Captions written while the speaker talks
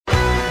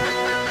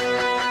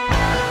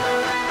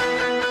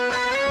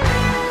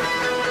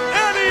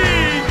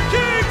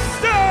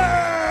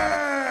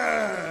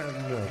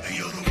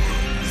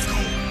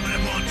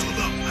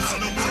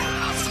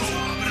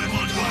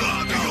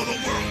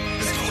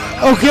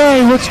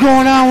Okay, what's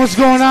going on? What's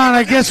going on?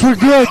 I guess we're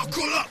good.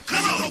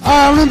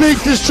 Let me make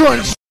this short.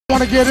 I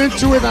want to get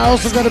into it. And I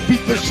also got to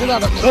beat the shit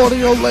out of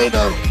Claudio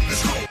later.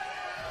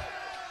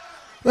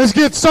 Let's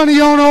get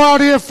Sonny Ono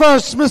out here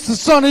first. Mr.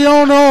 Sonny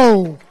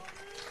Ono.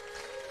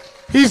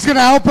 He's going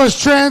to help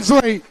us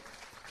translate.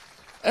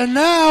 And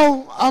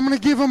now I'm going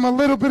to give him a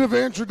little bit of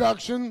an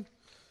introduction.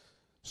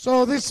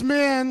 So this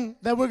man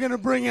that we're going to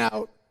bring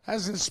out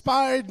has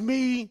inspired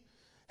me,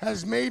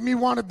 has made me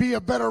want to be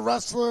a better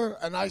wrestler,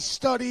 and I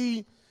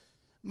study.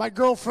 My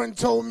girlfriend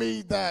told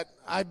me that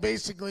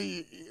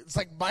it's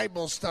like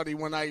Bible study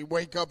when I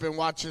wake up and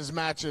watch his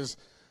matches.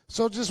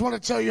 So just want to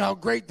tell you how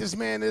great this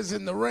man is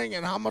in the ring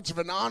and how much of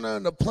an honor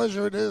and a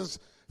pleasure it is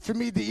for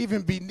me to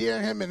even be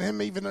near him and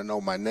him even to know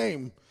my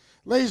name.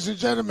 Ladies and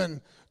gentlemen,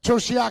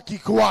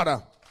 Toshiaki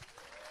Kawada.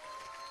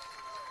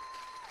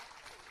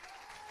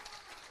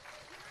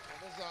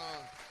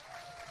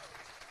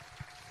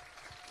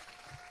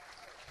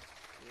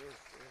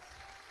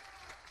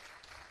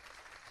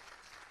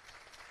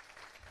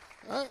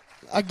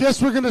 I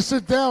guess we're going to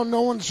sit down.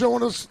 No one's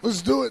showing us.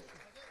 Let's do it.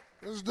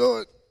 Let's do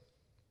it.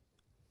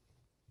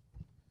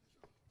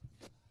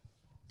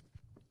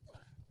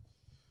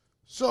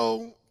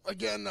 So,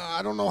 again,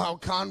 I don't know how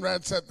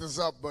Conrad set this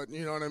up, but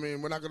you know what I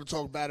mean? We're not going to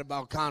talk bad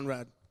about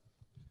Conrad.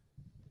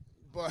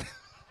 But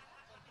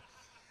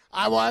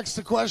I will ask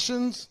the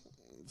questions.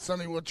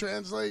 Sonny will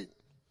translate.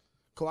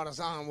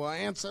 Kawada-san will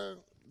answer.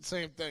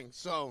 Same thing.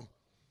 So,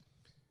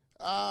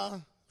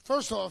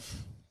 first off,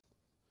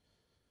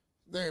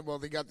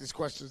 they got these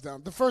questions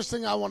down. The first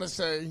thing I want to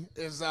say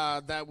is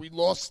that we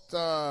lost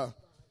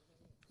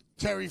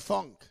Terry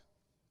Funk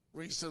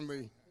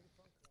recently.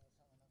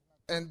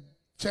 And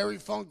Terry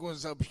Funk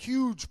was a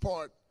huge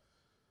part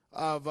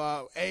of,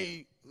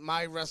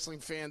 my wrestling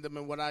fandom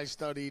and what I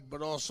studied,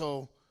 but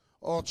also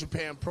All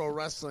Japan Pro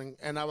Wrestling.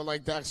 And I would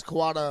like to ask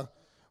Kawada,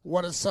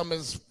 what are some of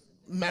his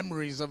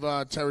memories of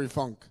Terry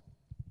Funk?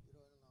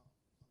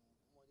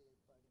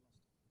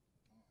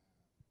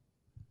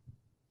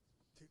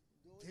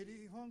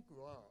 Terry Funk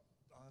は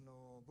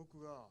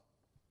僕が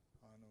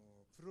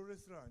プロレ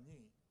スラー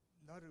に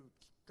なる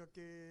きっか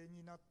け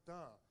になっ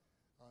た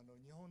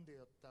日本で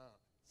やった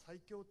最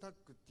強タッ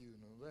グっていう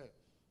ので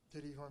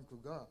テリー・ファン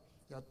クが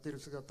やってる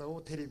姿を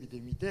テレビで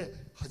見て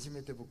初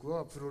めて僕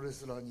はプロレ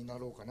スラーにな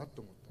ろうかな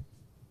と思っ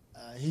た。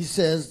He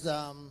says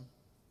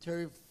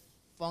Terry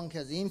Funk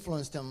has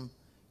influenced him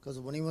because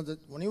when he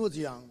was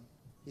young,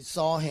 he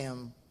saw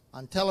him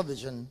on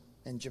television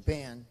in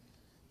Japan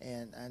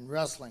and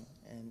wrestling,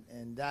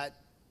 and that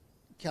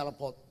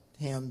catapulted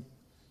him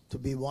to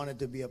wanted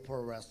to be a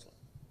pro wrestler.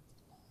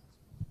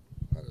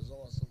 That is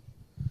awesome.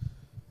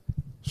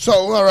 So,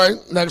 all right,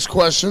 next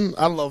question.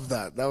 I love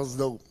that. That was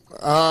dope.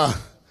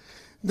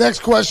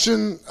 Next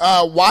question.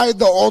 Why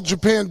the All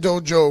Japan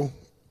Dojo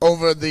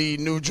over the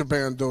New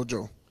Japan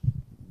Dojo?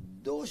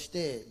 どうし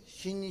て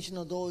新日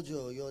の道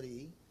場よ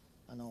り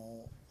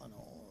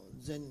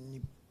全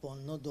日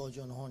本の道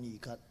場の方に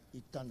行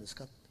ったんです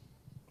か？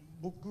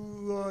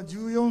僕は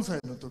14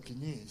歳の時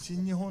に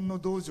新日本の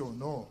道場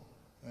の、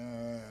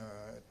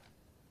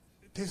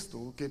テスト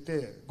を受け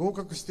て合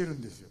格してる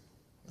んですよ。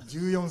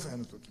14歳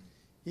の時に。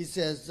He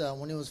says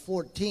when he was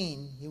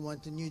 14, he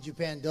went to New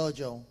Japan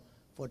Dojo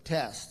for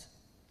test,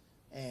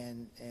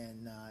 and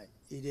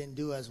he didn't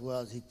do as well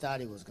as he thought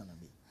he was going to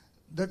be.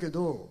 だけ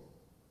ど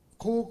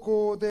高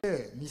校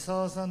で三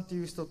沢さんって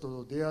いう人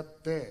と出会っ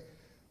て、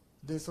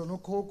でその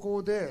高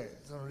校で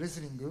そのレス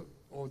リング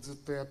をずっ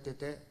とやって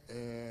て、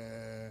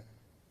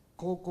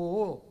高校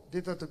を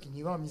出た時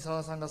には三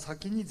沢さんが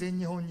先に全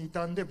日本にい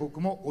たんで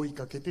僕も追い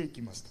かけていき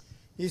ました。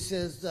He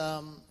says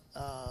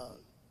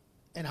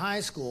in high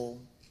school,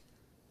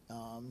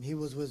 he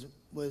was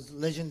with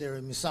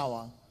legendary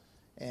Misawa,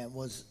 and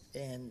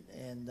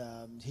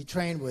he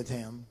trained with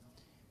him,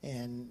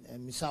 and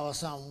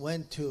Misawa-san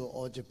went to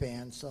All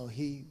Japan, so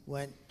he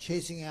went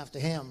chasing after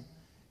him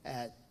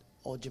at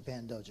All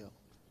Japan Dojo.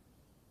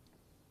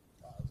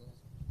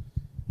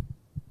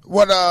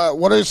 What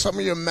are some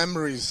of your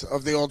memories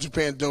of the All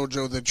Japan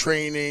Dojo, the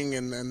training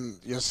and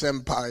your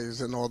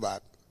senpais and all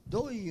that?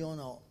 どういうよう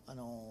な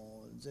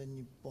全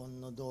日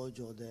本の道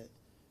場で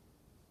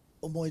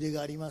思い出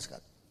がありますか？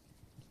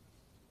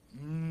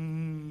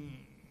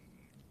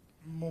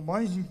もう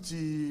毎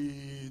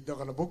日だ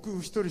から僕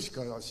一人し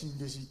か新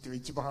弟子っていう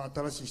一番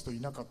新しい人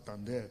いなかった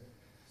んで。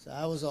So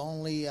I was the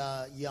only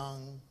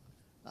young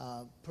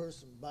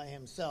person by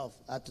himself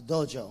at the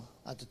dojo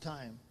at the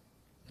time.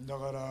 だ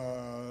か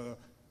ら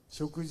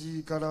食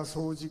事から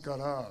掃除か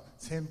ら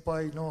先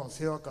輩の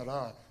世話か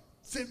ら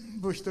全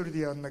部一人で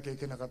やんなきゃい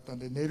けなかったん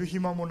で寝る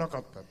暇もなか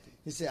ったって。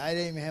He said I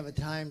didn't even have a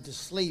time to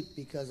sleep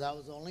because I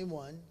was the only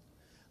one.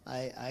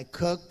 I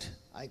cooked,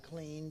 I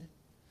cleaned,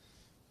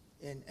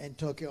 and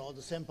took care of all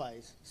the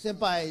senpais.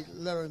 Senpai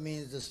literally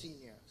means the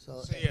senior.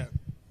 So yeah.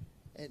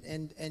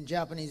 In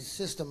Japanese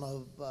system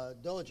of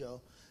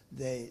dojo,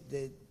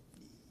 the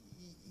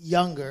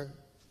younger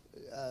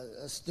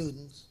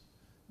students,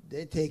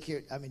 they take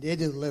care. I mean, they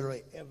do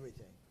literally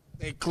everything.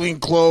 They clean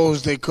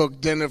clothes. They cook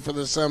dinner for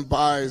the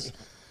senpais.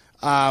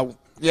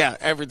 Yeah,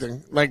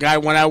 everything. Like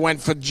when I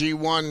went for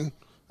G1,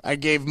 I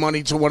gave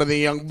money to one of the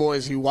young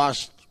boys. He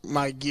washed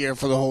my gear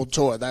for the whole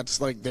tour. That's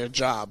like their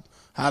job,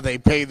 how they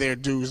pay their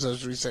dues,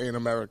 as we say in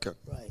America.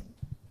 Right.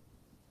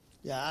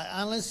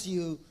 Yeah, unless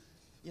you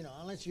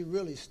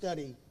really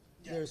study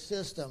their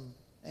system,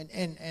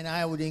 and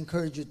I would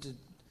encourage you to,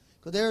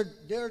 because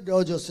their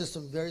dojo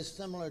system is very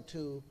similar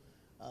to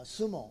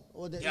sumo.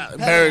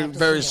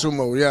 Very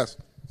sumo. Yes.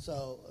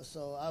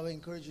 So I would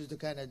encourage you to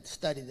kind of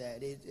study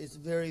that. It's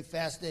very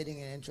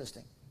fascinating and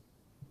interesting.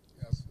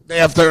 Yes. They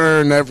have to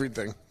earn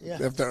everything. Yeah.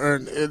 They have to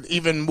earn it,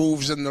 even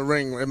moves in the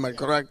ring. Am I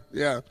correct?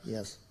 Yeah.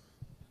 Yes.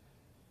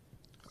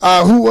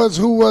 Who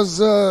was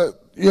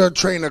your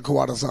trainer,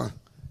 Kawada-san?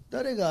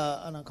 誰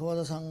が川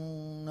田さ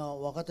ん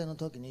の若手の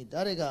時に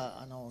誰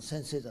が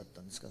先生だった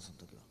んですか、その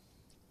時は。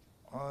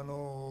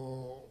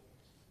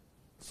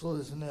そう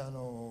ですね、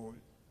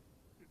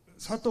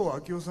佐藤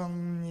昭夫さ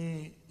ん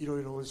にいろ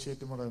いろ教え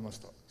てもらいまし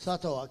た。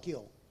佐藤昭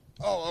夫。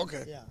Oh,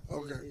 okay. Yeah.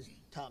 Okay. He's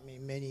taught me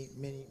many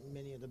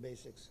of the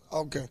basics.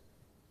 Okay.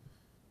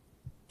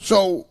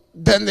 So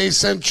then they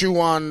sent you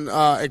on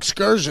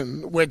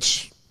excursion,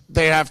 which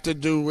they have to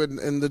do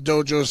in the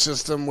dojo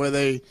system, where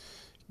they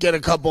get a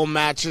couple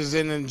matches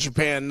in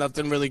Japan,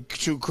 nothing really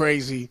too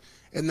crazy,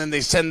 and then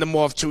they send them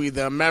off to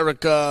either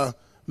America,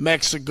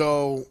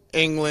 Mexico,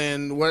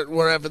 England,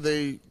 wherever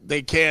they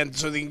can,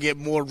 so they can get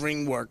more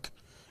ring work,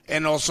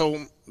 and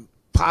also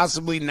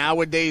possibly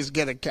nowadays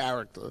get a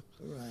character.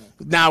 Right.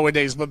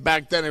 Nowadays, but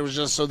back then it was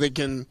just so they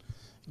can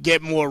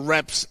get more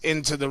reps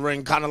into the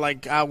ring, kind of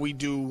like how we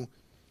do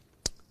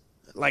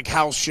like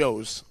house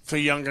shows for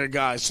younger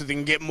guys, so they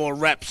can get more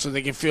reps, so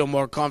they can feel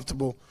more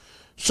comfortable.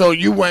 So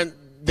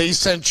they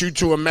sent you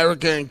to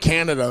America and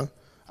Canada.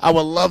 I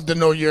would love to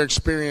know your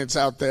experience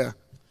out there.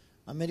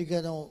 アメリ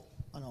カの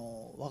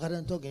別れ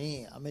の時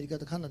にアメリカ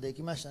とカナダ行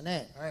きました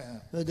ね。はいは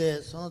い。それ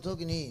でその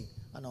時に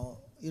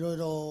いろい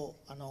ろ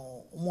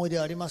思い出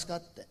ありますか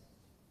って。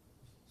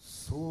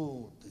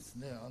そうです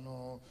ね。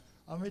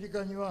アメリ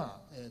カには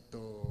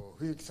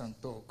冬木さん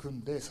と組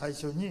んで最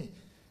初に、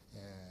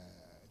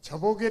チャ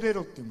ボゲレ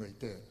ロっていうのがい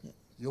て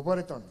呼ば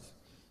れたんで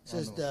す。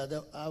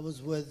Says I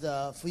was with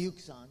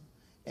Fuyuki-san,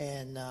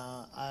 and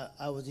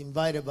I was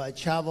invited by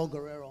Chavo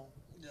Guerrero.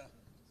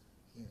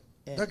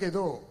 だけ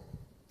ど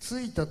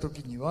着いた時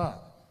に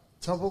は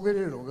チャボゲ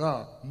レロ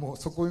がもう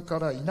そこか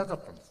らいなか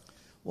ったんです。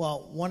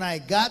Well, when I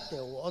got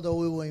there, although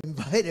we were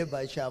invited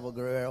by Chavo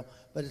Guerrero,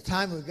 by the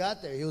time we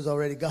got there, he was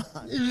already gone.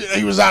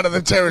 He was out of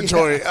the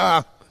territory.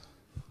 Yeah.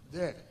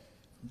 で、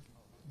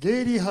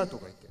ゲイリー・ハート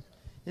がいて。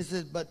He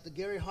said, but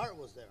Gary Hart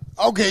was there.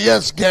 Okay,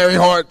 yes, Gary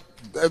Hart.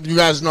 You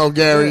guys know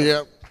Gary,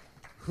 yeah.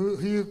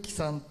 冬木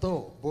さん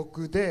と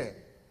僕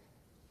で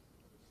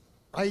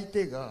相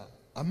手が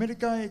アメリ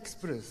カンエクス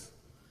プレス。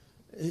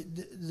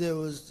There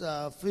was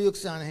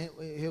Fuyuki-san,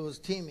 he was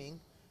teaming,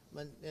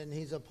 and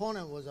his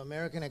opponent was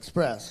American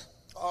Express.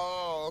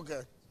 Oh,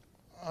 okay.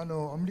 ア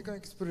メリカンエ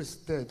クスプレス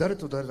って誰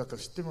と誰だか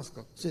知ってます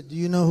か？ So, do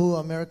you know who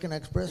American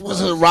Express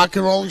was? Was it Rock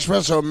and Roll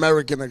Express or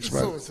American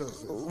Express? So.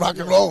 Rock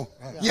and Roll?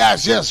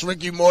 Yes.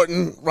 Ricky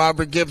Morton,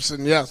 Robert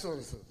Gibson, yes. So.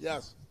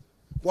 Yes.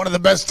 One of the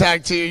best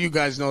tag teams, you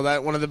guys know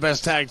that, one of the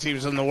best tag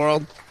teams in the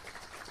world.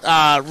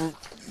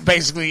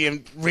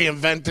 Basically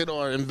reinvented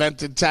or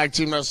invented tag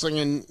team wrestling,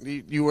 and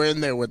you were in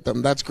there with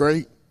them. That's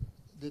great.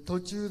 で途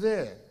中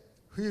で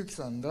冬木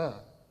さん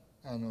が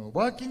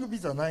ワーキングビ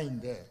ザないん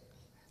で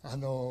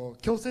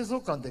強制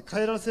送還で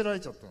帰らせられ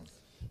ちゃったんで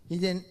す。He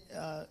didn't.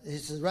 He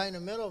says right in the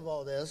middle of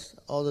all this,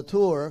 all the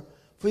tour,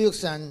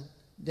 Fuyuki-san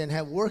didn't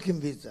have working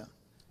visa,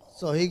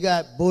 so he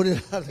got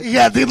booted out. He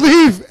had to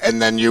leave,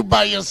 and then you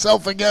by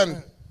yourself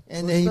again.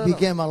 And then he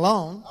became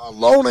alone.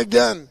 Alone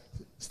again.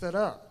 そした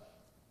ら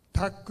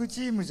タッグ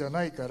チームじゃ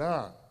ないか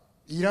ら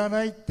いら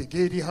ないって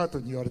ゲイリー・ハート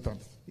に言われたん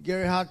です。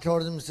Gary Hart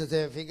told him, says,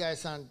 if you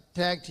guys on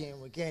tag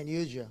team, we can't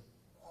use you.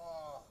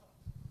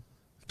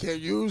 Can't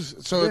use?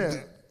 So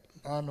で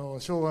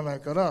しょうがない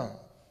から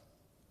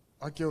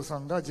明夫さ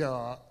んがじ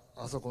ゃあ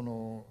あそこ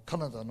のカ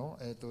ナダの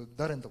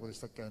誰のとこでし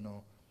たっけ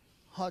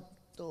Hot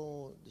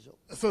でし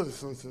ょ。そうで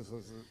す。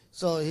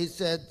 So he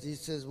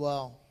says,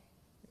 well,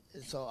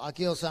 so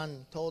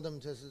Akio-san told him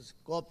to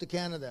go up to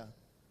Canada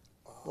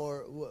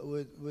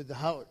with the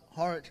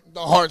Hart.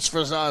 The Hearts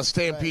for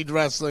Stampede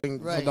Wrestling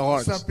for Right. the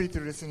Hearts. スタンピート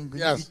レスリング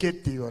に行けっ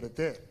て言われ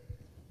て、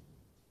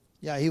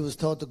Yeah, he was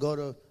told to go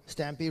to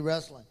Stampede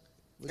Wrestling.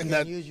 We And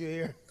can't that- use you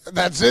here.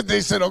 That's it.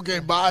 They said, okay,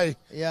 bye.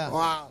 Yeah.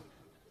 Wow.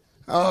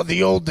 Oh,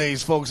 the old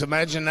days, folks.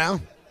 Imagine now.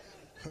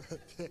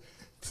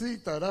 着い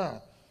た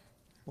ら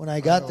When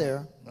I got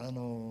there,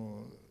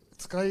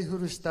 使い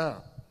古し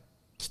た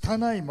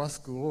汚いマ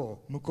スクを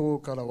向こ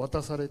うから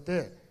渡され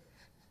て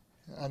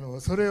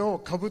それを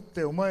かぶっ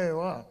てお前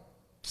は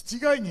気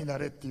違いにな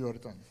れって言われ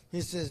たん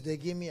です。 he says they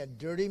give me a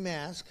dirty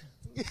mask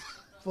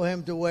for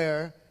him to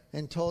wear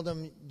and told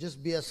him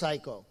just be a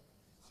psycho.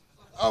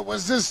 Oh,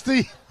 was this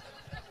the...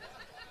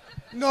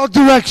 No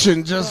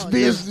direction. Just No,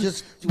 be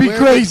just be wear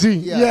crazy.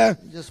 yeah, Yeah.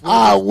 just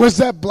wear Was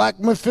that Black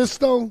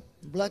Mephisto?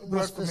 Black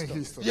Black Mephisto.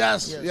 Mephisto.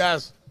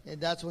 Yes. And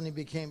that's when he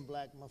became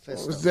Black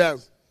Mephisto. Was that?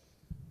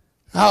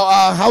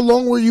 How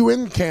long were you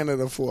in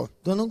Canada for?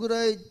 どのぐ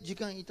らい時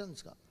間いたんで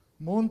すか？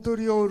モント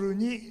リオール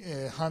に、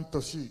半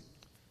年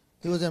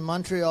He was in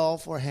Montreal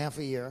for half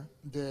a year.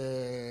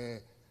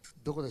 で、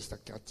どこでしたっ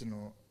け、あっち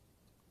の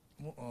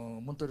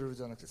モントリオール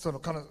じゃなくてそ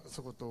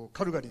こと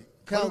カルガリ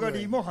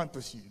ーも半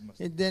年いまし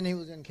た。 Then he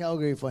was in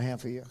Calgary for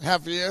half a year.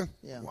 Half a year?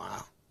 Yeah.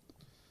 Wow.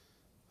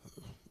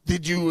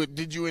 Did you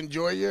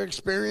enjoy your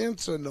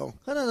experience or no?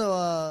 カナダ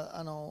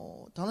は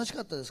楽し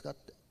かったですかっ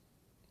て。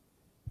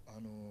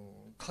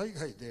海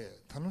外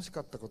で楽しか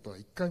ったことは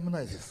一回も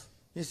ないです。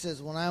 He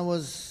says, when I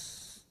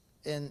was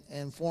in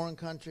foreign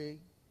country,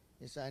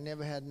 he said, I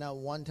never had not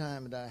one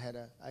time that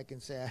I can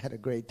say I had a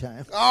great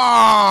time.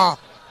 Ah!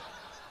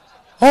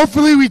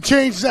 Hopefully we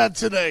change that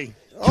today.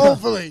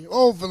 Hopefully.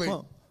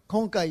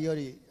 今回よ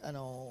り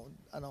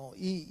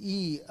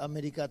いいア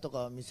メリカと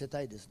かを見せ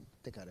たいです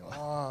って彼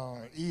は。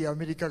いいア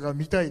メリカが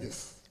見たいで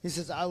す。 He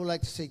says, I would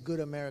like to see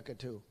good America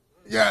too.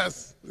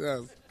 Yes.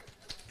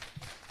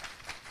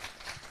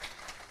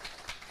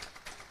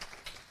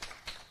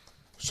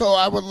 So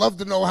I would love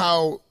to know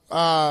how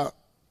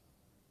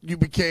you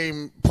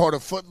became part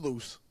of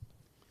Footloose.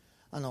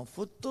 フ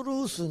ットル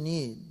ース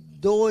に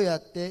どうや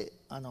って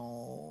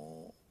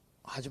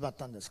始まっ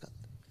たんですか？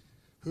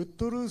フッ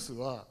トルース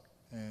は、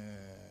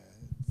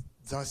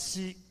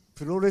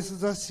プロレス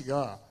雑誌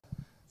が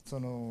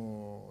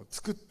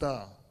作っ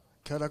た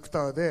キャラクタ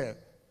ーで、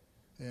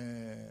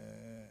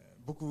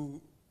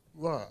僕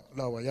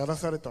らはやら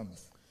されたんで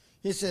す。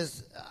 He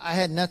says, I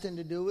had nothing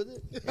to do with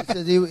it.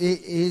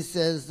 He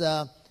says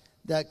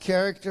that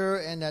character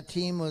and that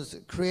team was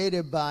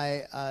created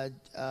by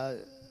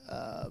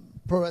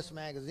Pro Wrestling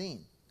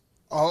Magazine.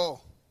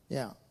 Oh.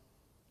 Yeah.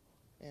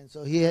 And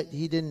so he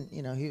didn't,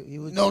 he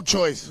was... No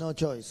choice. No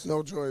choice.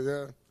 No choice,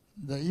 yeah.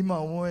 で今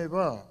思え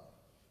ば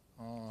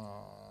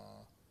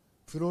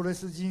プロレ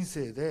ス人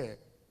生で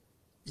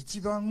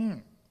一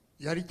番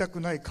やりたく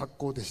ない格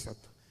好でしたと。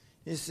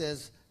 He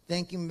says,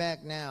 thinking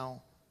back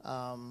now,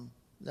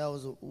 that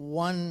was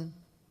one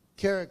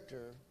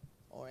character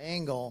or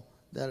angle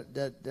that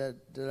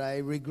I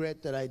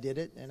regret that I did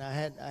it, and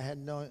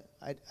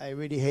I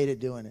really hated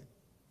doing it.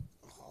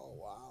 Oh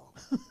wow!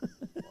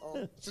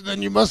 So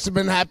then you must have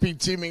been happy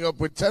teaming up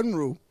with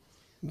Tenryu.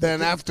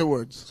 Then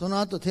afterwards. その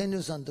後天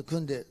竜さんと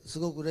組んです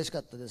ごく嬉しか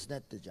ったですね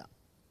ってじゃあ。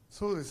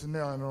そうですね。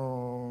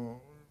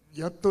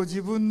やっと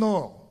自分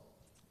の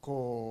プ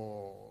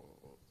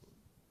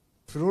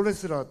ロレ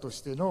スラーと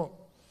しての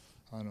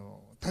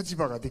立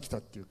場ができた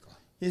っていうか。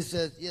He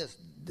says, yes,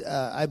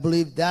 I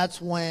believe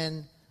that's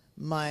when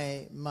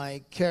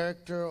my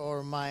character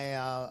or my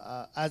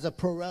as a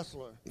pro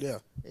wrestler, yeah,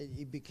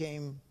 it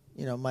became,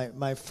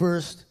 my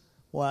first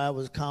where I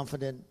was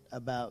confident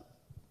about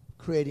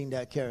creating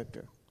that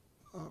character.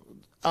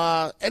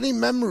 Any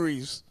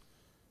memories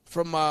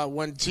from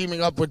when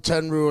teaming up with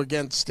Tenryu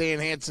against Stan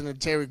Hansen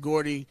and Terry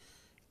Gordy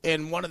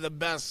in one of the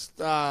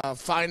best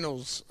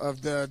finals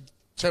of the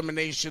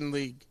Termination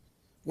League,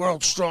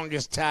 World's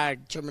Strongest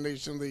Tag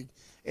Termination League?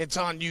 It's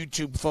on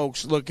YouTube,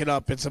 folks. Look it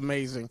up. It's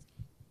amazing.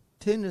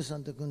 テンルさ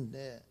んと組ん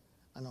で、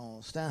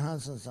スタン・ハン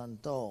センさん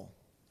と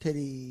テ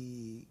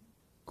リー・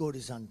ゴーリ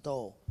ーさん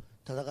と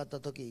戦った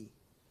時、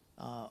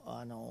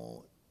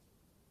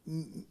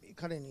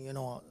彼にこ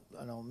の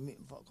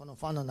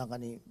ファンの中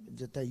に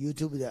絶対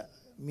YouTube で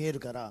見える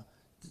から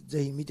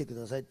ぜひ見てく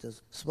ださいって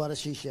素晴ら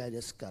しい試合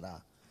ですから、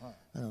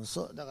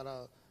だか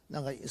ら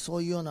なんかそ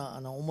ういうよう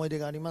な思い出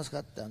があります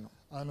かって。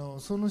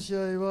その試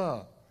合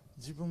は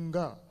自分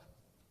が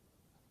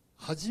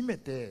初め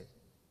て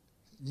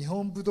日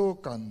本武道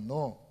館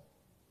の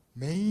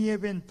メインイ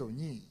ベント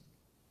に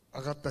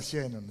上がった試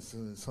合なんで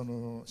す。そ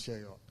の試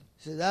合は。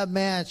So that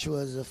match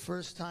was the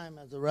first time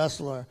as a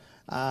wrestler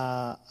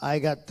I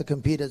got to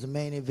compete as a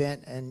main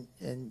event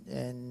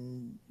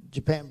in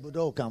Japan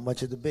Budokan,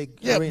 which is the big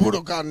arena.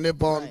 Budokan,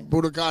 Nippon, right.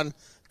 Budokan,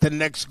 the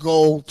next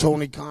goal,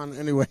 Tony Khan.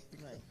 Anyway.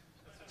 Right.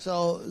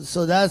 So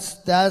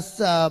that's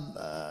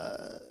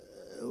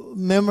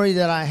memory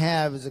that I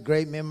have is a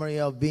great memory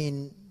of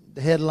being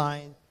the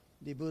headline,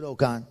 the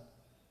Budokan.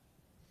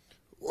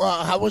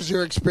 Well, how was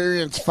your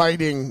experience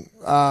fighting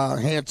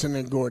Hansen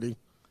and Gordy?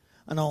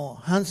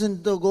 ハンセン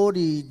とゴー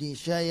リーに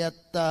試合やっ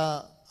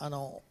た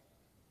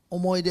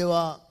思い出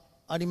は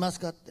あります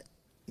かって。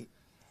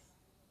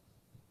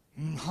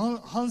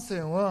ハンセ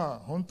ンは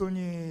本当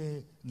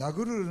に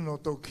殴るの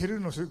と蹴る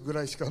のぐ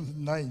らいしか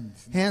ないんで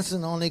すね。Hansen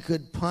only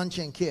could punch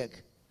and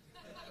kick.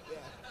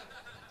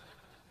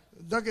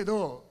 だけ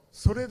ど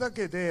それだ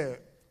け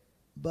で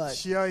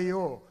試合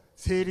を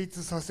成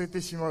立させて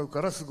しまう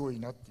からすごい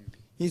なっていう。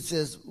He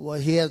says, well,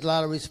 he has a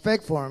lot of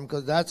respect for him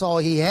because that's all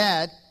he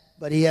had,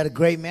 but he had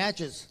great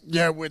matches.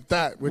 Yeah, with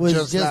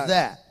just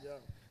that.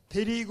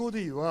 テリー・ゴ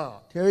ディ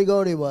は Terry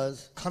Gordy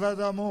was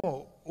体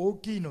も大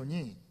きいの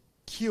に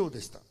器用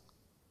でした。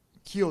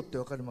器用って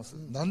わかります？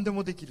何で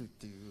もできるっ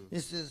ていう。He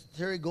says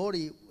Terry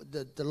Gordy,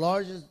 the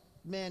largest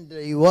man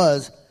that he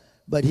was,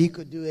 but he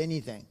could do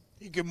anything.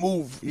 He could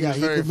move. He was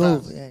very could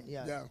fast. move.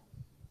 Yeah.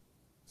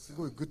 す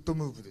ごいグッド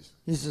ムーブでし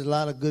た。 He says a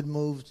lot of good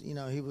moves. You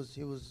know, he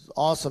was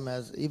awesome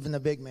as even a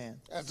big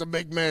man. As a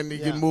big man, he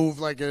Yeah. can move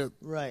like a.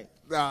 Right.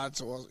 It's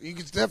awesome. You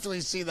can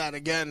definitely see that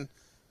again.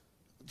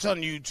 It's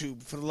on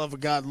YouTube. For the love of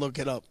God, look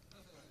it up.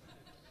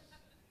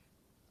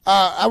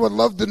 I would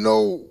love to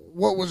know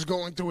what was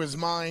going through his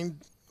mind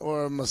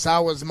or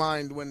Misawa's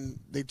mind when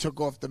they took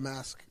off the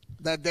mask.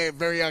 That day, a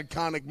very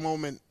iconic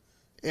moment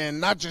in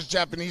not just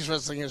Japanese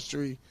wrestling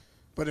history,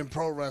 but in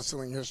pro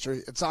wrestling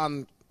history. It's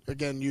on,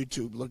 again,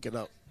 YouTube. Look it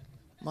up.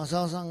 マ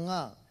サオさん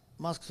が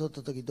マスク取っ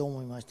た時どう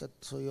思いました？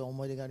そういう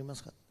思い出がありま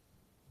すか？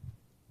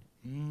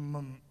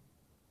ま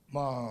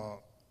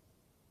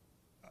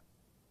あ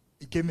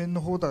イケメン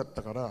の方だっ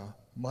たから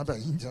まだ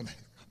いいんじゃないで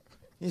すか。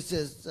 He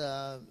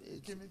says,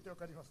 イケメンってわ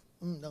かります？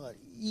だから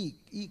い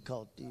い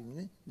顔っていう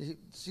ね。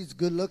She's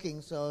good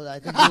looking, so I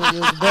think it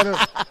was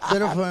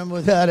better for him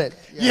without it.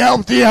 Yeah.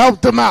 You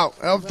helped him out.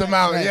 Helped him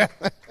out, right. yeah.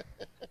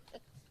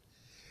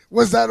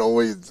 Was that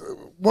always,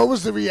 what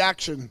was the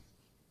reaction?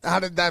 How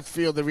did that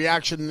feel, the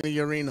reaction in the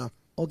arena?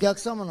 お客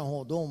様の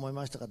方どう思い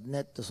ましたか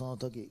ねってその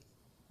時。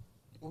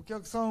お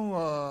客さん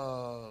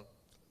は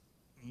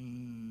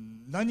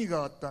何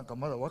があったのか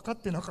まだ分かっ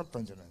てなかった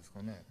んじゃないです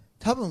かね。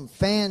多分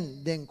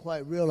fan didn't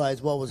quite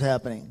realize what was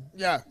happening.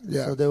 Yeah,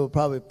 yeah. So they were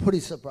probably pretty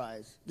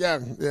surprised. Yeah,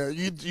 yeah.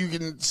 You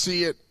can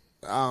see it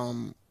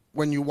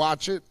when you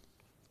watch it.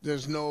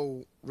 There's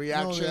no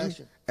reaction.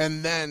 reaction.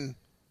 And then,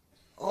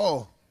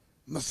 oh,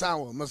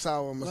 Misawa,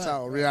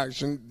 Right.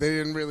 reaction. They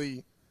didn't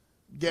really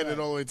get it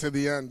all the way to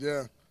the end,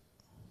 yeah.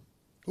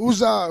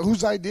 Whose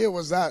idea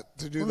was that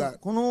to do that?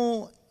 こ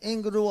のエ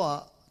ングル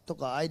はと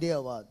かアイデ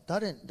アは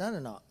誰だ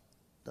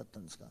った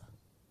んですか？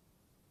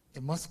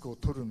マスクを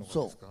取るのが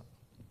ですか？そう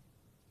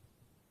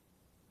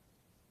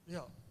い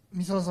や、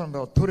三沢さん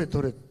が取れっ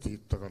て言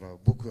ったから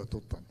僕が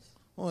取ったんです。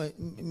Well,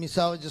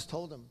 Misawa just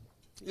told him.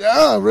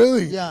 Yeah,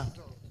 really? Yeah.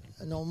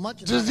 No,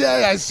 much. Just,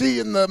 yeah, I see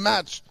in the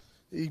match.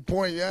 He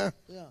point, yeah?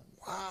 Yeah.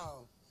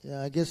 Wow.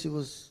 Yeah, I guess he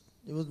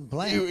wasn't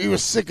playing. He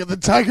was sick of the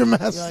tiger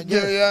mask. Yeah, I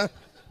guess. Yeah.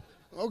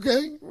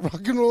 Okay,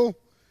 rock and roll.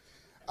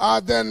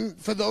 Then,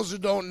 for those who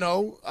don't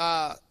know,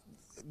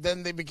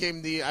 then they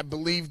became I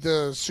believe,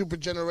 the Super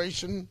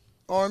Generation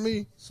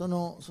Army そ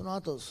の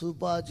後スー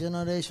パージェ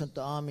ネレーション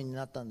とアーミーに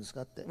なったんです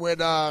かって。with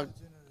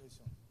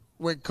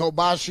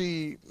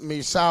Kobashi,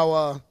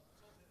 Misawa,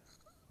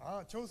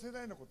 ああ、超世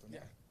代のこと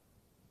ね。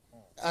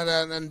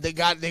and they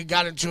got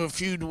into a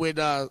feud with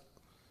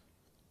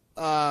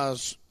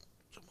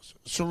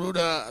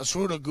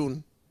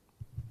Suruda-gun.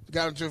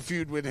 Got into a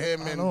feud with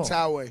him and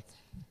Taue.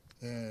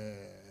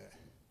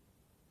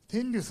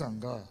 天竜さん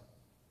が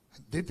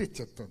出てっ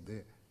ちゃったん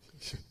で。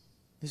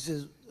He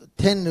says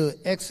Tenryu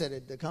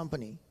exited the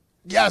company.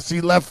 Yes, he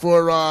left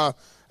for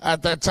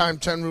at that time.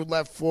 Tenryu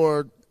left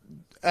for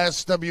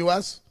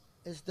SWS.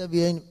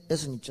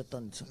 SWS に行っちゃった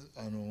んですよ。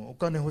お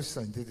金欲し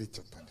さに出てっち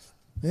ゃったんです。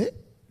え？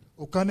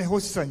お金欲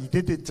しさに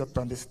出てっちゃっ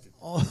たんですって。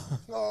Oh,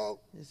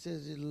 he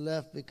says he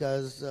left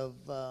because of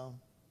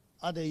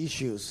other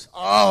issues.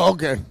 Oh,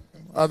 okay.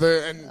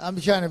 And I'm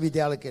trying to be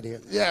delicate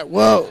here. yeah,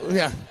 well,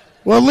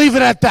 we'll leave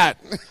it at that.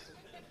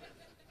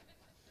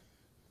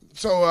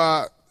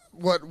 So,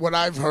 what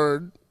I've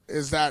heard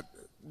is that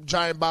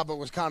Giant Baba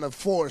was kind of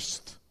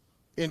forced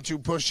into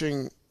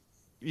pushing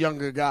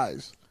younger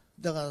guys.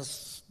 だから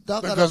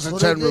Because of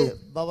それ Tenryu. で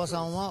馬場さ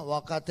んは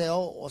若手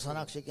を押さ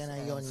なくちゃいけな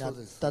いようになっ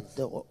たっ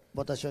て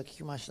私は聞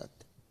きましたっ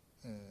て。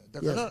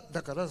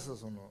だからそ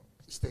の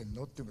してん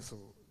のってそう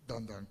だ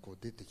んだんこう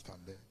出てきた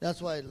んで。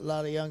That's why a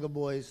lot of younger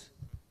boys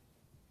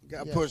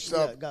Got pushed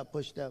up. got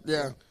pushed up.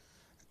 Yeah.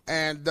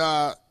 And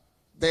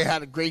they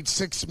had a great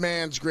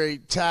six-mans,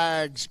 great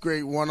tags,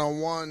 great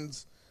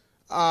one-on-ones.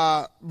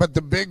 But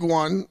the big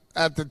one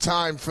at the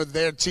time for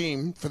their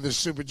team, for the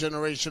Super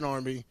Generation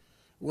Army,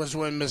 was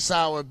when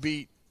Misawa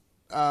beat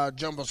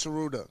Jumbo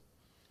Tsuruda.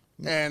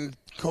 And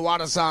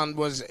Kawada-san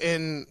was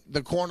in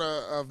the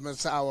corner of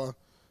Misawa.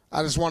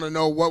 I just want to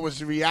know, what was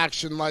the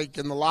reaction like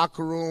in the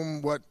locker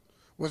room? What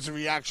was the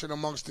reaction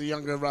amongst the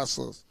younger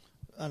wrestlers?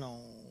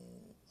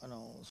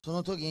 そ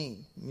の時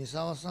に三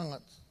沢さんが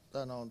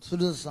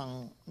鶴さ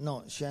ん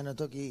の試合の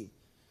時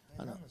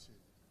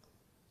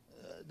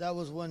that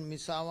was when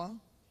Misawa?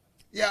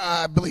 Yeah,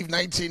 I believe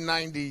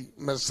 1990,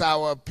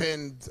 Misawa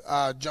pinned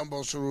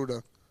Jumbo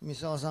Tsuruda. 三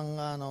沢さん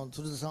が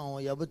鶴さん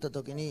を破った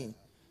時に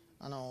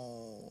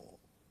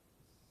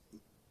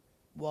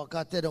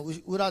若手の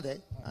裏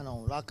でラ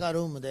ッカー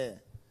ルーム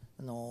で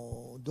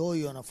どう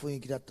いうような雰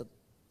囲気だった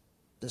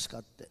ですか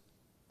って。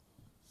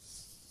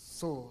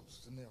そうで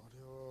すね。あ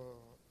れは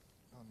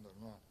なんだろ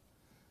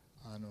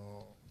うな、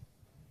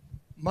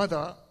ま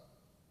だ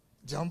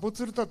ジャンボ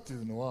鶴田ってい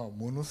うのは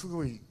ものす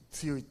ごい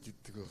強いって言っ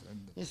てください。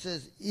He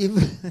says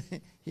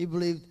he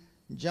believed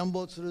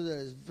Jumbo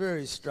Tsuruda is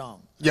very strong.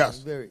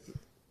 Yes. Very.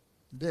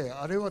 で、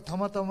あれはた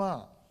また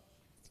ま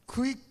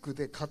クイック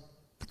で勝っ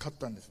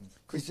たんですね。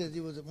He says he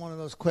was one of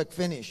those quick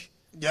finish.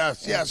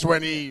 Yes,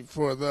 when he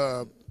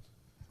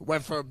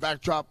went for a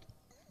backdrop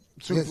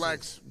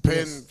suplex,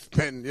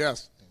 pin,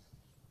 yes.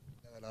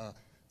 だから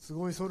す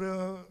ごいそれ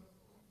は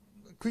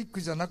クイッ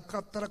クじゃなか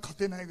ったら勝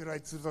てないぐら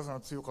い鶴田さん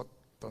は強かっ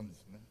たんで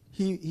すね。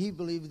He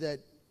believed that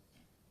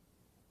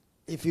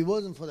if he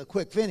wasn't for the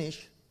quick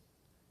finish,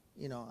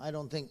 I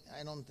don't think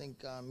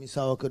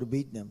Misawa could have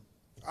beaten him.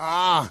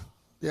 Ah,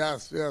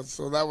 yes.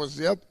 So that was,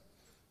 yep.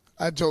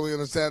 I totally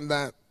understand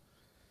that.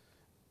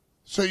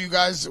 So you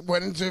guys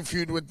went into a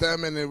feud with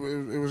them, and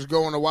it was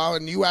going a while,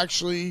 and you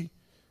actually,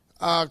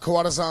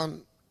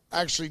 Kawada-san,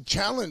 actually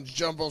challenged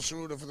Jumbo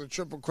Tsuruta for the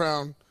Triple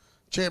Crown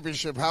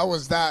Championship. How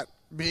was that,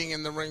 being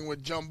in the ring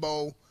with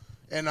Jumbo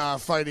and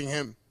fighting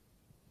him?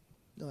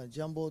 だから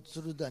ジャンボ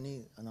鶴田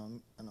に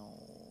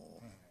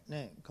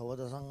川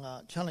田さん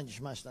がチャレンジ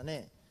しました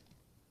ね。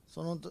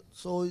その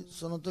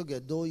時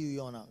はどういう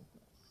ような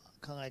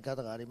考え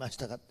方がありまし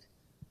たかって。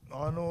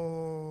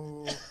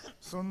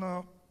そん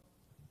な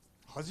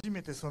初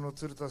めてその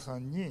鶴田さ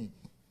んに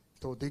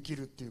とでき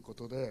るっていうこ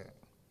とで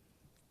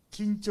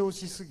緊張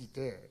しすぎ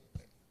て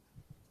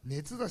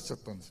熱出しちゃっ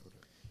たんですよ。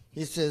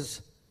He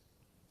says,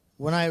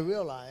 when I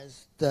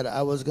realized that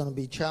I was going to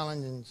be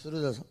challenging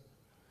Tsuruda,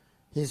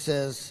 he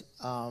says,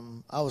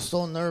 I was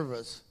so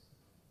nervous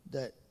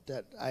that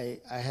I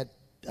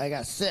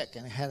got sick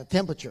and I had a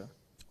temperature.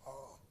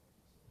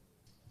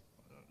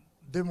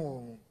 で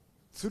も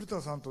鶴田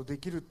さんとで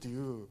きるってい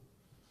う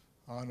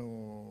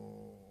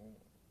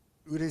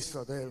嬉し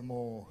さで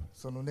もう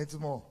その熱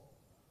も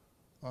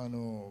我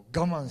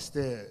慢し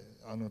て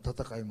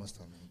戦いまし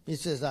たね。He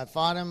says, I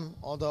fought him,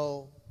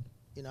 although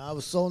I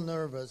was so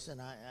nervous and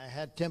I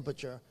had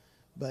temperature,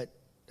 but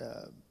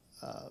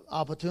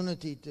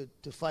opportunity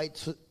to fight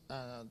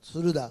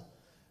Tsuruda,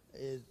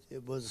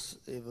 it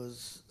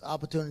was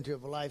opportunity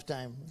of a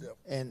lifetime.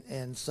 Yep.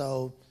 And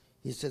so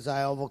he says,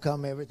 I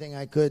overcome everything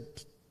I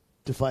could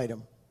to fight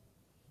him.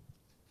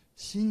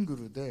 シング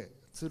ルで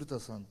鶴田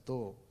さん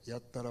とや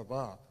ったら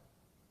ば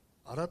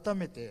改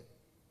めて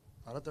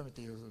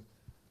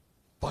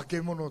化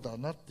け物だ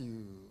なって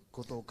いう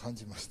ことを感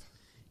じました。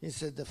He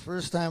said the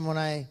first time when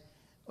I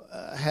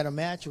had a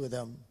match with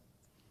him,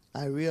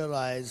 I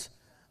realized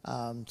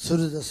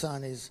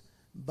Tsuruda-san is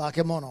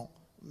bakemono.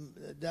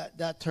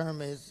 That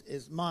term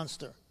is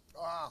monster.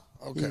 Ah,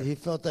 okay. He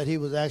felt that he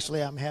was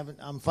actually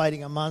I'm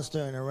fighting a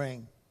monster in a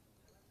ring.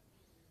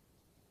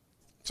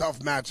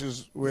 Tough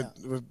matches with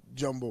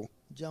Jumbo.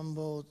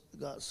 Jumbo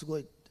がすご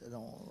い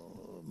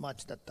マッ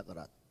チだったか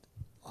ら。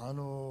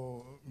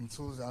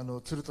そうです。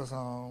鶴田さ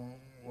ん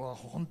は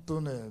本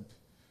当ね、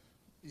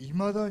い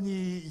まだ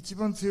に一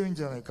番強いん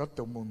じゃないかっ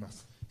て思いま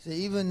す。So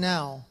even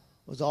now,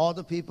 with all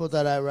the people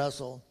that I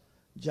wrestle,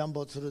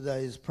 Jumbo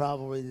Tsuruda is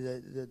probably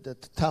the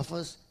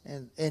toughest,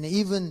 and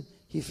even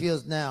he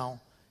feels now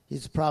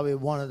he's probably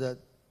one of the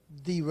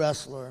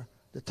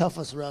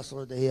toughest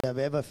wrestler that he have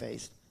ever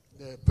faced.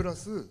 でプラ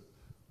ス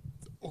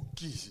大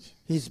きいし。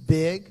He's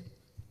big,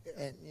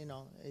 and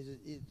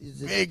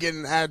he's big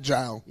and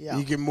agile. Yeah.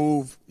 He can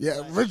move.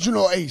 Yeah,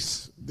 original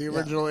ace. The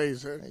original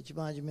ace. 一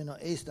番初めの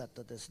エースだっ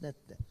たですねっ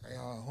て。い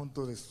や本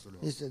当です。それ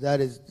は。He said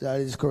that is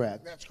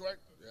correct. That's correct.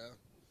 Yeah.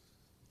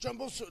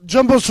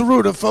 Jumbo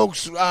Tsuruta,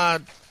 folks.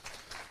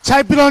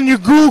 Type it on your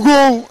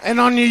Google and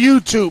on your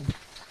YouTube.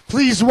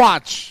 Please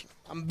watch.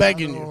 I'm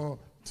begging you.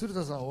 鶴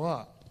田さん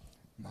は、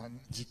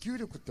持久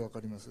力ってわ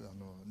かります？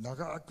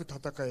長く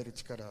戦える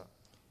力。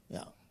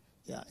Yeah.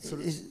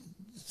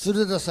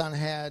 Tsuruda-san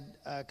had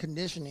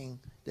conditioning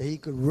that he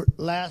could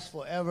last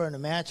forever in the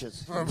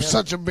matches.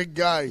 Such a big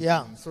guy.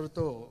 Yeah. それ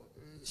と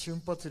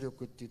瞬発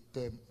力って言っ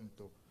て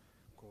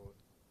こ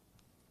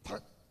うパッ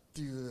っ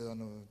てい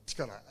う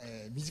力、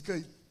短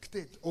く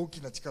て大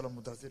きな力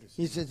も出せる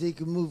し。He says he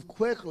could move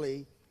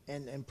quickly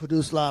and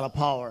produce a lot of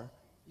power.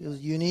 He was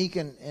unique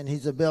in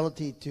his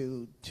ability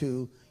to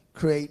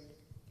create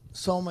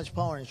so much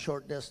power in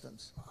short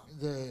distance.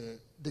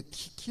 で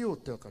器用っ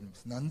てわかりま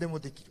す。何でも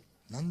できる。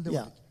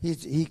Yeah,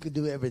 he could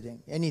do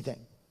everything, anything.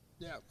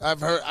 Yeah, I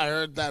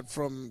heard that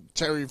from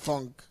Terry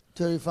Funk.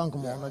 Terry Funk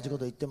も同じこ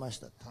と言ってまし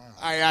た。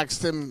I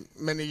asked him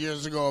many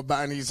years ago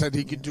about, and he said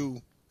he could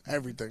do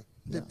everything.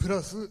 でプ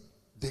ラス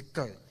でっ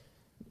かい。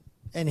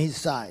And his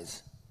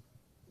size.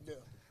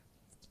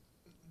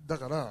 だ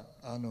から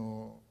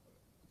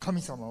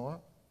神様は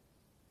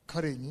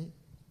彼に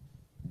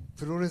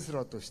プロレス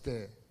ラーとし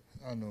て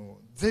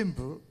全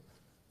部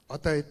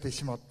与えて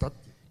しまったっ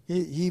て。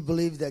He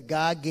believed that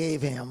God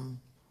gave him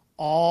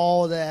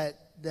all that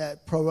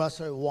pro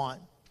wrestler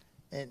want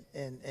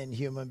in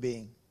human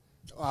being.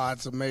 Oh,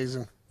 that's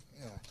amazing.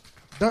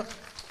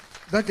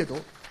 だけど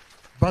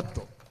バッ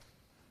ト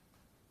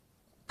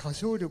歌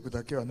唱力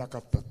だけはなか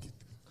ったって言っ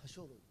て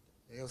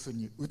る。要する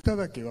に歌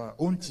だけは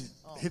音痴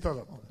下手だっ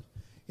た。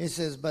He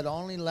says, but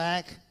only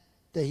lack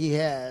that he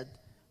had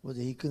was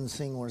that he couldn't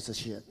sing worth a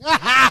shit.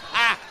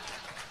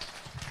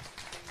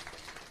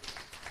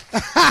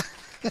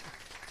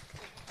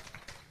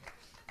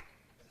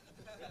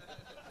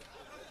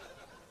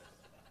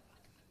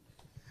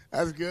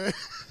 That's good.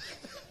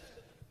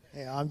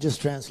 Yeah, I'm just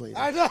translating.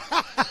 I know.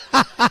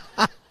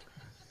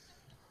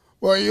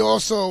 Well, you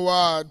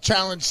also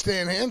challenged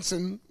Stan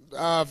Hansen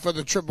for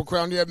the Triple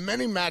Crown. You had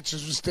many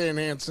matches with Stan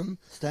Hansen.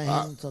 Stan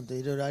Hansen と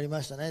いろいろあり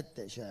ましたねっ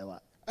て試合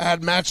は。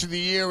had match of the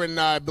year in,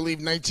 I believe,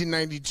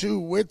 1992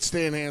 with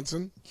Stan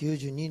Hansen.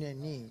 92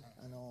年に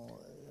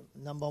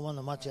ナンバーワン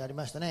のマッチあり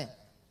ましたね。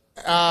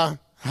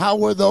How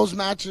were those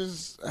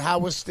matches? How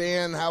was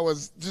Stan? How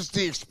was just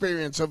the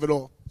experience of it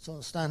all? そ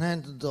のスタン・ハ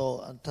ント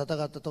ンと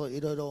戦ったとい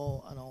ろい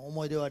ろ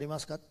思い出はありま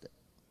すかって。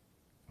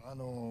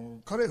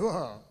彼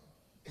は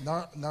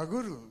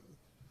殴る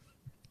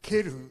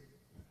蹴る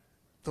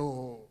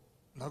と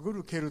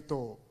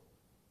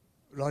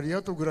ラリア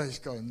ットぐらいし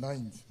かない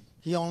んです。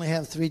He only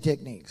had 3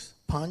 techniques: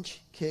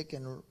 punch, kick,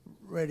 and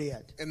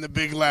lariat. And the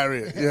big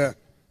lariat, yeah.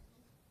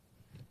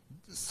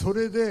 そ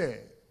れ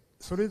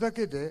だ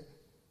けで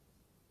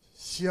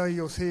試合を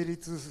要する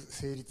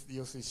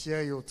に試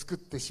合を作っ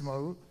てしま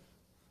う、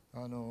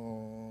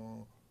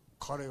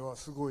彼は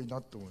すごい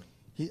なと思う。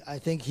I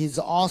think he's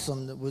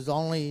awesome. It was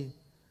only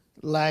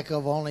lack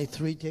of only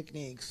 3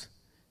 techniques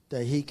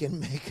that he can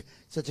make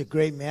such a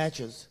great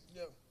matches.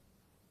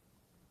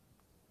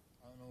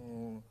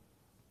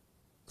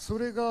 そ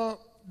れが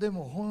で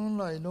も本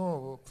来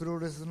のプロ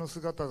レスの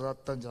姿だっ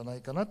たんじゃな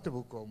いかなって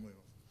僕は思いま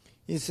す。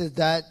He said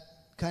that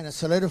kind of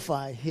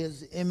solidified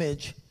his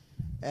image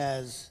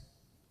as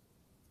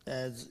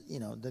you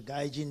know, the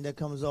gaijin that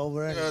comes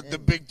over and the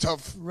big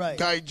tough right.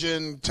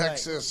 gaijin,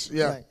 Texas, right.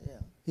 yeah. Right,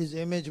 yeah. His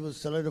image was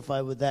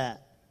solidified with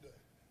that.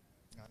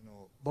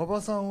 馬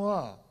場さん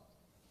は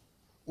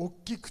大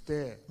きく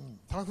て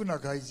タフな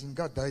外人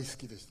が大好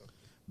きでした。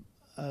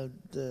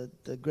The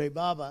great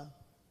Baba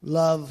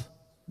loved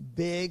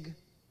big,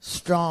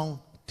 strong,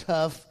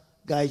 tough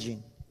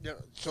gaijin. Yeah.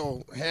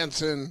 So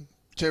Hansen,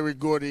 Terry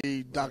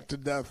Gordy, Dr.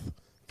 Death,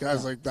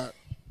 guys like that.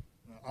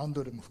 アン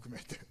ドレも含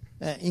めて。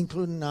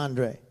Including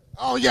Andre.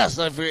 Oh yes,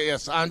 I forget.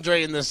 Yes,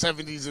 Andre in the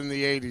 70s and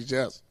the 80s.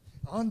 Yes.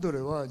 アンドレ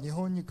は日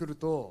本に来る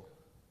と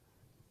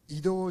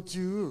移動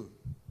中、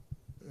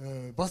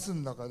バス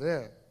の中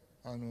で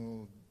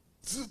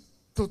ずっ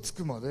と着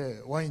くま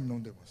でワイン飲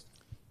んでました。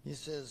He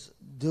says,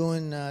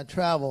 doing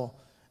travel,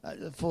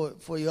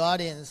 for your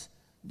audience,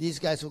 these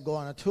guys would go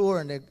on a tour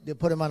and they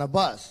put him on a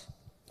bus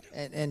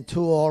and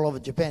tour all over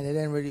Japan. They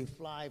didn't really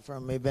fly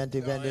from event to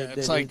event.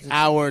 It's like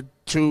hour,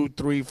 2,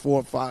 3,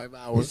 4, 5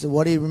 hours. He said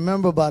what he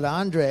remembered about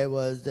Andre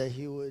was that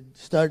he would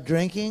start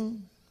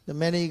drinking the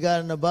minute he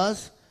got on the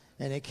bus,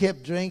 and he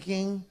kept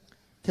drinking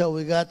till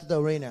we got to the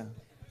arena.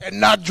 And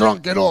not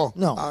drunk at all.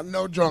 No.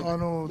 No drunk.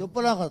 酔っ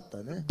払わなかった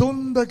ね。ど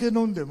んだけ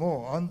飲んで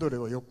もアンドレ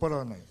は酔っ払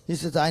わない。He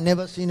says, I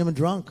never seen him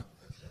drunk.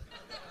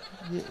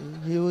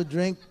 He would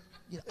drink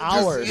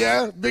hours.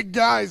 Yeah, big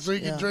guy, so he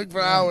can drink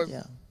for hours.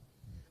 Yeah.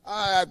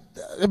 I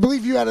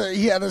believe he had a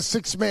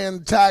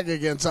 6-man tag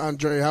against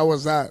Andre. How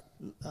was that?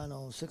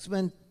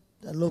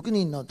 6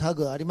人のタ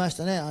グありまし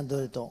たね、アンド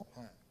レと。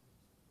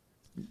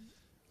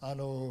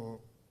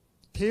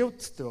手四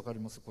つってわかり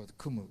ます？こうやって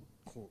組む、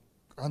こ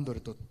うアンド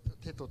レと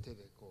手と手で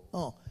こう。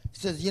Oh, he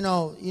says, you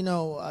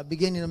know,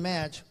 beginning of the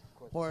match,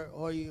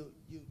 or you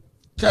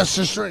test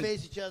the strength.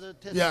 Face each other,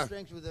 test Yeah. the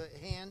strength with a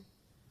hand.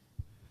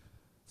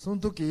 そ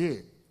の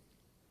時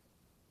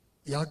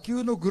野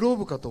球のグロー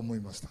ブかと思い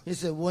ました。He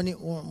said when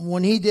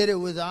he did it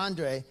with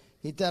Andre,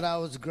 he thought I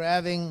was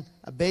grabbing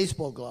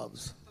baseball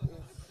gloves.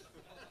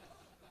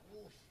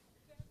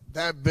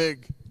 That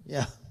big.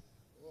 Yeah.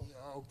 いや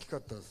大きか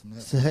ったですね。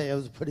So it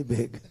was pretty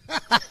big.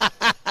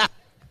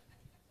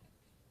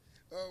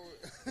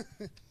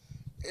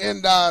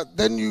 And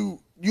then you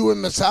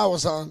and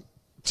Misawa-san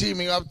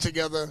teaming up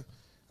together,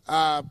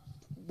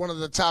 one of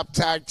the top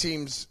tag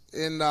teams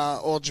in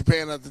All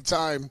Japan at the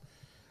time.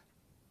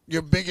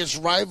 Your biggest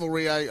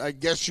rivalry, I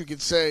guess you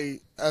could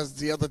say, as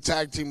the other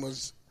tag team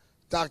was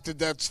Dr.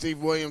 Death, Steve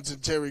Williams,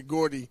 and Terry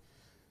Gordy.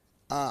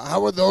 How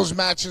were those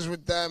matches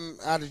with them?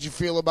 How did you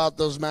feel about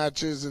those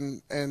matches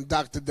and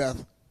Dr.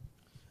 Death?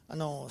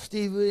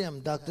 Steve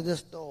Williams, Dr.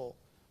 Death と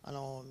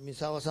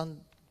Misawaさん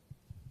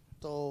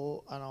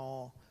と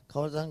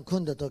川田さん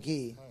組んだ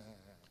時、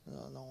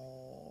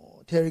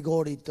テリー・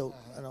ゴーリーと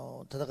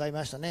戦い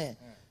ましたね。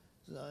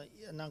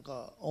なん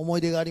か思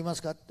い出がありま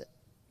すかって。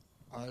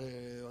あ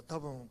れは多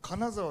分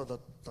金沢だっ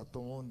たと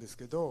思うんです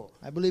けど、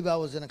 I believe I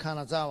was in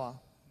Kanazawa.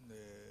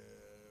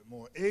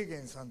 もうエーゲ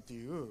ンさんって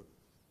いう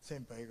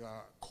先輩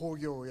が興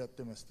行をやっ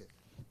てまして。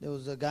There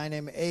was a guy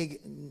named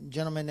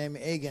gentleman named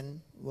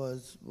Agan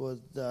was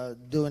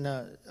doing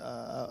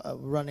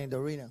running the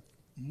arena.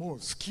 もう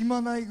隙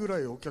間ないぐら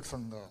いお客さ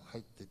んが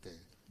入ってて。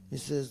He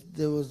says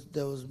there was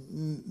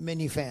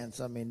many fans.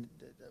 I mean,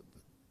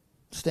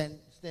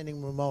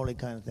 standing remotely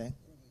kind of thing.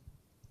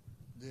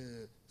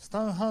 でス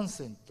タン・ハン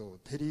センと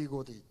テリー・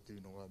ゴディってい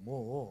うのが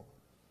も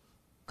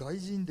う外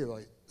人で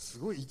はす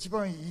ごい一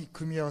番いい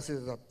組み合わせ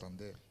だったん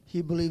で。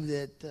He believed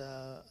that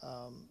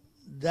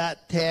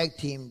that tag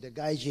team, the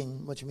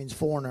Gaijin, which means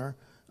foreigner,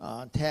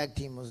 tag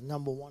team was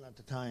number one at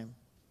the time.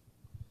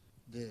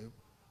 で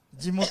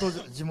地元じ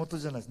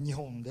ゃないです日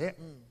本で、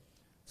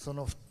そ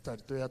の2人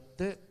とやっ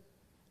て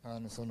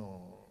そ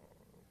の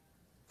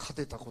勝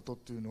てたことっ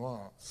ていうの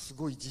はす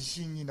ごい自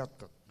信になっ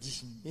た自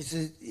信。He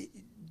says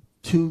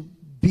to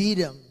beat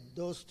them,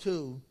 those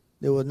two,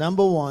 they were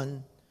number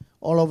one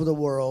all over the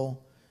world,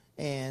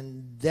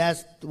 and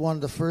that's one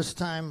of the first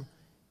time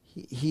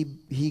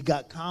he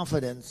got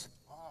confidence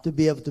to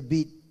be able to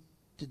beat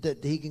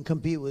that he can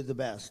compete with the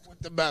best. With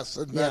the best,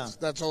 and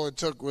that's all it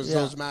took was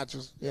those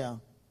matches. Yeah.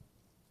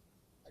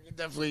 I can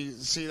definitely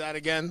see that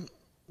again.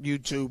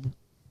 YouTube.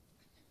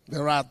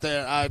 They're out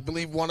there. I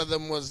believe one of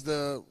them was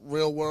the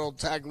Real World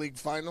Tag League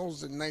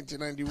Finals in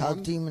 1991. タッ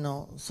グチーム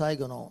の最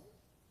後の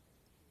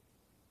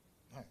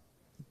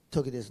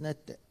時ですねっ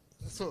て。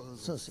そうで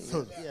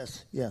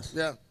す。Yes, yes.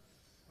 Yeah.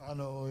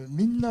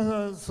 みんな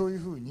がそういう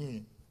ふう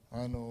に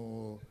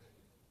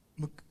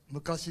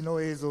昔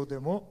の映像で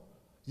も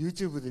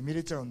YouTube で見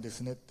れちゃうんで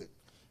すねって。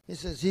He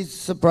says he's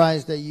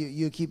surprised that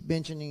you keep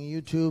mentioning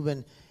YouTube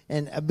and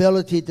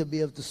ability to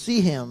be able to see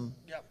him.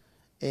 Yep.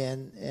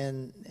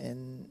 And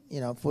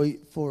you know,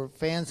 for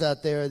fans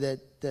out there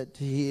that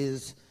he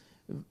is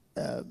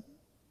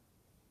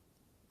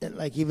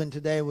like even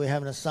today we're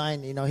having a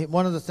sign, you know,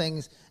 one of the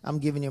things, I'm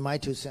giving you my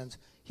 2 cents,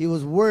 he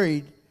was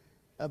worried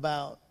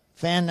about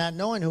fan not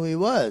knowing who he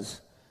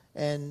was,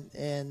 and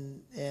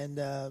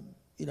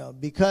you know,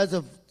 because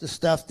of the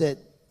stuff that,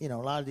 you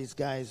know, a lot of these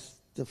guys,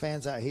 the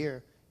fans out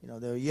here, you know,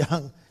 they're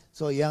young,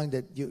 so young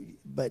that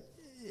but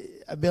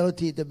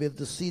ability to be able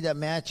to see the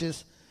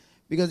matches,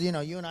 because, you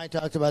know, you and I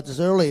talked about this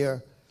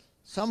earlier,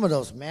 some of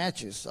those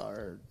matches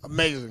are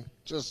amazing,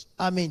 just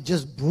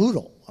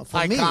brutal for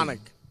iconic. Me.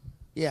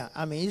 Yeah,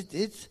 I mean,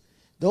 it's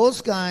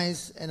those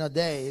guys in the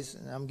days,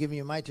 and I'm giving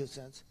you my 2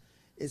 cents,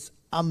 it's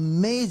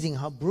amazing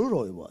how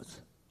brutal it was.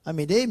 I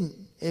mean,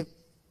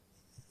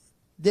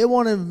 they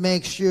wanted to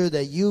make sure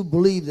that you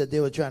believe that they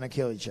were trying to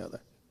kill each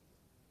other.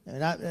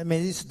 And I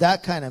mean, it's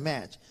that kind of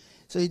match.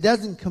 So it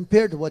doesn't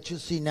compare to what you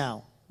see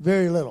now.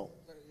 Very little.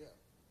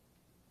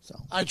 So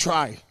I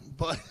try,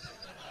 but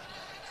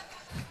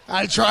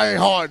I try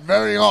hard,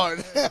 very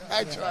hard.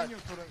 I try.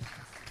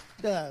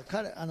 だ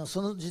から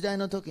その時代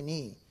の時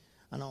に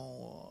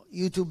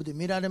YouTube で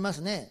見られま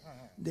すね。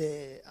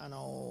で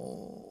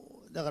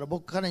だから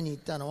僕彼に言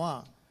ったの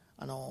は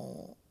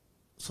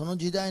その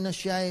時代の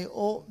試合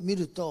を見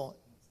ると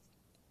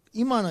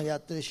今のや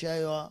ってる試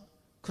合は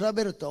比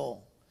べる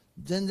と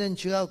全然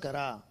違うか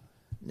ら、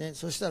ね、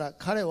そしたら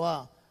彼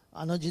は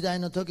あの時代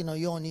の時の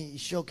ように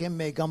一生懸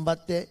命頑張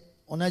って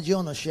同じよ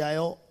うな試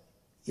合を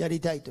や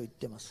りたいと言っ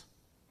てます。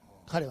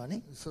彼は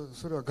ね。そ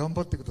れは頑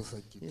張ってくださ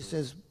いって言って。He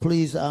says,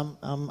 please,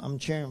 I'm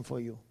cheering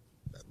for you.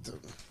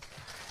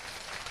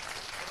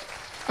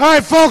 All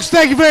right, folks,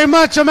 thank you very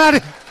much. I'm out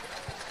of here.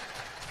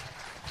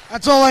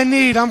 That's all I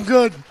need. I'm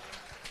good.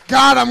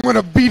 God, I'm going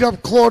to beat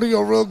up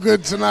Claudio real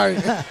good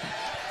tonight.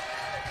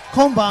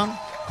 今晩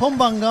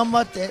頑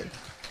張って、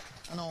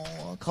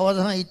川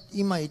田さん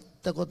今言っ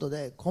たこと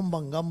で、今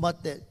晩頑張っ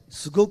て、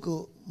すご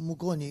く向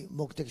こうに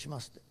目的しま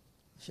すって。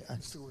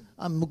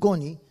向こう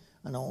に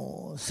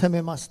攻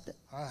めますって。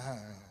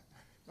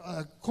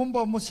今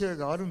晩も試合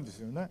があるんです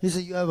よね。He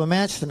said, you have a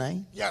match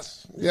tonight?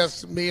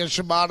 Yes, me and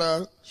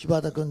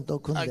Shibata 君と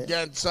組んで。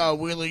against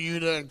Wheeler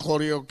Yuta and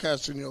Claudio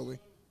Castagnoli.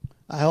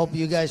 I hope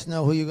you guys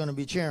know who you're going to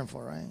be cheering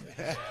for, right?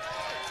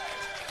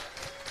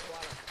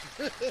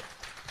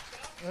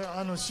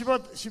 柴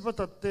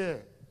田っ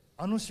て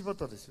柴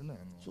田ですよね。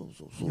そう。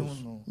日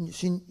本の。ニュ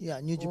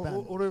ージャパ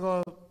ン。俺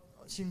が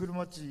シングル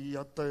マッチ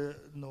やった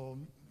のを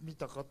見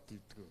たかって言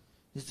ってくる。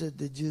He said,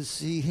 did you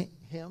see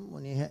him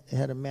when he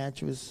had a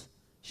match with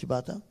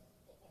Shibata?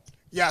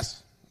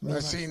 Yes,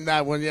 I seen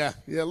that one. Yeah,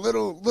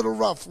 little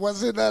rough.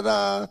 Was it at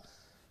a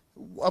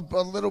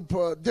little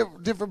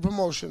different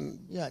promotion?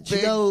 Yeah,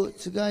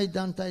 違い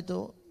団体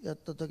とやっ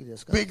た時で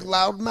すか? Big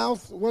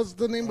Loudmouth was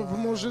the name of the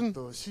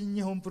promotion. 新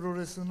日本プロ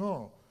レス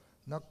の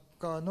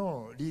中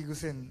のリーグ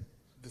戦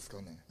です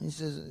かね。He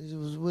says it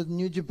was with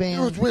New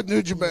Japan. It was with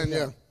New Japan.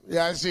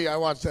 Yeah. I see. I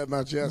watched that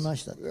match. Yes.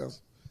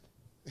 Yes.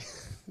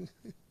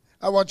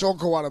 I watch all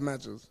Kawada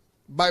matches.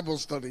 Bible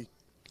study.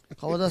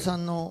 川田さ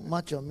んのマ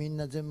ッチはみん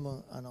な全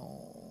部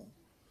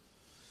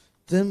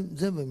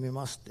見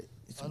ますって。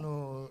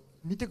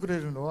見てくれ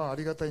るのはあ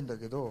りがたいんだ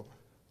けど、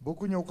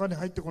僕にお金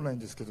入ってこないん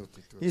ですけどっ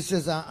て言って。He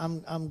says,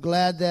 I'm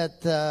glad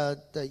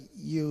that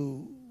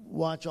you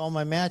watch all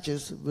my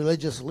matches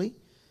religiously,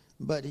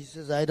 but he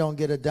says I don't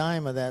get a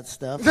dime of that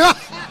stuff.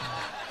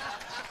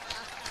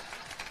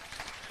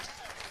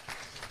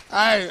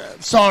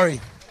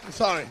 Sorry.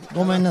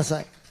 ごめんな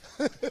さい。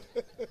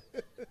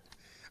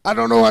I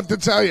don't know what to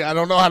tell you. I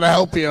don't know how to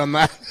help you on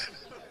that.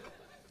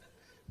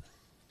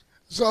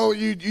 So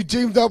you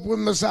teamed up with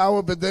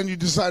Misawa, but then you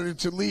decided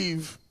to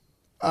leave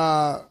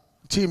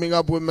teaming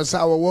up with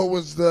Misawa. What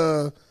was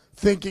the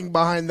thinking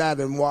behind that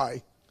and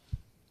why?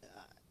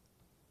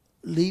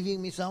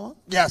 Leaving Misawa?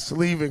 Yes,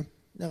 leaving.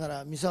 だか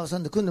ら三沢さ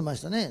んと組んでま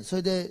したね。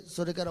そ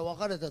れから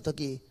別れた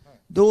時、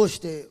どうし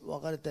て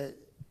別れて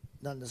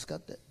なんですかっ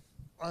て。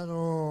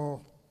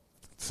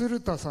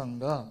鶴田さん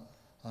が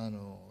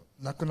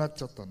亡くなっ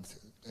ちゃったんです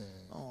よ。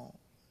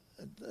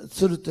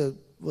鶴田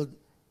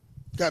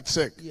got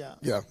sick.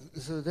 Yeah.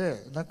 それ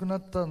で亡くな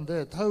ったん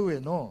で、田上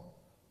の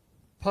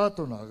パー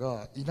トナー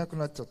がいなく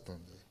なっちゃった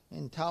んで。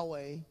And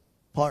Taue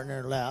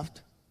partner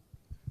left.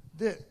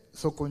 で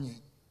そこ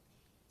に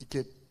行け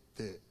っ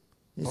て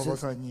He 馬場 said,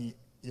 さんに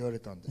言われ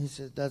たんで he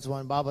said that's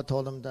when Baba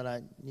told him that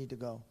I need to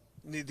go.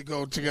 Need to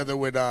go together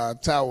with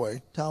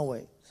Tawei,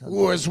 Tawei.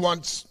 who was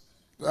once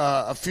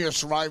a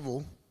fierce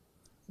rival.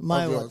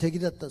 前は敵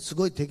だった、す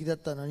ごい敵だっ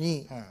たの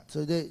に、はいそ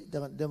れで、だ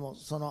からでも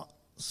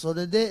そ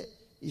れで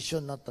一緒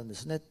になったんで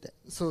すねって。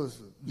そうで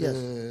す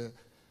で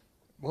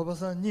馬場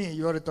さんに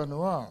言われたの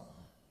は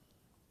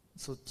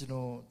そっち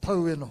の田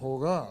植えの方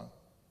が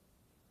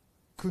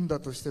組んだ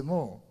として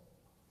も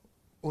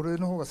俺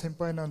の方が先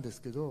輩なんで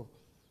すけど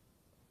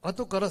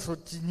後からそっ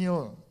ちに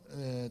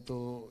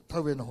田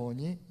植えの方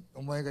に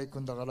お前が行く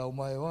んだからお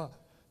前は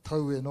田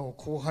植えの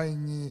後輩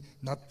に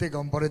なって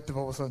頑張れって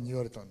馬場さんに言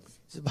われたんで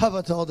す So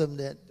Baba told him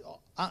that,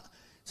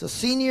 so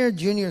senior,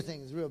 junior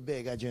thing is real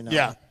big, as you know.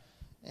 Yeah.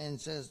 And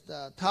says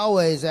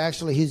Tawei is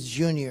actually his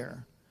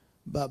junior.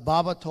 But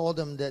Baba told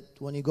him that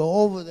when you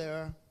go over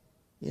there,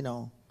 you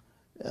know,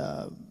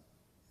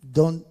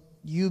 don't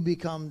you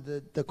become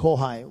the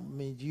kohai. I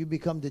mean, you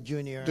become the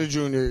junior. The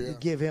junior, You yeah.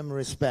 give him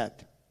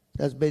respect.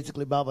 That's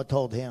basically Baba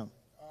told him.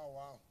 Oh,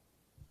 wow.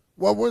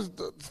 What was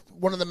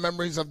one of the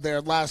memories of their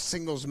last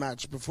singles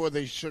match before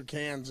they shook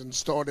hands and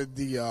started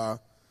the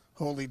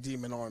Holy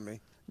Demon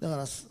Army? だか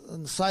ら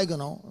最後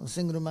の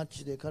シングルマッ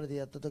チで彼で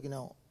やった時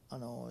の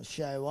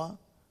試合は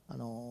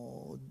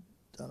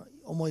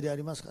思い出あ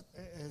りますか？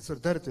それ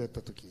誰とやっ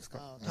た時です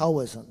か？田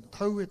植さんと。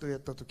田植えとやっ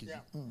た時に、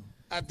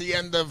At the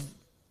end of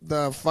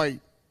the fight,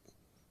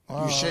 you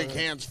shake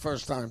hands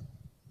first time.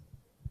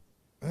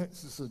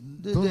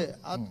 で、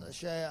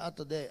試合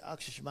後で握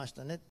手しまし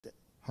たねって。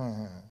はいは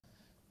いはい。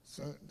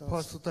ファ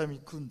ーストタイムに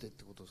組んでっ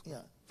てことですか？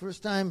 Yeah.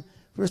 First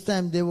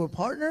time they were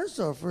partners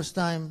or first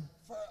time?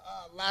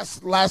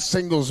 Last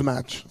singles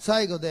match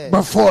最後で、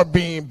before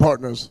being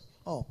partners.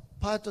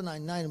 パートナー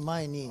になる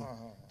前に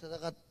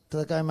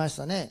戦いまし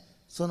たね。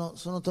そ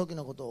の時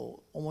のこと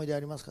を思い出あ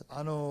りますか？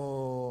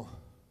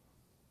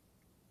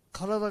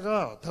体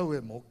が田植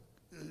えも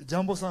ジ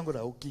ャンボさんぐ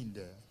らい大きいん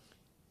で。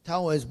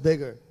Tao is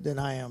bigger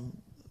than I am.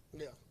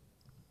 Yeah.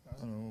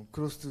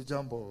 クロスtoジ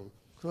ャンボ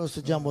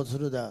Close to jumbo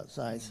through the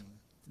size.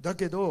 だ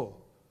け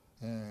ど、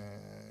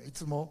い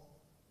つも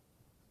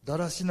だ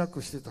らしな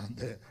くしてたん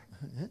で、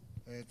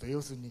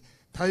要するに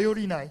頼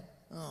りない。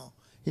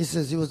He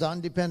says he was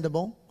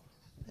undependable.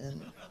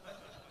 And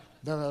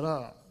だか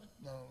ら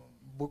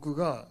僕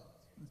が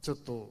ちょっ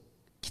と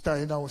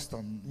鍛え直した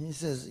ん he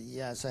says,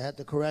 yes, I had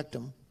to correct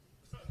him.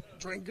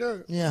 Drink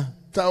good. Yeah.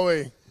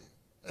 Tawei.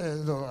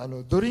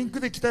 ドリンク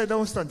で鍛え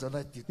直したんじゃな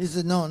いって言って He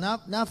said, no,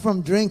 not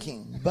from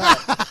drinking,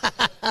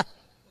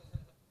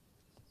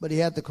 but he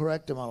had to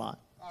correct him a lot.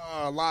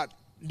 A lot.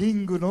 リ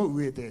ングの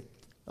上で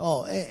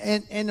Oh,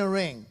 and in the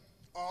ring.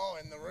 Oh,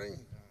 in the ring.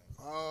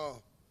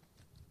 Oh.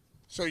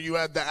 So you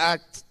had to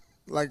act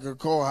like a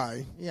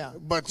kohai. Yeah.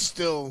 But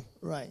still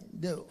Right.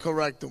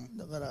 correct him.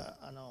 だから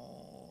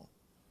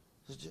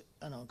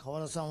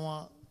川田さん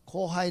は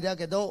後輩だ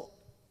けど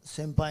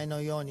先輩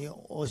のように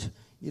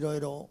いろい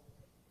ろ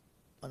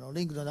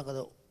リングの中で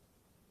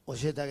教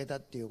えてあげたっ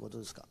ていうこと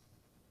ですか？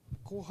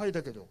後輩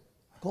だけど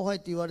後輩っ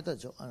て言われた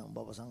でしょ、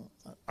馬場さん。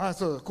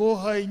そう後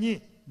輩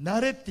にな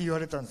れって言わ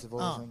れたんですよ、馬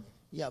場さんに。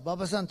Yeah,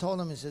 Baba San told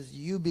him, he says,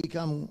 you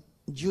become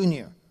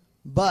junior,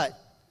 but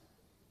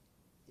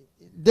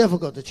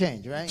difficult to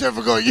change, right?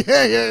 Difficult,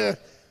 yeah.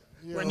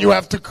 When you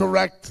have to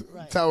correct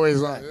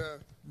Tawei's line.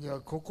いや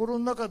心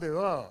の中で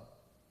は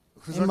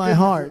ふ In my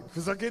heart.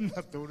 ふざけん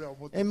なって俺は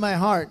思って In my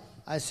heart,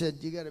 I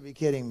said, you got to be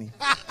kidding me.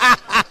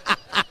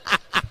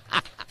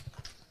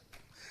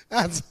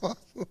 That's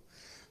awesome.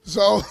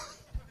 So,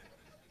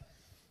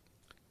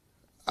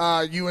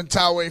 you and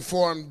Tawei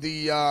formed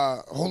the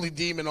Holy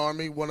Demon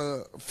Army, one of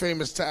the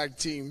famous tag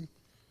team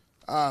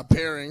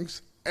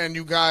pairings, and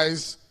you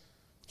guys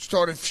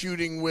started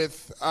feuding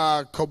with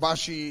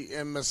Kobashi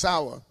and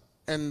Misawa,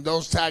 and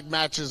those tag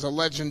matches are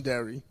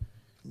legendary.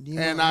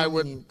 And I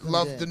would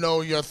love to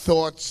know your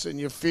thoughts and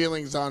your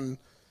feelings on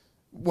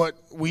what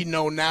we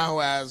know now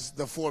as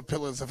the four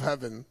pillars of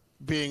heaven,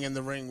 being in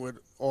the ring with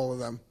all of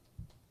them.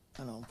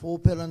 Four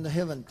pillars in the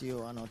heaven ってい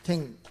う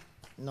天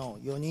の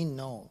4人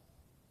の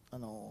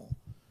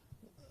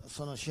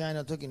その試合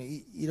の時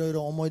にいろい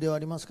ろ思い出はあ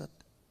りますか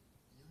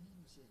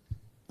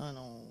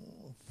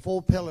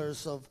？Four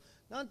pillars of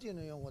なんていう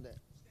の日本語で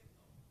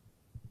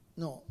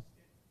の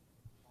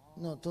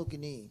時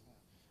に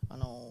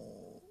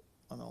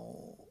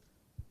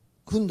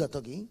組んだ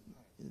時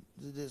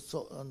で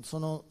そ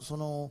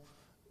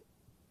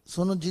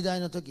の時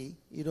代の時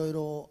いろい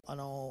ろ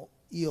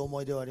いい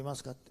思い出はありま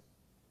すかって。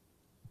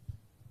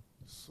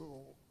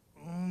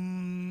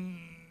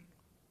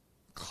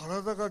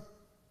体が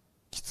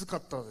きつか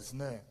ったです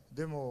ね。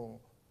で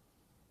も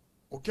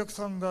お客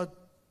さんが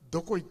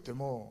どこ行って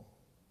も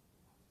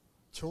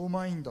超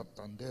満員だっ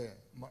たんで、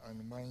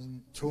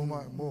超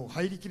満員、もう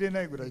入りきれ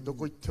ないぐらいど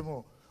こ行って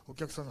もお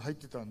客さんが入っ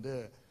てたん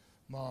で、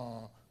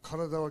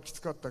体はき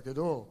つかったけ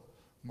ど、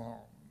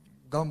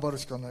頑張る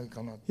しかない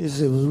かな。He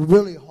said it was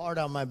really hard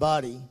on my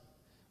body,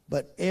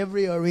 but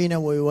every arena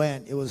we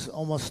went, it was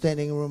almost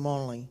standing room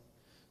only.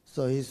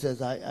 So he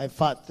says I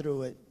fought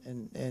through it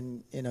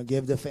and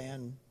gave the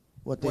fan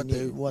what they What need,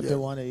 they- what yeah. they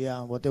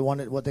wanted, what they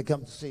wanted, what they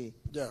come to see.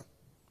 Yeah.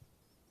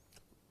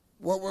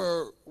 What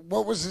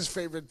was his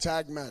favorite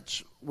tag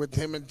match with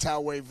him and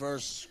Taue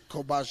versus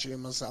Kobashi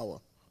and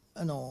Masawa?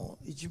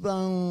 一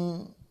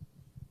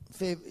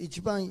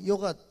番良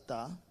かっ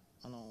た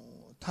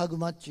タッグ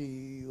マッ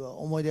チは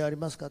思い出あり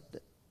ますかっ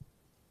て。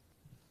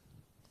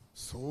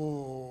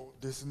そ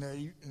うです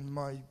ね、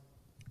まあ、いっ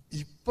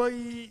ぱ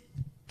い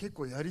結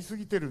構やりす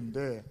ぎてるん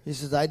で、 He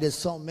says, I did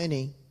so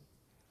many.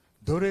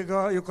 どれ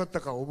が良かった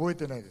か覚え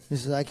てないです。 He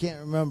says, I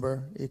can't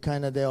remember.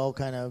 They all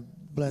kind of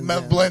blend in.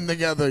 Blend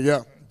together,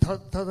 yeah.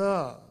 た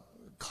だ、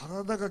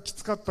体がき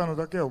つかったの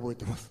だけは覚え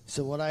てます。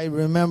 So what I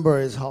remember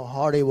is how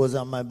hard it was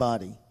on my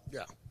body.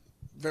 Yeah.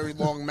 Very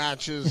long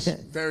matches,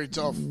 very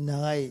tough.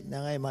 長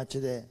いマッ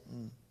チで。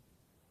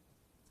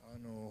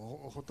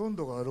ほとん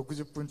どが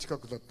60分近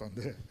くだったん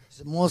で、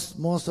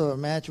 Most of the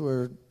match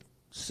were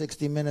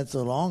 60 minutes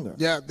or longer.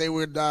 Yeah, they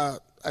would,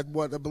 at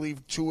what, I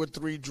believe 2 or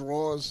 3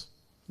 draws.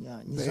 い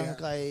や、2、3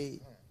回、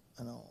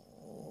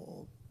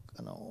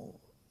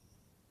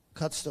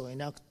勝つ人がい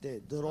なくて、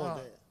ドロ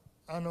ーで。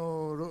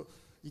1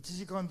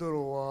時間ド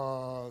ロー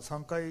は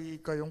3回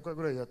か4回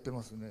ぐらいやって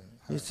ますね。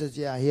 He says,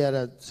 yeah, he had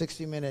a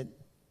 60-minute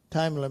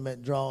time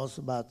limit draws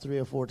about 3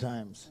 or 4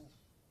 times.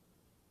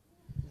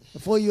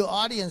 For your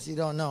audience, you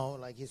don't know,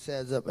 like he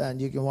says, and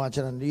you can watch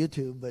it on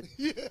YouTube, but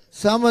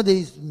some of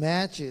these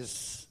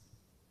matches,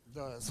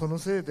 だからその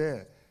せい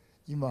で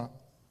今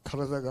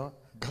体が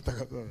ガタ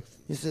ガタで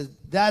す。 he says,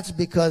 that's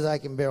because I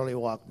can barely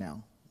walk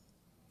now.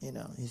 You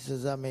know, he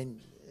says, I mean,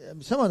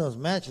 some of those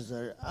matches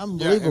are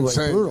unbelievably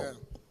insane, brutal. yeah.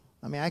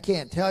 I mean, I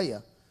can't tell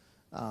you.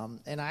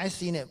 And I've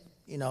seen it,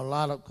 you know, a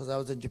lot of, because I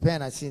was in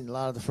Japan, I've seen a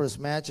lot of the first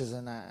matches,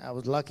 and I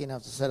was lucky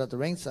enough to sit at the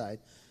ringside.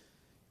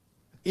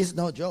 It's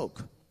no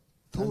joke.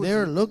 And they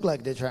look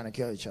like they're trying to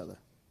kill each other.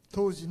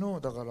 当時の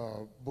だから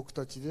僕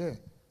たち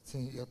で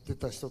やって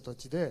た人た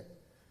ちで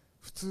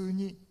普通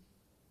に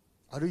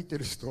歩いて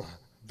る人は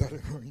誰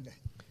もいな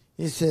い。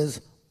 He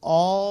says,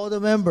 all the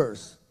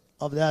members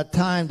of that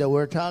time that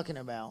we're talking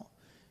about,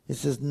 he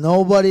says,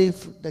 nobody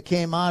that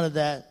came out of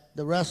that,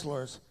 the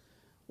wrestlers,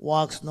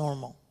 walks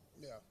normal.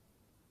 Yeah.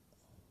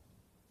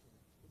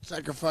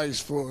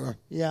 Sacrifice for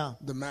Yeah.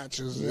 the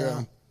matches,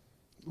 Yeah.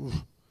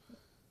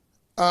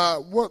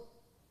 What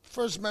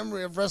first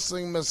memory of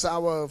wrestling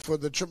Masawa for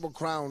the Triple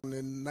Crown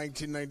in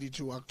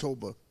 1992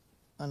 October?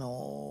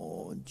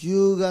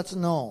 10月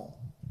の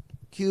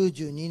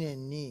92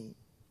年に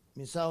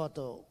三沢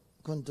と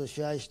君と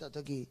試合した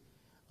時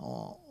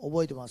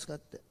覚えてますかっ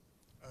て。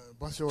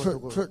場所は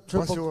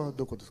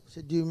どこですか？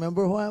 So do you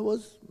remember who I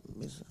was?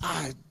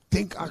 I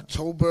think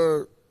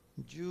October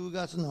 10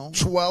月の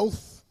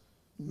 12th,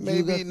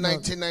 maybe 10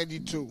月の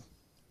 1992.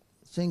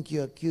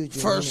 1992年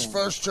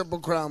First Triple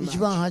Crown match. 一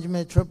番初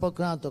めトリプル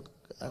クラウンと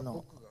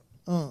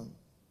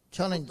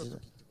チャレンジ。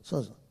そ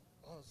うそう。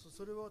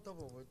それは多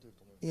分覚えてる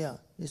と思います。 Yeah,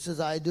 he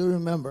says, I do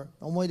remember.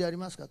 思い出あり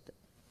ますかって。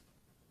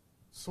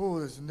そ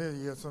うです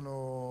ね。いや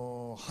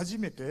初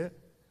めて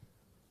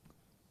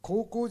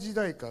高校時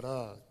代か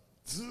ら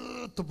ず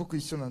ーっと僕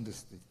一緒なんで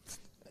すって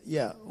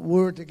言って。 Yeah,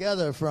 we were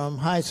together from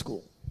high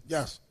school.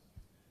 Yes.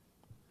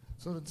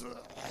 それずーっ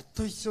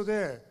と一緒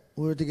で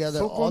We were together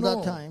そこ all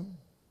の that time.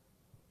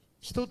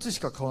 一つし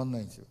か変わんな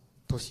いんですよ。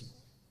年。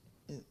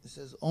 It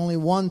says only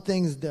one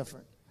thing's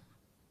different.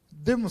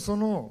 でも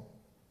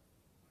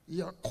い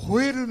や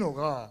超えるの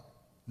が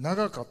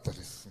長かった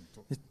です。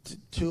本当。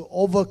 To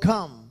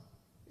overcome,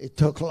 it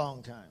took a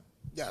long time.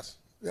 Yes.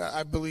 Yeah,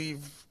 I believe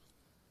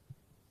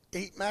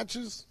 8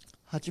 matches,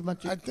 8マッ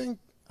チ I think.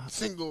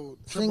 Single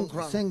Triple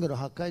Crown. シングル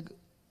8回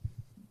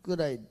ぐ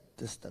らい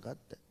でしたかっ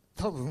て。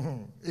多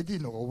分エデ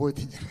ィの方が覚え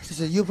てるんじゃないです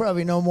か。 He said, you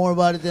probably know more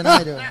about it than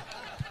I do.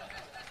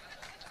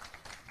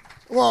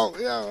 Well,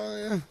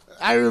 yeah.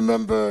 I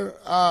remember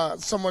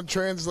someone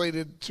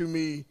translated to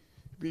me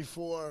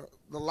before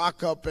the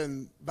lockup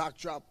and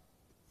backdrop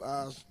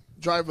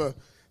driver.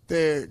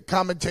 The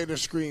commentator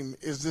scream,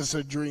 "Is this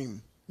a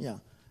dream?" いや、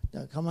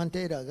だからカマン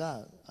テイラー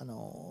が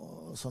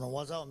その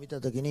技を見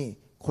たときに、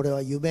これ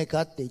は夢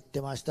かって言っ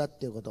てましたっ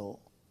ていうことを。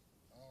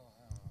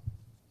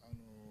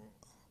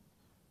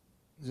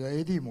じゃあ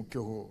エディも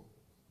今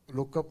日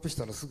ロックアップし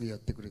たらすぐやっ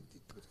てくれって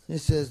言ってください。 He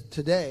says,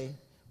 today,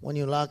 when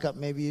you lock up,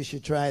 maybe you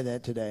should try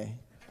that today.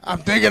 I'm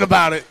thinking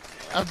about it.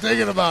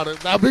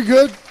 That'll be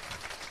good.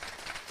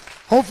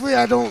 Hopefully,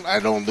 I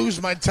don't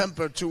lose my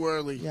temper too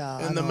early いや、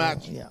 in the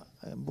match. いや、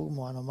僕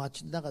もマッ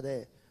チの中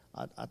で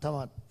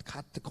頭か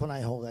ってこな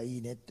い方がい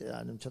いねって、ち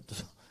ょっと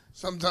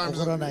Sometimes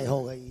怒らない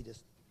方がいいで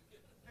す。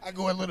 I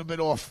go a little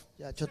bit off.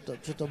 いや、ちょっと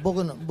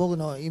僕のちょ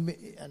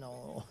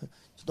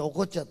っと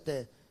怒っちゃっ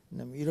て、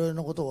いろいろ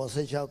なことを忘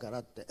れちゃうから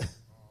って。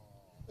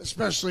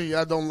 Especially,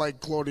 I don't like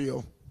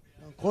Claudio.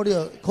 コリ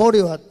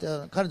オはって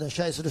彼の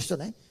試合する人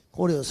ね、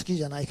コリオ好き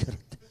じゃないからっ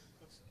て。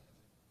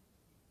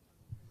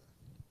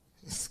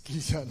好き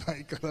じゃな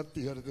いからっ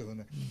て言われても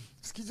ね、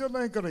好きじゃ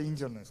ないからいいん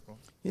じゃないですか。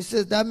 He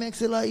says that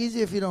makes it a lot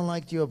easier if you don't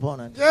like your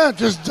opponent. Yeah,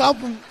 just dump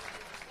him.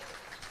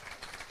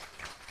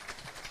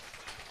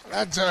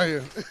 I tell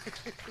you.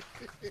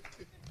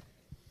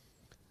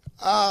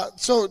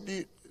 So,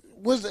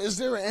 is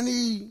there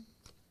any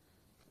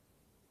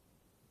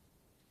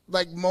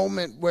like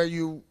moment where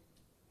you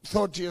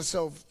thought to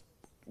yourself,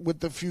 with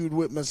the feud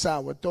with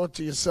Misawa, thought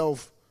to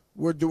yourself,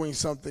 we're doing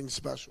something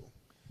special?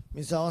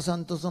 三沢さ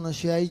んとその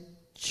試合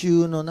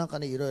中の中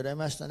にいろいろあり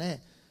ました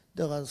ね。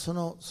だからそ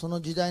の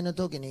時代の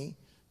時に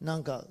な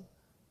んか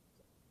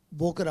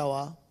僕ら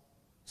は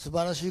素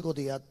晴らしいこ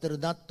とやってる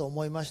なと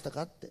思いました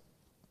かって。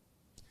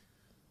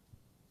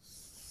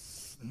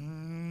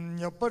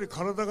やっぱり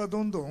体が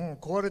どんどん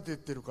壊れていっ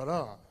てるか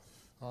ら、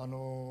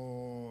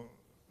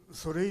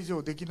それ以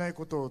上できない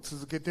ことを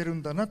続けてる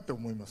んだなって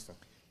思いました。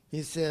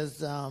He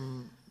says,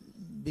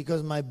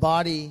 because my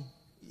body,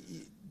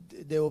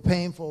 they were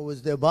painful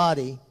with their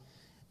body,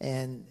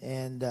 and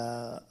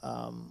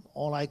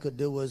all I could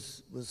do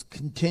was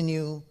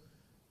continue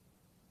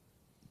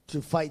to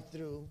fight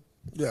through,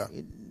 Yeah.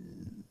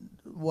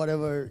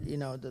 whatever,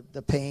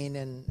 the pain,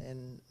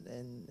 and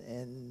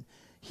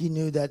he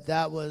knew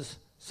that was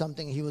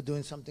something, he was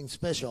doing something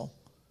special,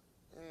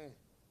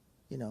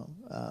 and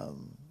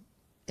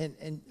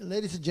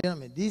ladies and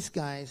gentlemen, these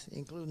guys,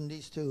 including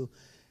these two,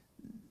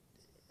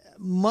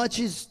 much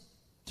as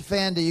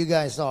fan that you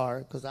guys are,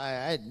 because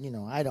I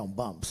don't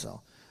bump,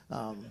 so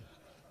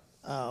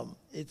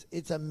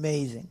it's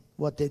amazing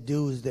what they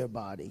do with their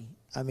body.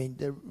 I mean,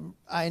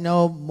 I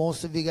know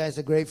most of you guys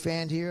are great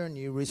fans here, and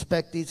you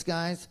respect these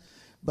guys,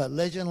 but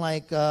legend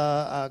like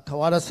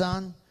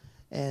Kawada-san,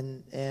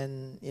 and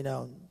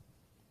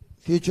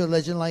future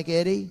legend like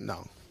Eddie,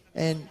 No.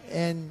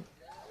 and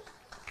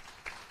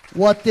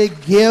what they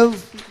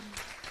give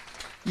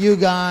you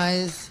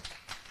guys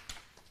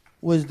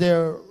was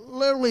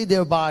literally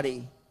their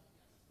body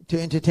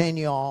to entertain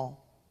you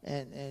all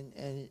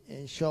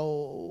and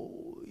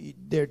show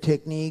their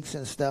techniques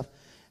and stuff.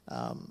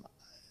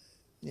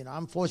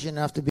 I'm fortunate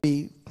enough to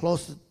be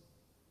close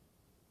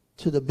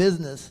to the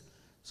business,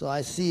 so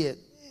I see it,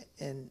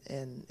 and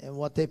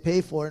what they pay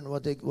for it and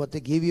what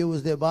they give you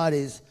with their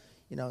bodies.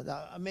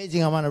 The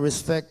amazing amount of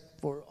respect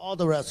for all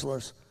the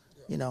wrestlers,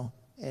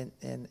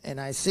 and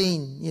I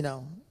seen,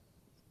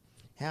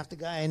 half the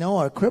guy I know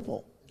are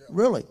crippled,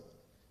 really,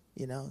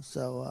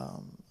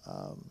 so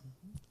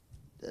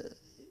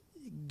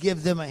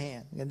give them a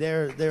hand, and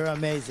they're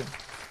amazing.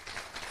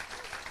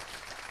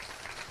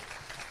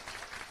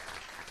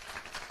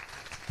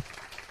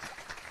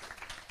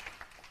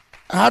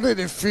 How did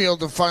it feel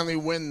to finally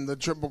win the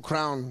Triple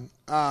Crown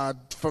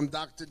from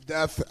Dr.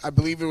 Death? I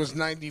believe it was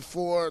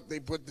 94. They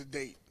put the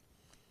date.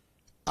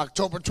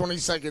 October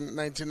 22nd,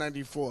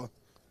 1994.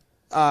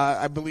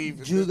 I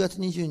believe. 10月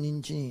22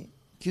日に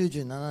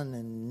97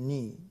年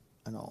に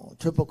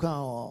トリプルクラウ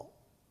ンを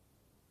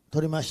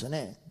取りました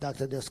ね、ダク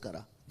ターですか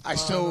ら。I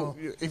still,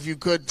 if you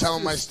could tell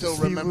him, I still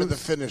remember the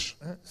finish.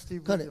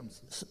 Steve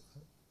Williams.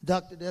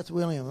 Dr. Death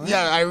Williams, right?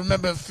 Yeah, I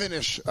remember the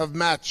finish of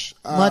match.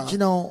 マッチ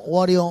の終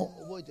わりを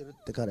覚えてるっ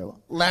て彼は。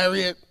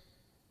Lariat,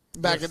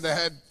 back in the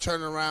head,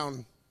 turn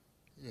around,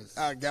 Yes.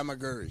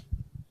 Gamaguri,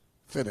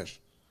 finish.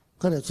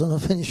 彼はその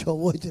フィニッシュ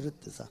を覚えてるっ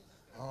てさ。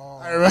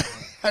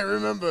I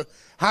remember.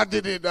 How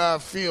did it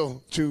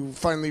feel to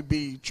finally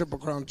be Triple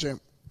Crown champ?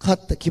 勝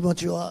った気持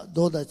ちは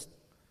どうだ。い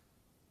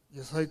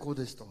や、最高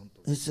でした、本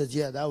当。He says,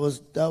 yeah, that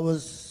was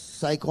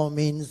psycho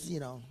means,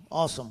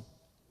 awesome.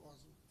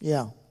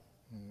 Yeah.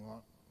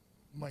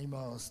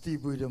 今、スティー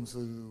ブ・ウィリアムス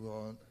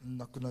は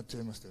亡くなっちゃ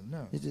いましたよね。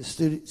He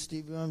said,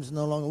 Steve Williams is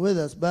no longer with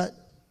us, but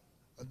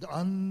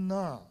あん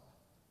な、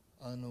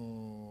荒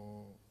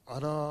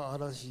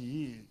々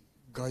しい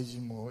外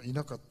人もい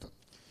なかった。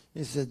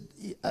he said,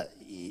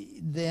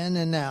 then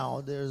and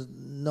now, there's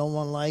no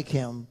one like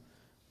him,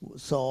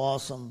 so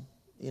awesome,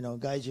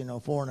 gaijin,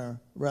 foreigner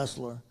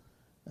wrestler.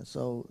 And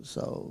so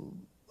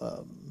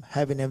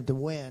having him to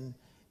win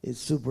is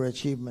super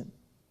achievement.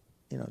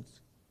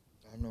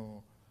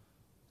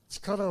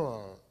 力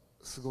は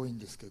すごいん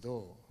ですけ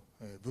ど、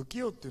不器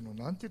用っていうのを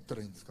なんて言った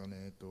らいいんですか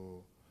ね。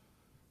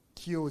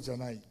器用じゃ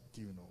ないっ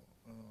ていうの、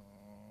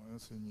要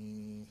する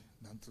に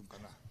なんつうか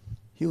な。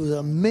He was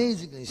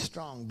amazingly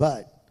strong,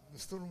 but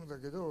ストロングだ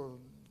けど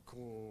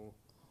こう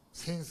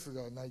センス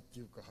がないって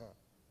いうか、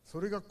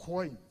それが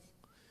怖いん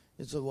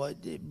です。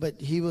but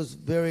he was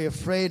very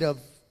afraid of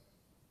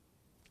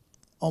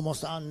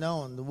almost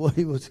unknown what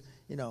he was,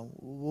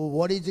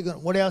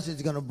 what else is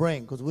he going to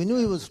bring? Because we knew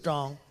he was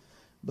strong,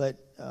 but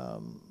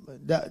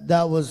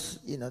that was,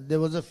 there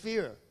was a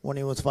fear when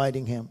he was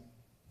fighting him.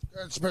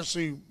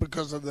 Especially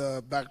because of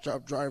the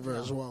backdrop driver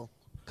as well.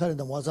 彼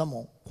の技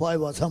も怖い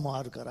技も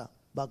あるから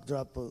バックド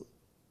ラップ。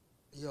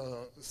いや、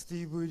ステ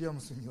ィーブ・ウィリアム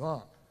スに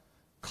は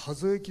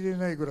数えきれ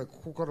ないぐらい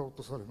ここから落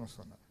とされまし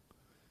たね。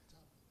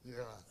いや。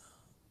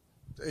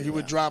He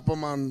would drop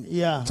him on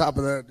Yeah. top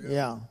of that.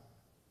 Yeah.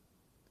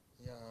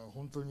 いや、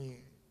本当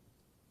に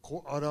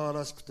荒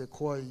々しくて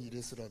怖い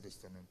レスラーでし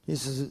たね。He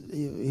says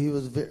he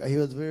was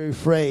very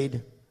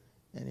afraid,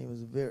 and he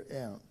was a very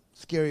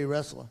scary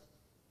wrestler.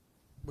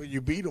 But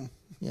you beat him.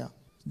 Yeah.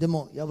 で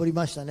も破り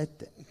ましたねっ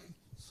て。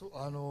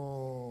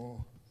こ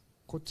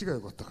っちが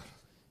良かったから。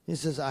He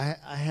says I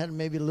had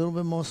maybe a little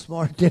bit more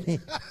smart than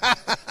him.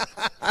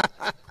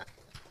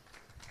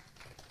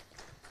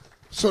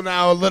 So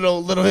now a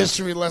little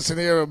history lesson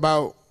here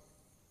about,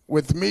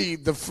 with me,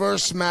 the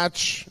first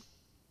match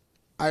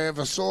I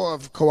ever saw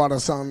of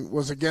Kawada-san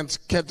was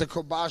against Kenta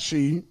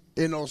Kobashi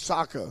in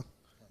Osaka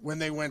when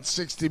they went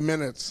 60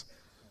 minutes.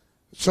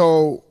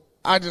 So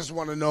I just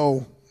want to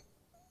know,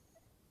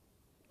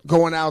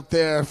 going out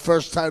there,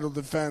 first title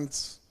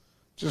defense,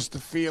 just the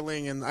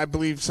feeling, and I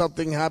believe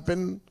something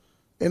happened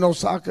in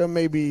Osaka,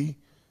 maybe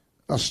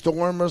a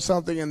storm or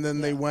something, and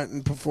then they went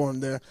and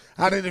performed there.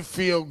 How did it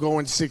feel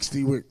going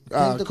 60 with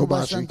ケント・コ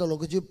バシさん Kobashi? と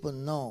60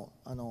分の、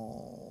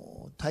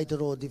タイト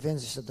ルをディフェン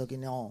スした時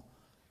の、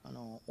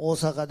大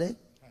阪で、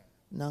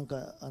なん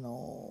か、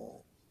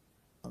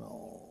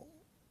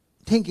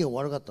天気が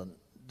悪かったん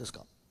です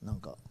か？なん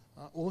か。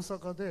大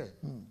阪で、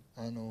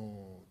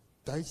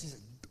大地震、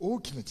大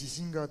きな地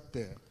震があっ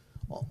て、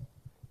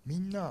み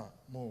んな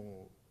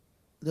も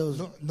う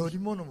乗り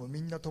物もみ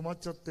んな止まっ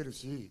ちゃってる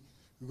し、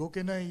動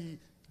けない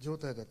状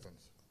態だったん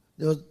です。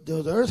There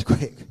was an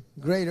earthquake,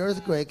 great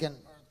earthquake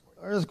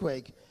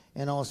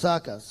in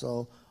Osaka.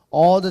 So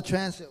all the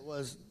transit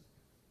was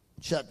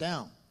shut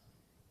down.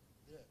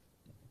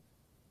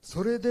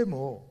 それで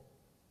も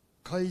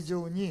会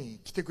場に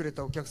来てくれ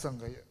たお客さん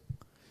が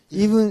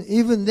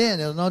Even then,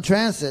 there was no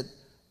transit,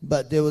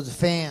 but there was a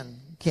fan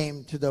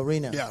came to the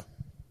arena. Yeah.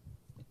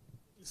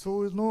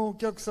 そのお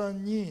客さ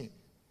んに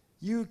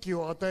勇気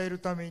を与える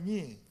ため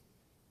に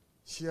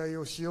試合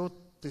をしようっ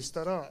てし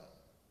たら、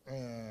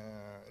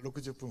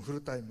60分フ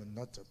ルタイムに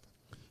なっちゃった。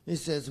He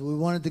says we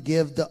wanted to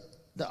give the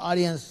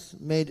audience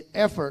made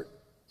effort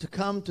to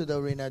come to the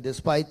arena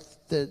despite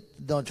the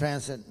no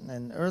transit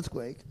and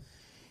earthquake.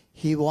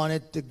 He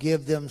wanted to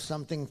give them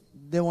something.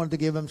 They wanted to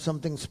give him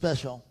something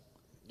special,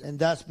 and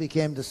that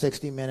became the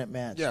 60-minute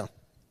match. Yeah.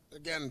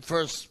 Again,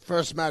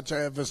 first match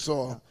I ever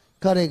saw.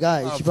 彼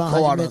が一番初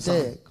め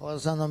Kawada-san. て川田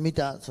さんの見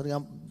た、それ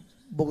が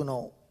僕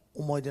の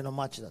思い出の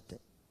マッチだって。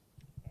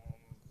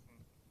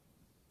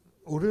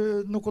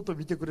俺のこと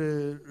見てくれ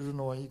る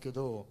のはいいけ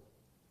ど、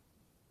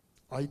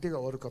相手が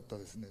悪かった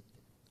ですね。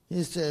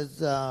He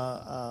says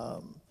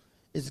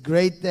it's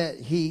great that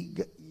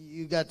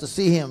you got to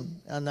see him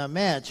on that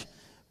match,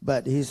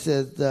 but he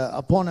says the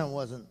opponent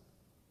wasn't.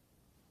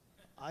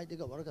 相手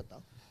が悪かった？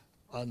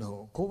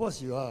小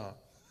橋は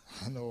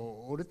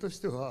俺とし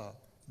ては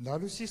ナ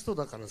ルシスト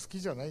だから好き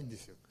じゃないんで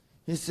すよ。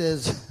He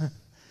says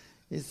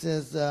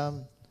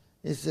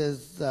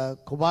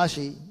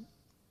Kobashi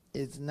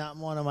is not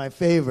one of my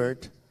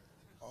favorite.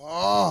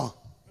 Oh.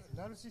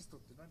 ナルシストっ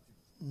て何て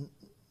言うの？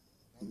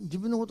自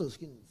分のことを好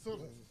きに。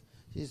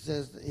He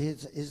says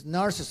he's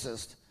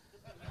narcissist.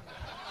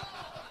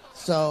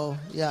 So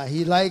yeah,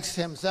 he likes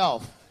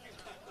himself.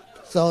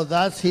 So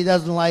he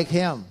doesn't like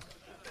him.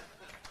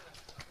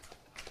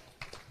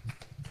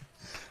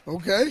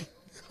 Okay.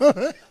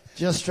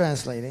 Just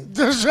translating.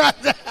 That's right.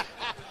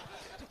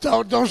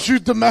 Don't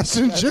shoot the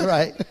messenger.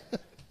 That's right.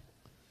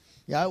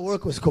 Yeah, I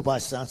work with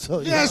Kobashi-san,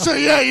 so Yeah, so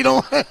yeah, you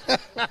don't.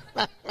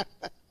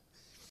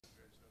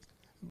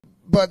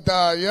 But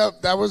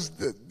yep, that was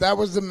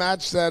the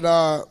match that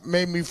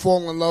made me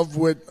fall in love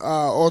with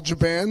All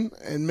Japan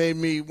and made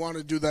me want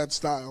to do that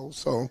style.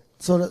 So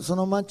そ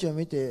のマッチを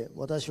見て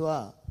私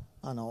は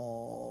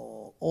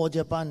オー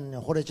ジャパンに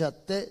惚れちゃっ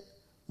て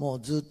もう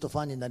ずっとフ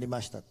ァンになり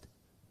ましたって。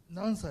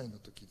何歳の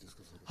時です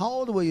かそれ？ How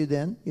old were you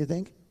then, you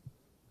think?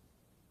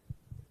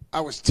 I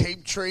was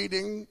tape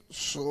trading,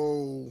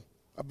 so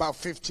about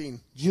 15.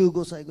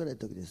 15歳ぐらいの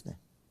時ですね。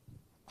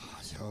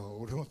じゃあ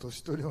俺も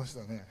年取りまし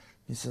たね。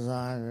He says,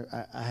 I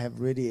have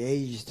really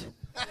aged.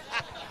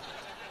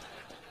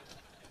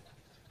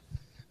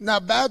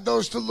 Not bad,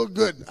 though. Still look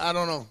good. I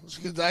don't know.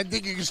 I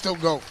think you can still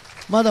go.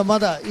 まだま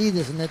だいい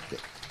ですねって。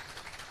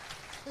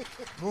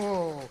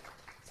も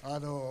う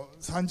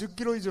30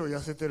キロ以上痩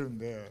せてるん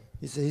で。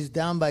He says he's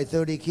down by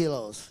 30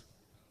 kilos.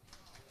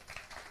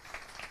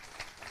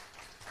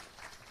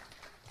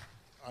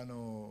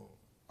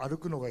 歩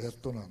くのがやっ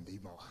となんで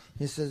今は。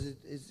He says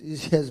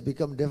it has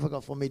become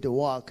difficult for me to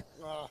walk.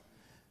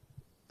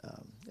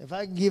 If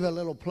I can give a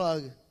little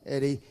plug,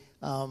 Eddie,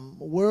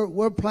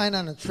 we're planning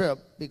on a trip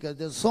because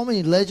there's so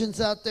many legends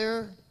out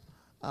there.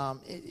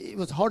 It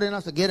was hard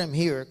enough to get him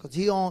here because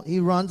he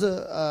runs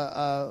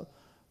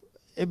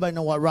everybody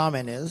know what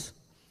ramen is.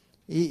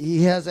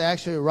 He has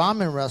actually a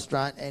ramen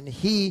restaurant and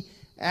he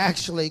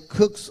actually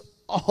cooks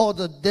all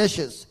the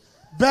dishes.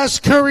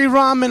 Best curry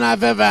ramen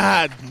I've ever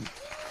had.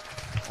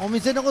 お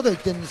店のこと言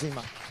ってるんです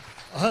今。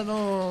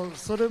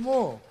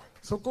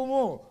そこ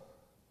も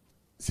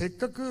せっ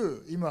か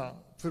く今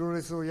プロ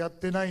レスをやっ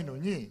てないの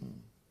に、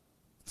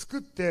作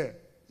って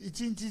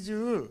一日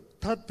中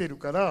立ってる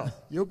から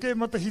余計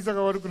また膝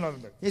が悪くなる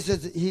んだよ。He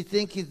says he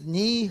thinks his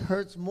knee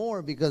hurts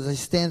more because he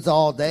stands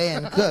all day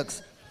and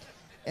cooks.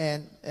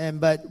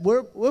 But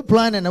we're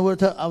planning. I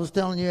was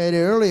telling you Eddie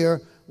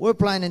earlier. We're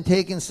planning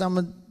taking some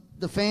of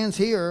the fans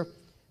here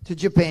to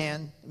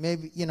Japan.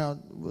 Maybe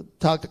we'll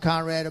talk to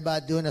Conrad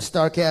about doing a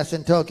Starrcast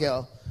in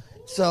Tokyo.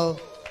 So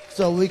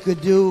we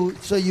could do.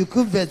 So you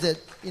could visit.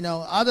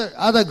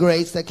 Other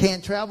greats that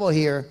can't travel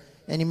here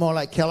anymore,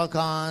 like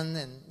Kellicon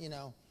and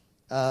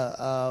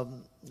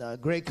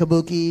great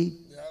kabuki.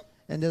 Yep.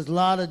 And there's a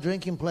lot of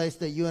drinking places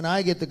that you and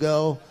I get to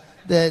go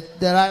that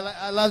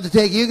I love to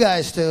take you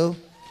guys to.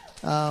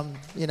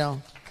 That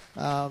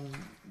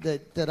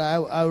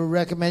I would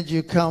recommend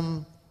you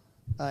come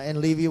and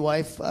leave your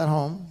wife at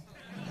home.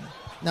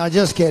 No,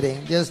 just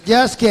kidding. Just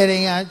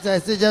kidding. I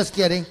said just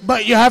kidding.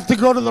 But you have to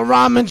go to the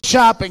ramen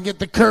shop and get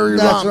the curry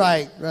That's ramen.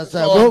 right. That's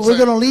right. Oh, We're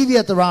going to leave you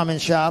at the ramen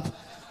shop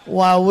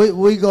while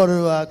we go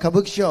to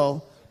Kabuki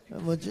Show,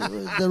 which is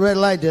the red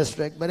light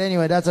district. But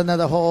anyway, that's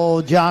another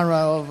whole genre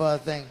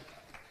of thing.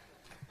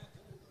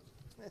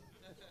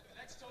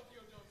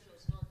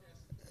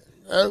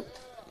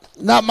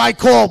 Not my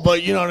call,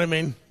 but you know what I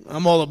mean.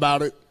 I'm all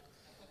about it.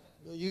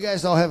 You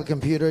guys all have a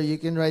computer. You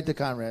can write to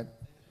Conrad.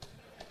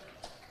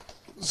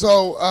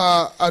 So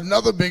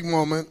another big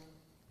moment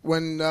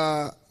when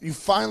you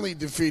finally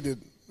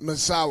defeated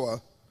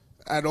Misawa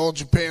at All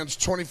Japan's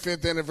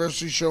 25th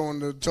anniversary show in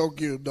the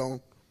Tokyo Dome.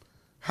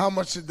 How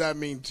much did that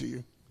mean to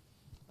you?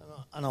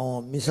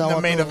 ミサワ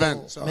と The main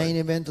event, sorry. メイン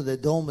イベントで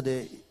ドーム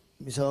で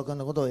ミサワ君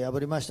のことを破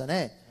りました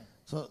ね。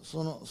そ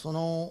の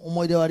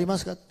思い出はありま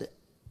すかって。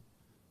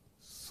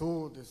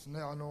そうですね。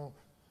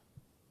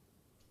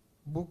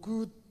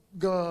僕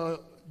が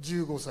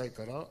15歳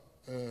から、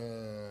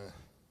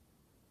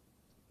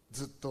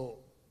ずっ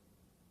と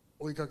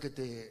追いかけ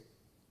ていっ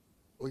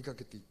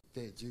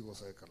て15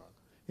歳から。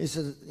He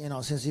says,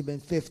 since he's been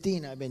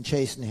 15, I've been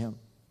chasing him.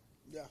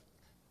 Yeah.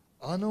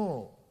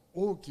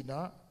 大き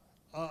な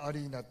ア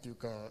リーナっていう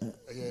か、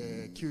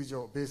球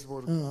場、ベース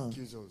ボール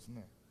球場です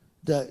ね。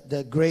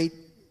The great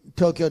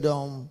Tokyo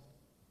Dome,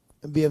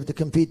 be able to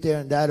compete there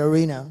in that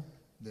arena.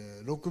 で、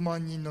6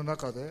万人の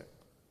中で、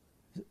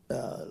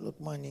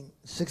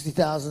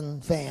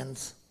60,000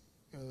 fans.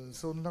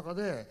 その中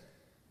で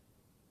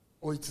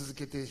追い続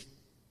けて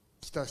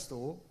きた人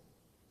を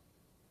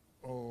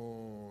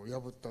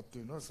破ったって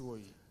いうのはすご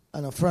い。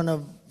On the front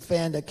of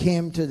fan that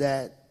came to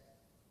that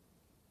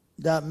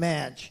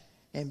match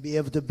and be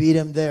able to beat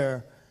him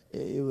there,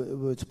 it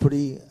was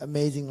pretty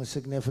amazingly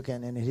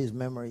significant in his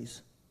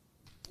memories.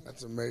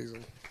 That's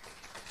amazing.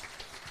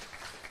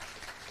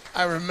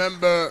 I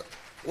remember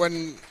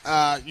when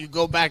you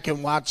go back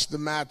and watch the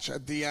match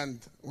at the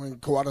end, when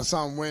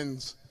Kawada-san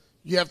wins,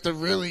 you have to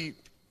really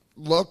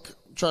look.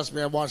 Trust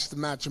me, I watched the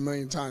match a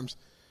million times.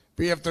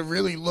 But you have to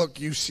really look.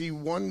 You see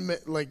one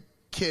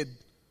kid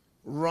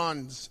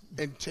runs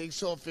and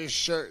takes off his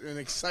shirt in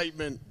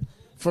excitement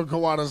for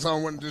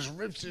Kawada-san when just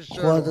rips his shirt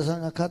off. 小和田さ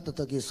んが勝った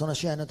時、その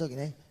試合の時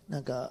ね、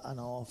子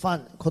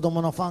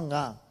供のファン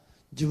が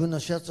自分の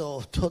シャツ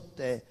を取っ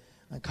て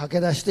駆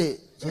け出して、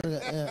それが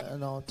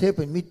テー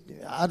プに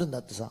あるんだ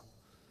ってさ。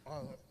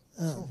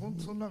そ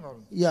んなのある。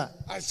いや、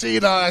I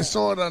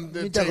saw it on the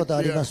tape. 見たこと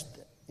ありますっ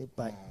て、いっ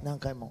ぱい何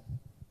回も。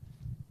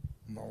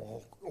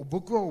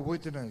僕は覚え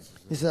てないです。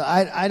He said,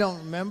 I don't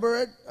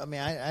remember it. I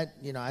mean, I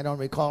don't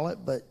recall it,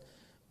 but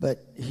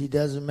he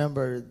does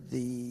remember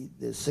the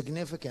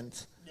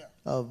significance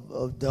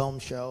of dome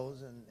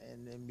shows and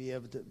be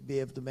able to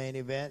main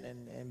event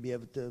and be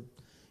able to,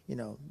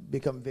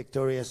 become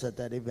victorious at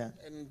that event.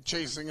 And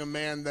chasing a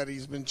man that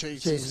he's been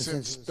chasing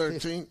since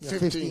 15.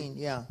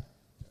 Yeah.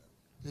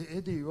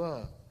 エディ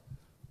は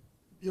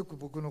よく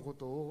僕のこ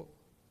とを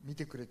見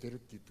てくれてるっ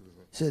て言ってくだ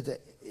さい。So that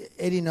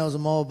Eddie knows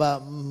more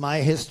about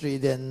my history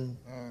than.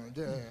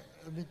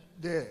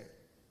 で、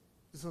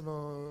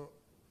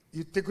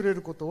言ってくれ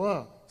ること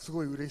はす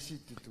ごい嬉しいっ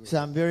て言ってくださ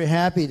So I'm very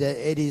happy that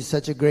Eddie's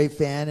such a great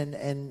fan and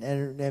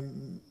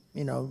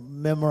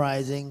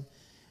memorizing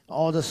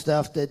all the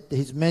stuff that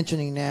he's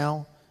mentioning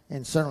now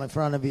and certainly in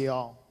front of you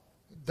all.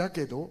 い。だ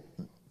けど、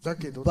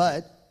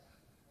But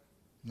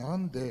な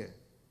ん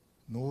で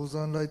ノー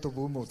ザンライト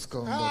ボムを使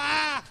うんだ。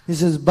he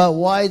says, but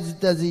why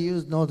does he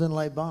use Northern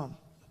Light Bomb?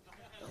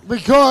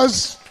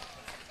 Because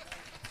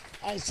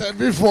I said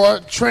before,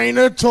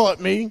 trainer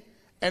taught me,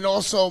 and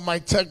also my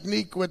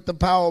technique with the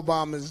power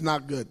bomb is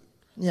not good.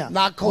 Yeah.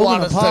 Not 僕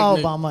の Kawada's パワー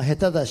technique. バンは下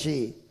手だ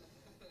し、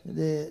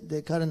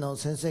で彼の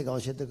先生が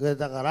教えてくれ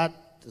たから、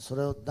そ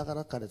れをだか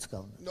ら彼使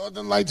う。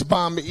Northern Lights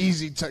bomb,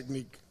 easy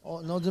technique.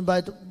 ノーザンラ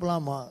イトボ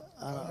ムは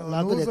ノ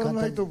楽でーザンラ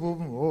簡単に。イトボ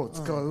ムを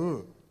使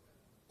う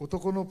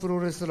男のプ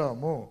ロレスラー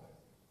も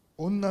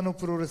女の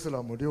プロレスラ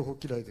ーも両方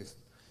嫌いです。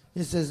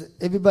He says,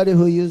 everybody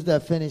who used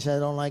that finish, I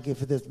don't like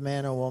if it's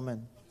man or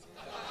woman.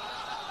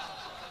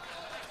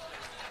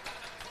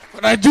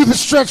 But I do the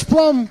stretch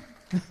plum.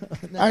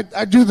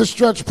 I do the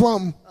stretch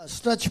plum.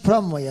 ストレッチプラ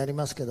ムもやり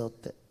ますけどっ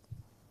て。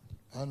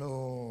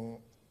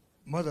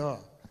まだ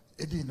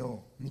エディ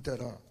の見た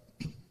ら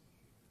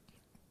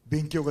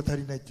勉強が足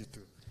りないって言って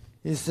る。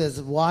He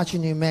says,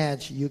 watching you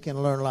match, you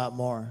can learn a lot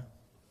more.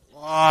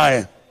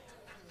 Hi.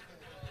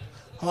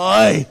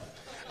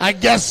 I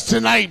guess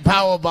tonight,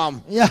 power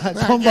bomb. いや、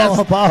今晩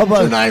はパワー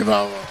バン。 Tonight,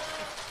 power bomb.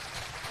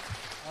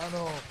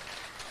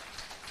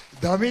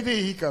 ダメで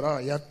いいから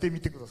やって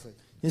みてください。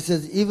He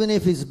says, even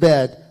if it's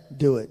bad,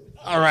 do it.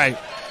 All right.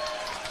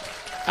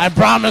 I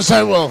promise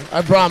I will.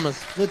 I promise.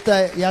 絶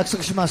対約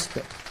束します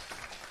って。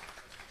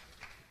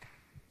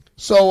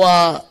So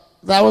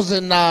that was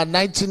in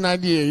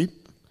 1998.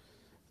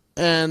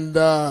 And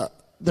the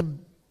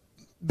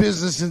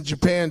business in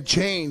Japan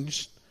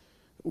changed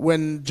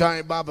when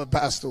Giant Baba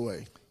passed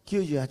away.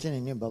 98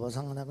年に馬場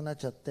さんが亡くなっ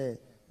ちゃって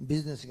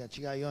ビジネスが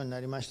違うようにな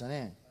りました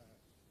ね。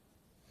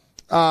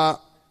How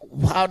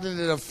did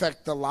it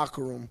affect the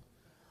locker room?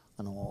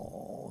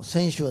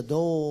 選手は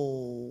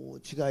どう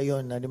違うよ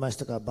うになりまし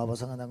たか、馬場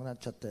さんが亡くなっ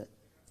ちゃって。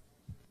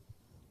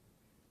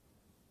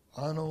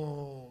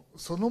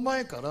その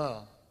前か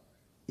ら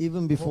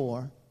Even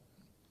before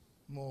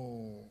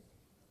もう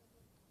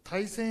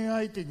対戦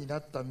相手にな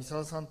った三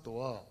沢さんと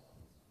は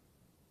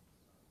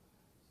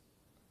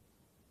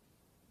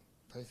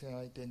対戦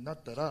相手にな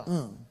ったら、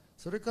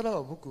それから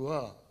は僕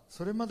は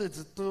それまで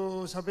ずっ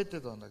と喋って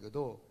たんだけ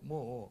ど、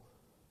もう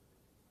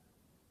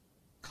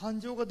感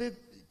情が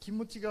気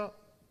持ちが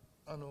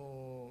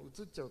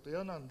移っちゃうと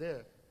嫌なん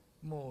で、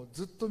もう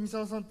ずっと三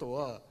沢さんと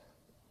は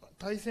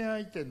対戦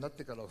相手になっ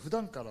てから普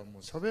段からも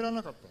う喋ら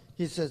なかっ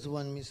た。 He says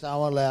when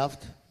Misawa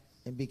left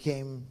and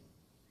became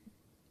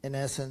in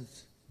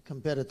essence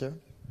competitor,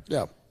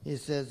 Yeah. he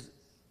said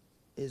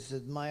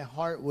my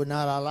heart would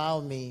not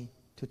allow me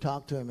to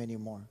talk to him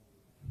anymore.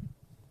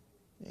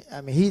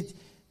 I mean,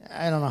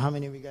 I don't know how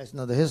many of you guys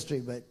know the history,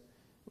 but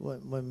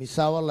when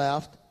Misawa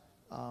left,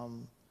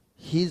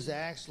 he's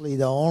actually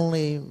the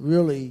only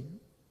really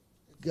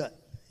good.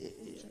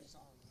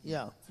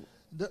 Yeah.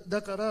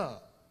 だか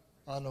ら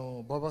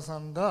馬場さ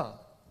んが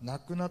亡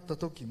くなった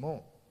時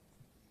も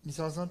三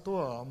沢さんと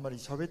はあんまり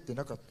喋って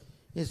なかった。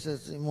 He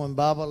says when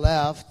Baba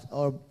left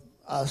or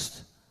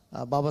us,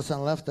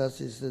 Baba-san left us.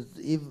 He says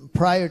even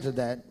prior to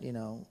that,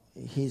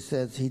 he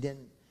says he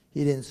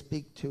didn't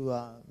speak to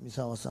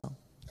Misawa-san.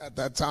 At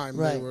that time,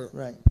 Right, they were.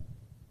 right.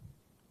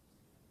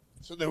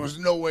 So there was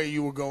no way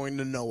you were going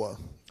to Noah.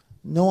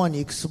 ノアに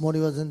行くつも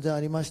りは全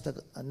然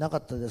なか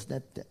ったですね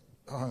って。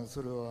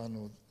それは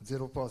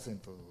0%。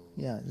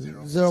Yeah,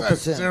 0%.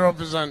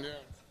 0%.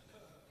 Yeah.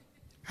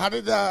 How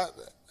did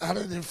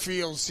it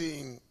feel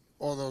seeing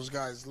all those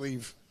guys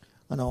leave?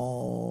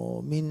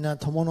 みんな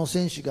友の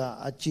選手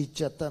があっち行っ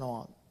ちゃったの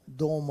は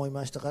どう思い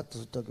ましたかってそ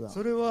の時は。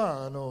それ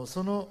は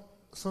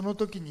その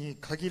時に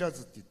限ら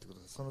ずって言ってくだ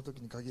さい。その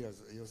時に限ら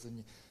ず、要する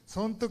に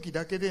その時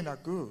だけでな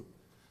く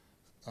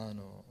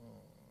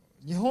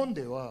日本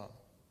では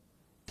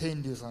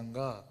天竜さん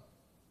が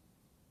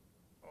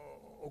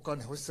お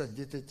金欲しさに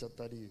出てっちゃっ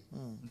たり、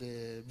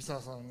で三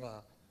沢さん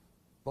が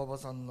馬場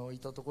さんのい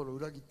たところを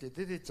裏切って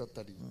出てっちゃっ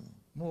たり、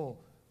もう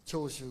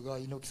長州が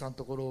猪木さんの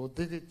ところを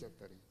出てっちゃっ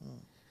たり、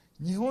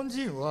日本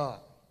人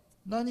は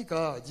何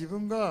か自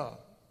分が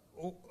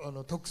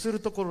得する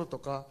ところと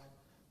か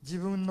自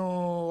分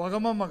のわが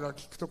ままが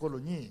効くところ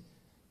に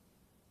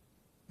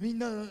みん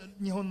な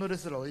日本のレ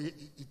スラーは行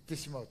って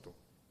しまうと。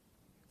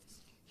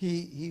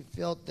He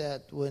felt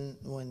that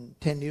when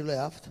Tenryu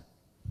left,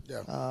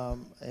 Yeah.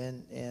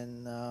 and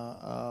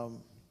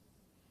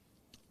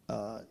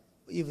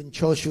even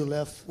Choshu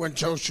left. When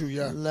Choshu,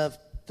 yeah. Left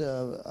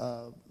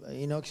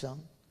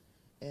Inoki-san,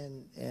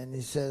 and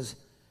he says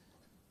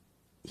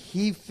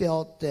he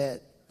felt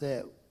that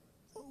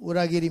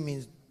uragiri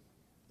means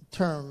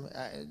term.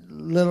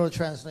 Literal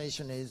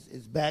translation is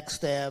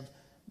backstab,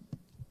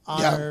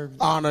 honor. Yeah,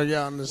 honor,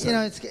 yeah, I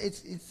understand.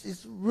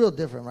 It's real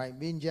different, right?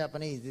 Being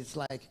Japanese, it's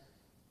like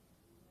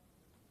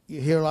you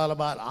hear a lot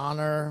about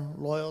honor,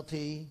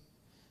 loyalty,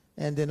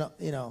 and then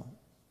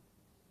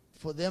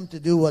for them to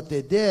do what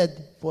they did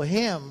for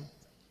him.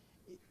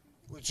 It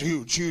was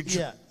huge.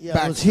 Yeah, it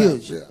was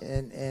huge, yeah.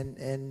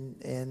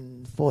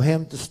 And for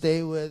him to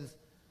stay with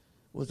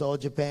All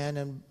Japan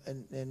and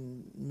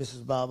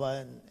Mrs.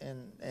 Baba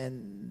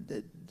and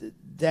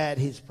that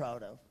he's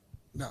proud of.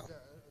 No.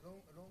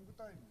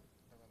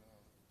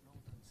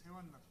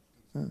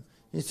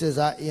 He says,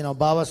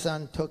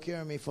 Baba-san took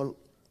care of me for a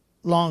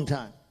long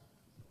time.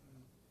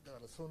 だか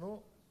ら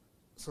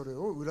それ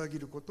を裏切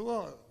ること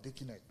はで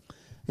きない。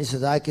He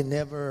says, I can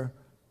never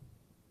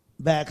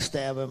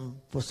backstab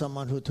him for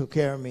someone who took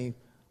care of me.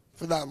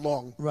 For that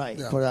long. Right,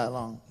 Yeah. for that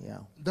long,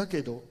 yeah. だ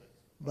けど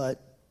But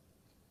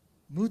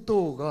武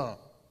藤が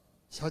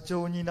社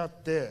長になっ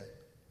て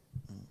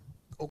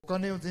お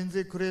金を全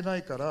然くれな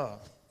いから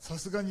さ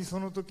すがにそ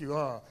の時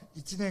は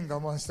1年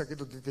我慢したけ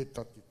ど出てっ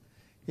たって。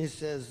 he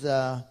says,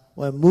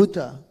 when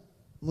Muto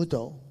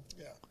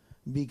Yeah.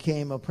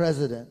 became a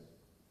president,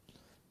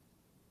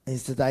 he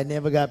said, I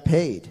never got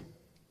paid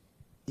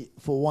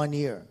for 1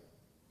 year.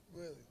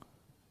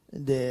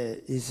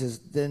 Really? He says,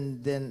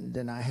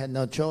 then I had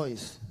no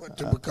choice. But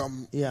to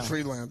become Yeah.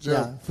 freelance.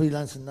 Yeah,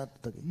 freelance in that.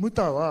 ム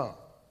タは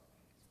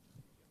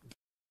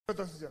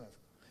出すじゃないで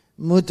す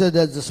か。 Muta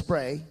does the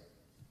spray.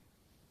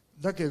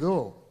 だけ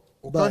ど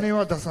お金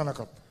は出さな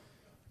かった。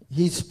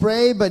 He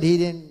sprayed, but he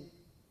didn't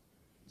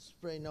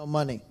spray no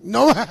money.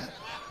 No.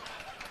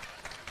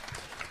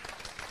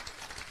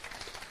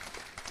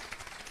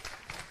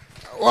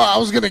 Well, I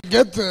was going to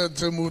get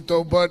to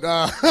Muto, but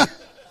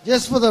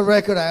Just for the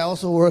record, I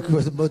also work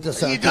with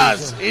Muta-san. he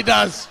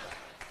does.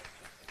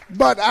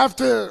 But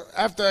after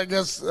I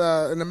guess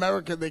in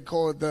America they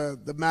call it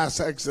the mass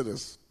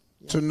exodus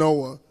to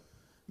Noah.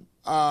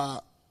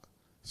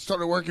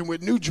 started working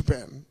with New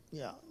Japan. い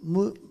や、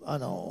み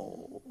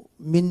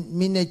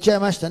んな行っちゃい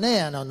ました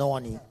ね、ノア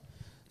に。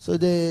それ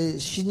で、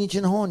新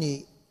日の方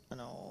に、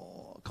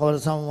川田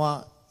さん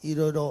はい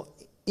ろいろ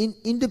イ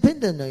ンディペン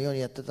デントのよう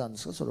にやってたんで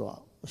すか、それ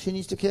は。新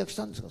日と契約し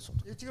たんですか、それ。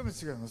違います。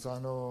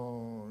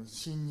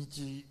新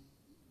日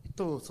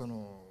とそ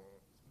の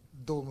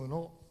ドーム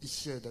の1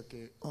試合だ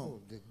け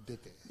を出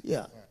て。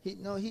Yeah, he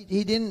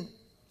didn't.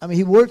 I mean,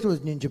 he worked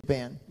with New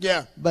Japan.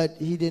 Yeah. But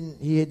he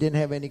didn't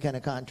have any kind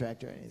of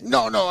contract or anything.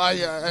 No,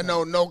 I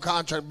know no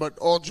contract, but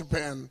All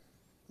Japan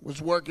was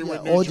working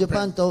with New All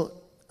Japan. Japan と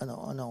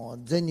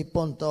全日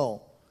本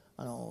と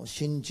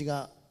新日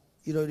が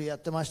いろいろやっ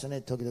てました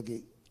ね、時々。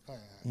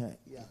Yeah.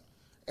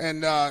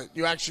 And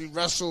you actually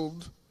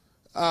wrestled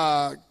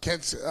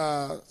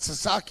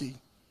Sasaki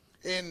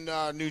in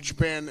New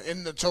Japan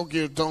in the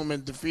Tokyo Dome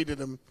and defeated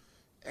him.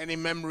 Any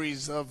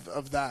memories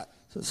of that?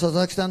 佐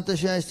々木さんと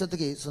試合した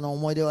時、その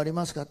思い出はあり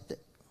ますかって。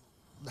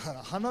だか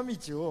ら花道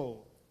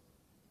を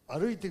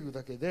歩いていく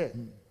だけで、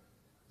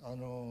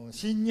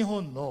新日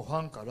本のフ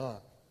ァンか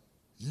ら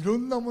いろ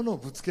んなものを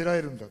ぶつけら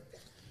れるんだって。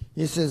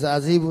He says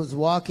as he was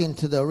walking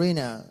to the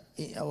arena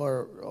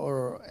or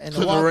in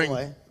the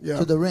walkway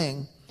to the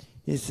ring,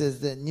 he says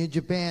that New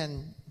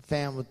Japan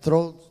fan would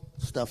throw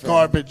stuff.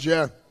 Garbage,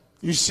 yeah.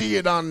 You see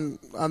it on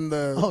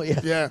the. Oh yeah.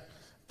 Yeah,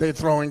 they're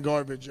throwing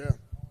garbage, yeah.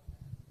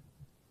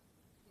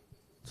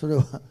 それ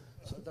は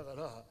だか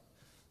ら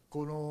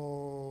こ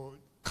の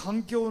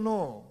環境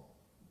の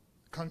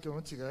違い、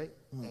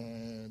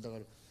だか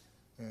ら、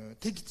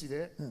敵地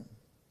で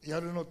や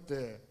るのっ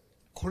て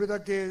これだ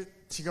け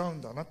違う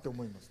んだなって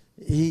思います。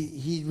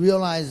He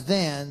realized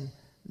then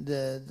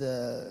the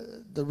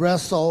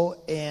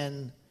wrestle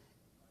in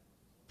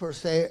per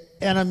se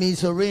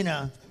enemy's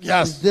arena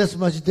is this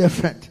much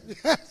different.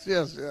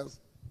 Yes.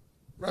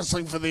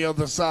 Wrestling for the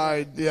other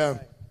side, yeah.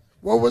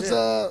 What was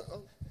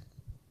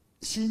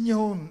新日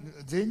本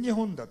全日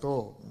本だ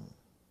と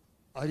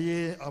あ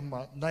ん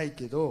まない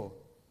けど、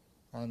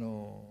そ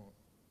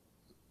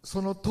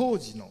の当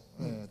時の、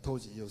当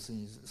時要する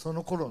にそ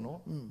の頃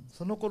の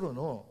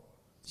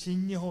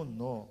新日本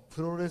の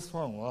プロレスフ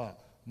ァンは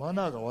マ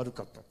ナーが悪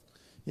かった。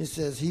He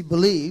says he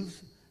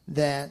believes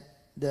that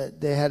the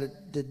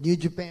New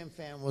Japan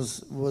fan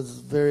was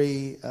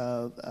very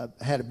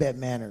had bad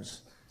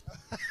manners.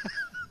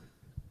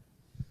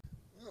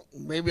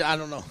 Maybe I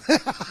don't know.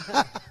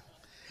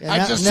 Yeah,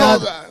 I just saw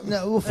that.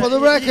 No, for the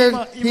record,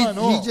 he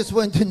just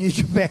went to New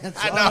Japan.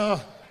 I know.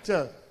 じゃ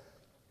あ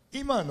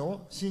今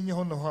の新日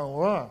本のファン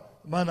は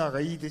マナー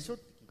がいいでしょ。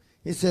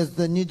He says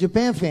the New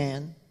Japan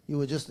fan, you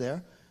were just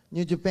there.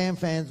 New Japan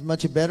fans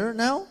much better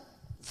now?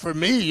 For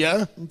me,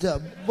 yeah. じゃあ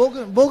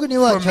僕に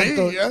は For me,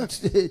 yeah.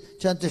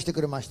 ちゃんとして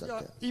くれましたっ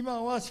て。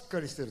今はしっ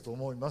かりしてると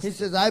思います。He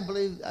says I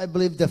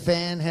believe the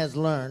fan has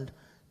learned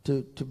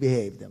to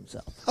behave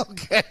themselves.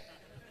 Okay.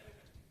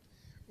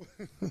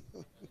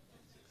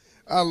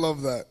 I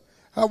love that.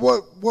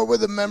 What were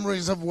the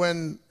memories of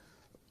when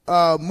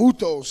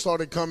Muto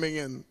started coming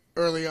in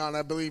early on?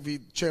 I believe he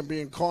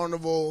championed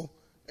Carnival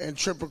and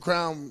Triple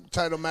Crown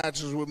title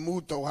matches with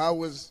Muto. How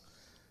did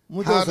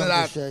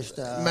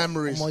that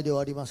memories? 思い出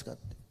はありますかっ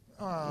て。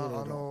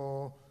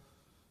武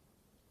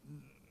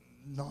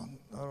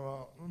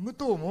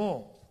藤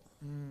も、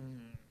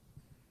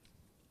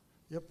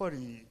やっぱ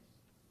り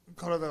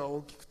体が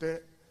大きく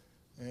て、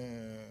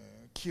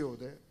器用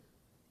で、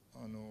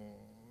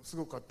す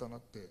ごかったな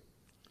って。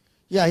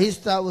Yeah, his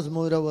style was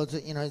Muto was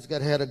he's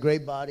had a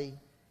great body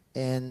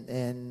and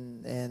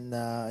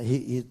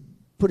he's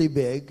pretty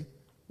big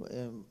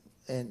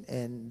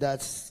and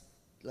that's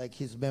like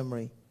his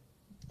memory.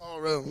 Oh,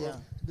 really? Yeah.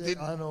 で、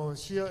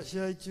試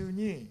合中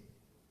に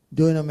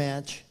Doing a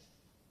match.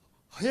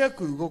 早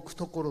く動く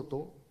ところ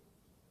と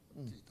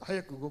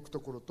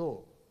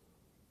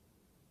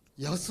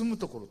休む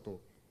ところ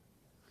と。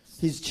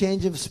His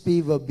change of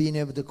speed of being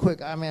able to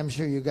quick. I mean, I'm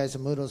sure you guys are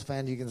Muto's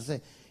fans. You can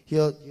say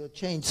he'll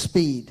change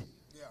speed.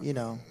 You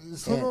know.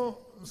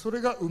 そ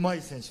れが上手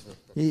い選手だっ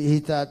た。He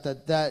thought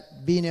that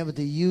being able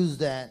to use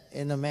that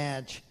in a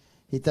match,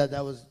 he thought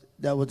that was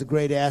a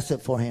great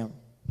asset for him.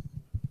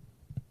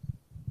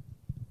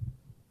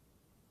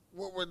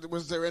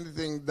 Was there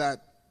anything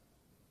that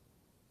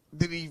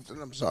did he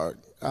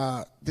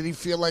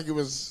feel like it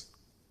was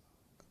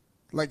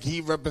like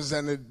he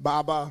represented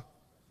Baba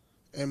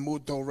and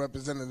Muto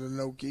represented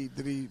Inoki?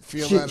 Did he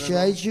feel that? 試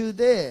合中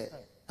で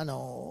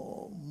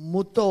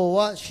武藤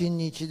は新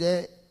日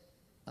で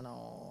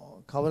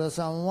川田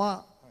さん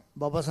は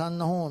馬場さん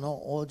の方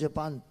のオージャ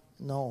パン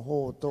の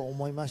方と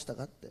思いました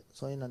かって。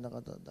そういうのなか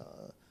った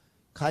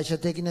会社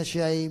的な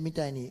試合み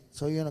たいに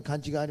そういうような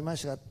感じがありま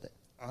したかって。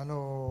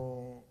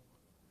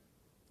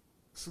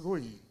すご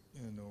い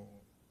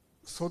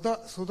育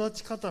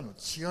ち方の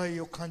違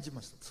いを感じ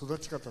ました。育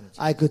ち方の違い。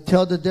I could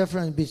tell the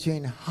difference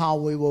between how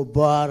we were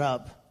brought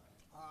up.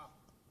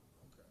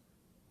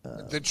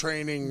 The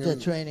training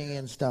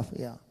and stuff,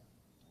 yeah.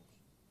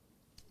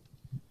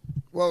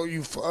 Well,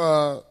 there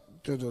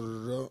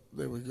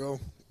we go.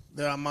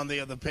 There, I'm on the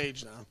other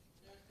page now.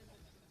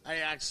 I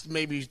asked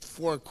maybe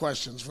 4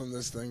 questions from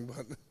this thing,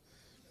 but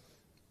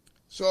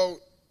so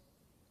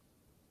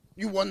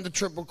you won the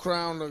Triple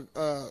Crown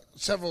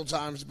several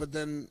times, but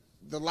then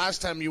the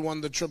last time you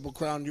won the Triple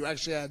Crown,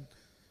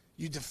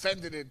 you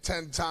defended it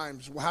 10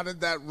 times. How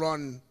did that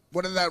run?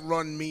 What did that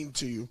run mean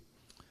to you?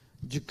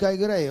 10回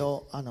ぐらい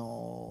を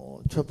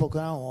トリプルク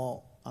ラウン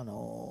を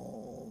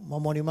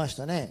守りまし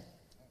たね。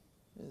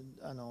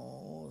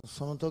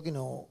その時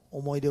の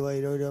思い出は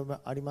いろい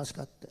ろあります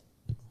かって。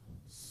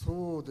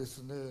そうです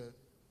ね、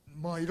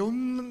まあいろ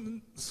ん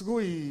なす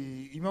ご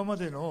い今ま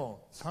で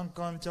の三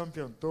冠チャンピ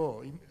オン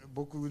と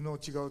僕の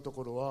違うと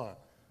ころは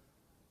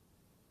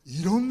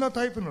いろんな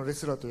タイプのレ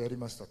スラーとやり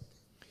ました。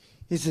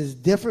He says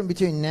different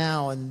between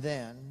now and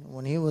then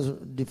when he was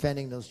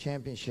defending those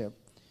championships.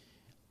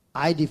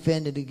 I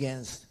defended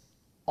against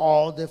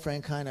all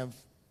different kind of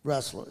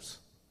wrestlers.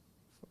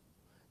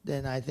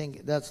 Then I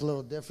think that's a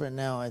little different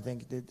now. I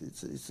think that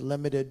it's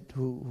limited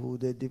who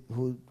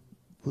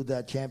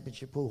that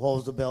championship, who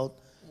holds the belt,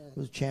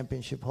 whose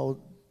championship hold,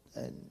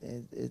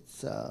 and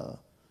it's.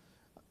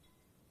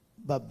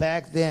 But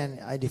back then,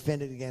 I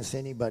defended against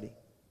anybody.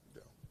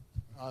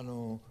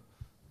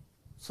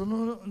 そ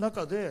の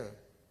中で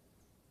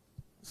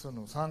そ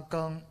の三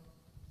冠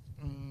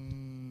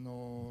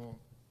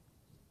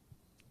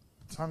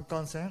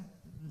戦、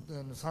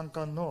三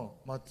冠の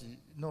マッチ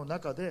の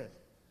中で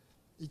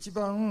一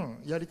番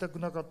やりたく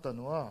なかった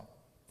のは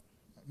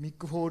ミッ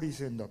ク・フォーリー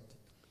戦だって。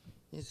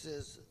He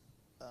says,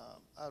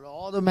 out of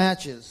all the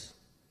matches,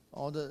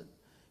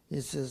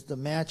 he says the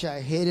match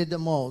I hated the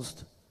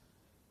most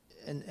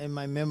in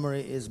my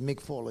memory is Mick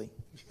Foley.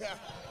 Yeah.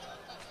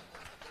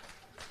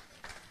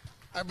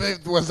 I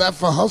believe, was that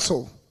for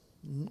Hustle?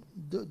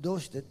 どう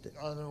してって。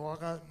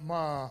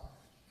まあ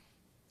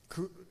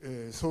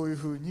そういう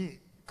ふうに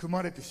組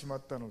まれてしま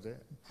ったので。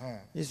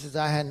He says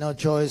I had no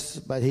choice,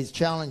 but he's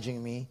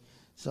challenging me,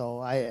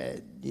 so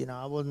I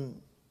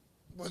wouldn't.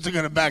 Wasn't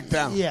gonna back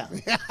down. Yeah.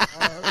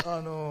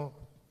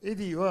 エ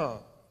ディ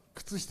は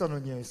靴下の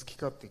匂い好き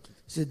かって聞いて。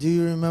So do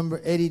you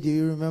remember, Eddie? Do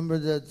you remember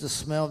the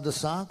smell of the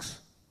socks?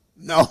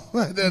 No.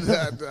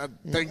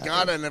 Thank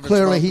God I never.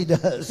 Clearly smelled. he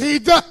does. He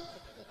does.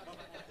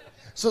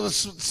 So the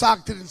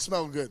sock didn't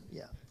smell good.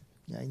 Yeah.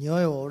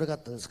 匂いは悪か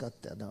ったですかっ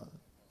て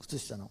靴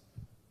下の。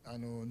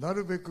な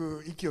るべ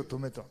く息を止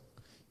めた。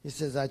He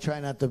says I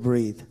try not to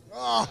breathe.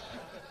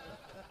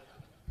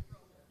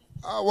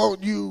 Well,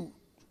 you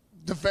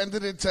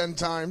defended it 10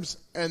 times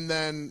and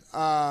then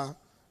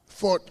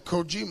fought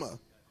Kojima.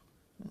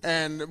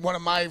 And one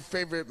of my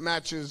favorite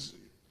matches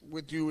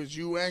with you is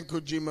you and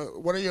Kojima.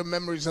 What are your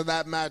memories of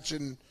that match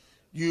and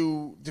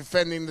you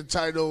defending the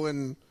title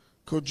and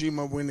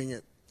Kojima winning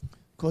it?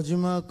 小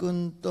島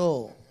君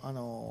と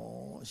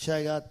試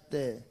合があっ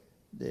て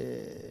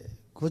で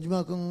小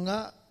島君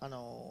が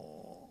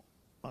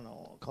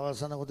川田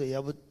さんのことを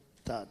破っ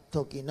た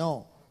時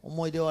の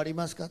思い出はあり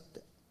ますかっ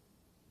て。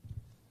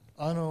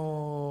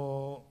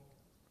そ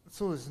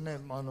うですね、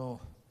ま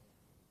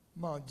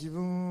あ自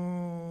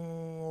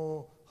分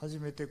を初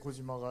めて小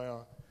島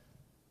が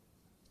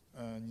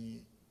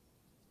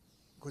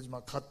小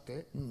島勝っ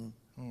て、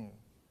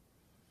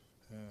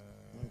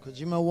小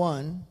島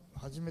won。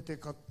初めて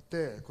勝っ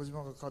て小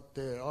島が勝っ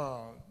て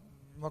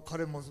まあ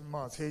彼も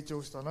まあ成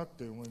長したなっ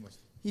て思いまし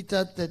た。He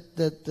thought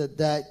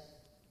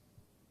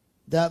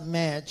that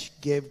match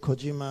gave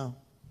Kojima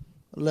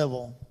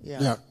level.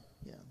 Yeah.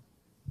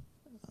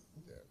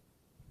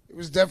 It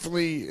was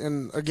definitely,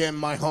 and again,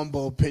 my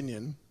humble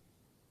opinion,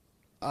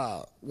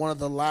 one of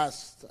the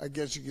last, I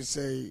guess you could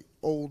say,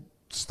 old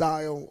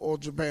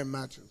Japan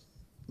matches.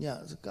 Yeah,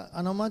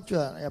 あのマッチ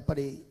はやっぱ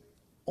り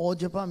オー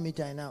ジャパンみ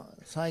たいな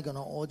最後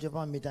のオージャ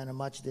パンみたいな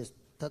マッチでし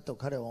たと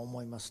彼は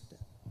思いますって。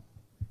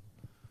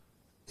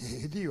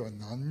エディは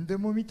何で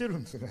も見てる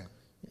んですね。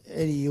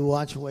Eddie, you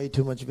watch way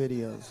too much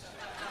videos.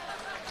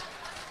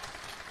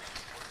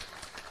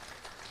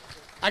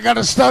 I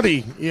gotta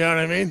study, you know what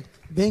I mean?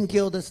 勉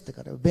強ですって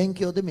彼は勉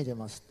強で見て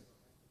ます。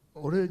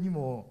俺に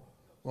も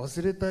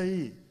忘れた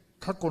い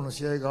過去の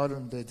試合がある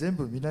んで全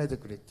部見ないで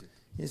くれって。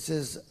He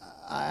says,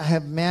 I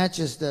have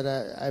matches that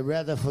I'd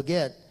rather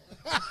forget.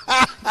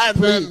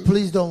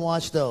 Please don't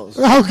watch those.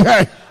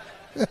 Okay.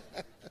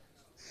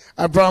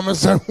 I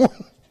promise I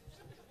won't.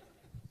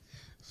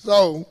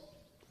 So,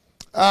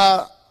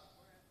 I'm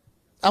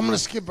going to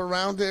skip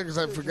around there because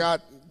I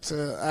forgot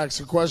to ask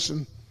a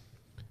question.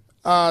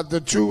 The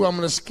two I'm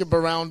going to skip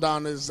around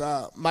on is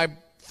my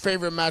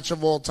favorite match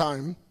of all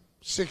time,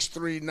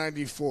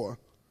 6-3-94.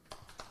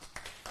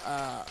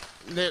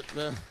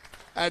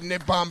 At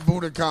Nippon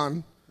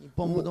Budokan.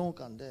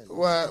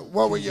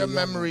 What were your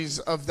memories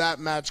of that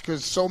match?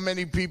 Because so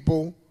many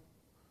people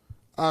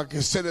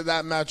consider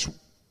that match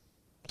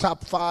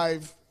top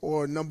 5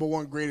 or number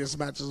 1 greatest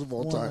matches of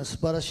all time. 素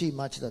晴らしい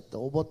マッチだった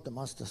覚って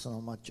ましたそ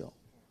のマッチを。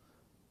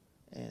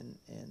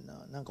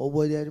なんか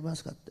覚えてありま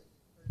すかって。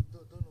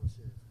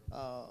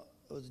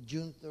It was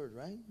June 3rd,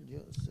 right?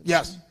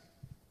 Yes.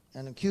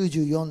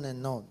 94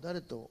年の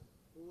誰と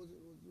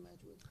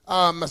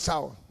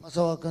Masawa.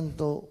 正和君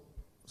と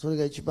それ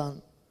が一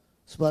番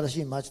素晴ら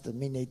しいマッチだと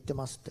みんな言って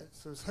ますって。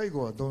それ最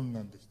後はどん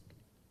なんでした？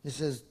 He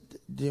says,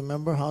 do you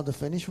remember how the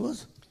finish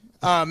was?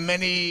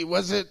 Many,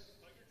 was it?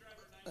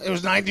 It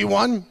was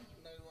 91?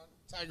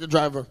 Tiger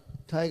Driver.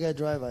 Tiger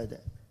Driver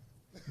で。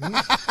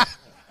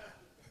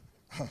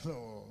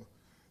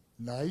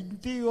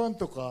91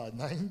とか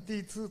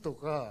92と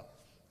か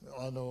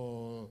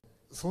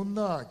そん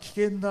な危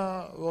険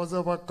な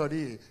技ばっか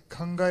り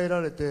考え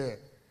られて、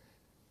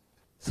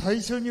最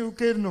初に受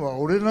けるのは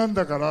俺なん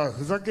だから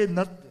ふざけん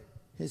なって。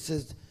He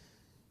says,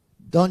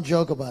 don't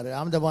joke about it.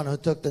 I'm the one who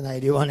took the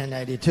 91 and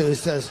 92. He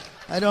says,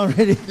 I don't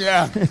really.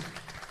 Yeah.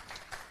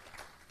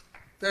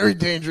 Very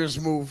dangerous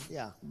move.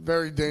 Yeah.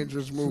 Very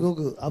dangerous す move. ご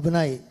く危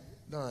ない。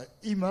だから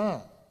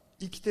今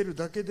生きてる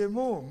だけで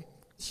も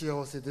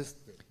幸せです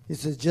って。He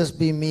says, just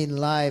be me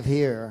live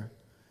here.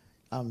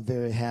 I'm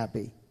very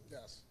happy.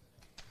 Yes.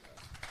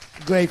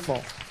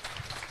 Grateful.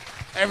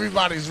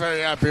 Everybody's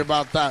very happy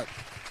about that.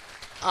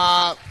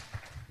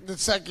 The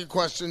second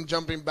question,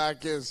 jumping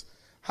back, is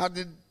how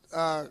did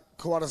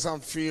Kawada-san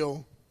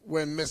feel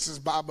when Mrs.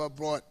 Baba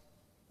brought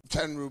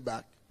Tenryu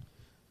back?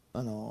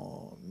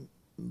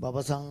 馬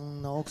場さ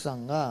んの奥さ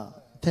んが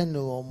天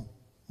皇を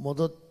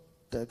戻っ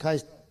て帰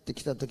って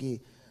きたとき、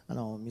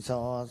三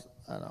沢ち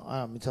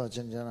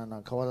ゃんじゃない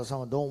な、川田さん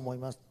はどう思い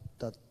まし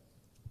た？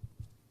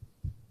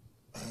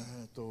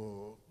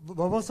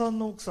馬場さん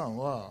の奥さん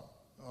は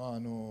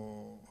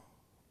も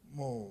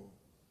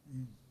う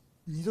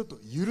二度と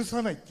許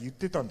さないって言っ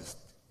てたんです。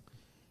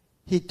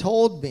He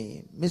told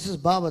me,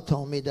 Mrs. Baba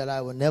told me that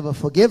I would never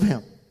forgive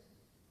him.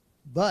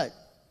 But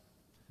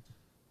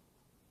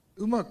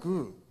うま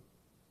く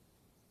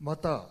ま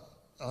た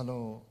そ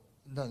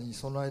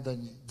の間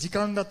に時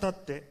間が経っ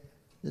て、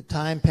the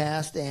time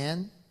passed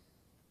and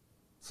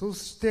そう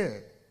し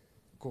て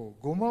こ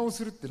うごまを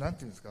するってなん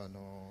ていうんですか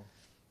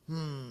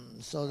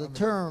so the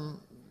term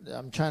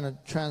I'm trying to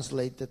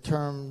translate the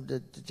term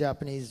that the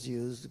Japanese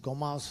use, ご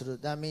まをする.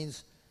 That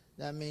means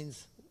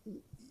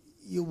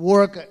you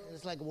work.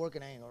 It's like a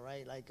working angle,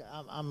 right? Like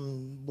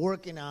I'm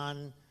working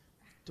on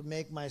to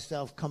make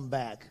myself come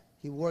back.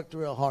 He worked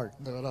real hard.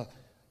 だから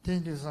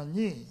天竜さん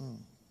に、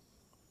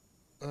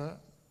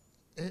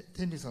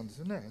天竜さんです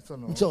よね。そ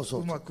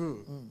うう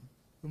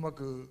ま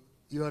く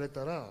言われ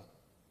たら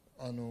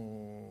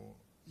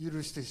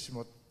許してし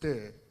まっ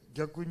て、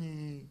逆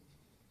に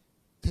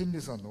天竜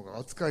さんの方が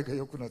扱いが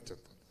良くなっちゃっ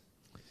た。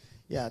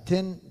Yeah,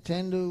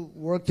 Tendu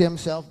worked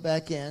himself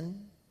back in,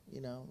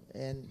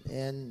 and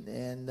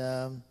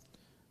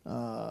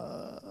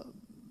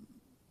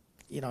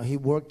he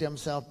worked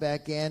himself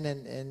back in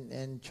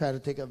and tried to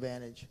take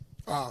advantage.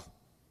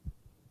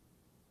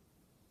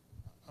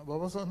 馬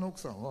場さんの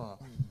奥さんは、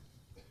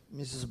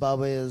Mrs.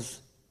 Baba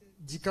is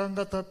時間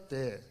が経っ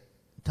て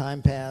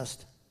time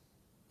passed.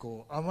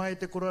 こう甘え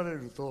てこられ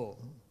ると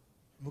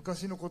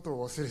昔のこと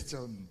を忘れちゃ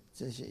う。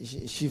So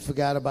she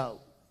forgot about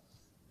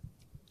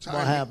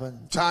what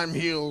happened. Time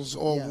heals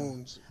all Yeah.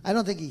 wounds. I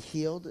don't think he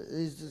healed.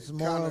 It's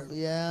more Kinda- of,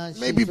 yeah.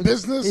 maybe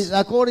business?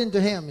 According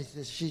to him,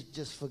 she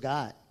just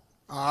forgot.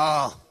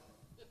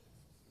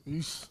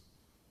 Yeesh.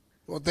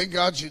 Well, thank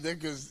God she did,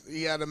 because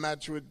he had a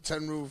match with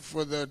Tenryu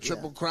for the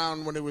Triple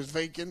Crown when it was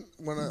vacant.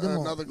 Another で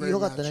も great よ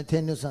かったね、 match.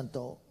 天竜さん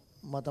と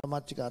またマ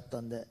ッチがあった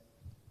んで。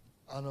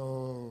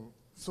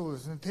そうで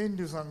すね、天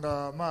竜さん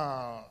が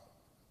まあ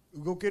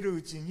動ける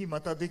うちにま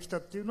たできた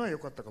っていうのは良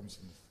かったかもし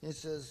れない。He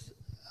says,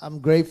 I'm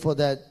grateful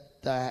that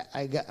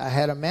I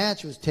had a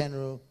match with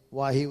Tenryu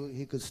while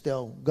he could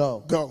still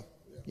go. Go.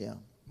 Yeah.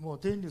 もう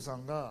天竜さ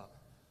んが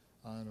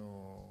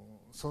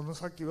その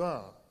先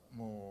は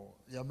も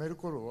う辞める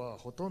頃は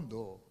ほとん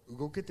ど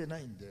動けてな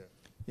いんで。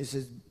He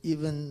says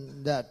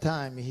even that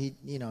time he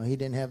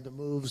didn't have the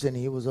moves and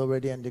he was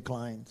already in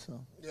decline.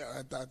 So. Yeah,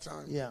 at that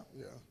time. Yeah.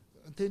 Yeah.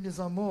 天竜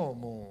さんも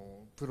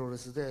もうプロレ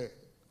スで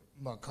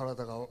まあ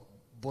体が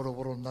ボロ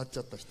ボロになっち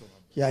ゃった人なん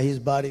で。Yeah, his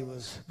body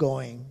was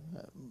going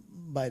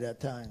by that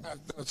time.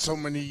 After so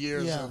many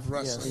years Yeah, of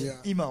wrestling. yes.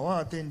 Yeah. 今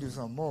は天竜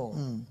さんも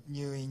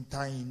入院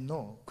退院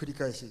の繰り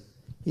返し。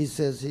He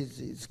says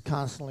he's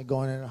constantly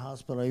going in the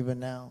hospital even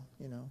now,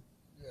 Yeah.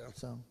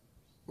 So.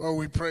 Well,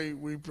 we pray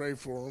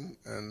for him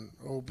and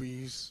hope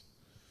he's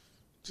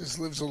just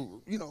lives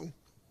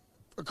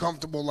a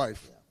comfortable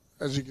life,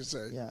 as you can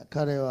say. Yeah,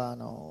 彼は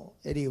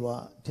エリー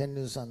は天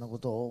竜さんのこ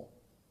とを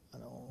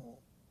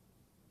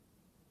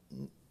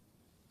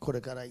こ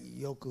れから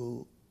よ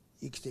く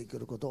生きていけ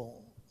ること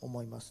を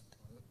思います。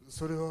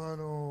それは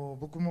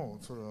僕も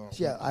それは。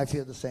Yeah, I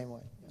feel the same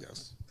way.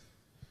 Yes.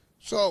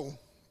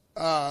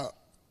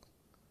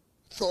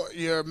 So,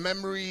 your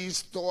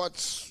memories,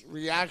 thoughts,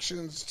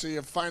 reactions to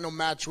your final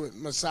match with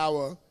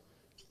Misawa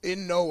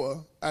in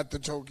Noah at the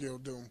Tokyo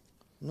Dome.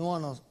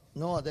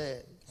 ノア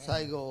で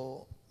最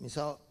後ミ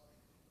サ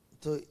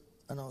と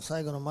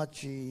最後のマッ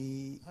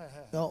チ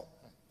の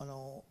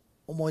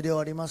思い出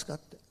はありますかっ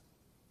て。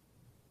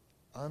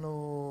そ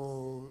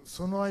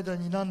の間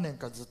に何年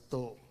かずっ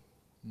と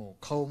もう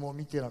顔も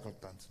見てなかっ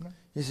たんですね。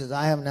He says,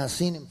 I have not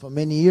seen him for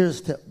many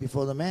years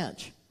before the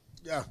match.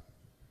 Yeah.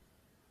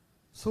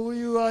 そう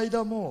いう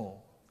間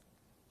も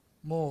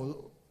も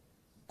う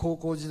高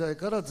校時代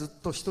からずっ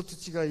と一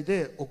つ違い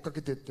で追っか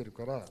けていってる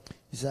から。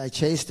He said, I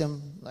chased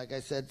him, like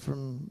I said,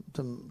 from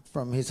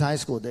his high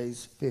school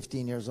days,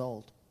 15 years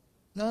old.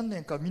 何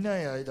年か見な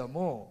い間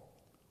も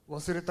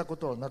忘れたこ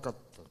とはなかった。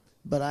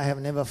But I have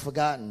never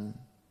forgotten,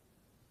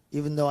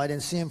 even though I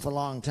didn't see him for a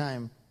long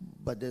time,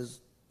 but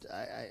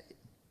I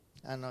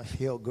don't know if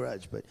he'll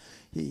grudge, but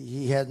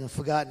he hasn't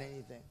forgotten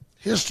anything.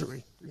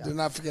 History. Yeah. Did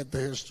not forget the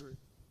history.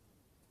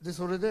 で、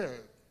それで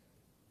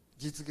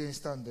実現し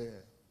たん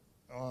で、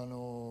そ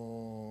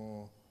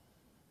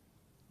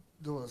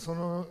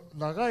の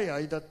長い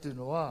間っていう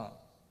のは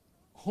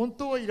本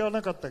当はいら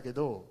なかったけ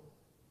ど、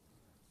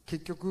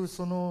結局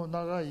その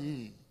長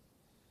い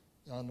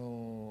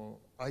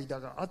間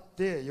があっ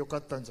てよか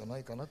ったんじゃな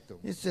いかなって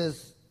思う。It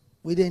says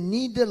we didn't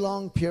need the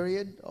long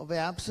period of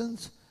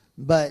absence,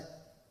 but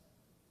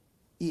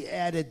he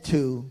added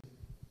to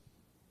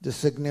the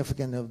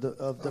significance of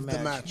the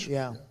match.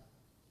 Yeah.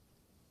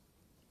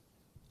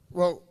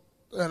 Well,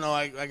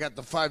 I got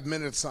the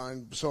 5-minute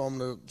sign, so I'm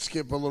going to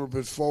skip a little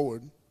bit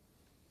forward.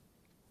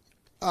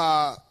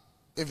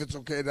 If it's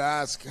okay to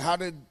ask, how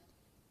did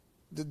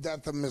the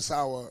death of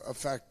Misawa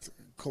affect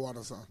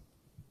Kawada-san?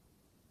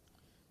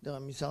 だか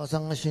ら三沢さ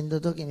んが死ん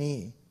だ時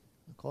に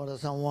川田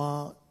さん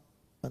は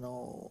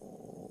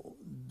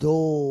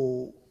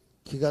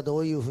気がど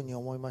ういうふうに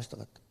思いました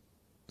か、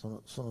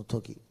その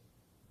時。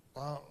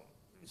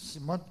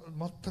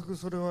全く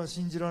それは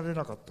信じられ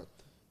なかった。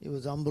It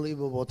was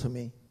unbelievable to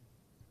me.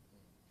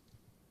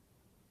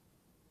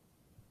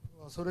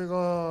 それ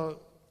が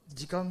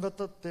時間が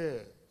経っ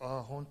て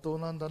本当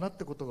なんだなっ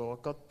てことが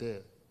分かっ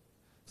て、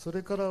そ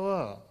れから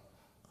は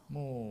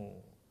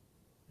も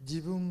う自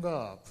分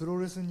がプロ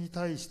レスに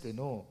対して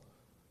の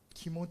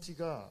気持ち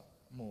が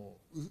も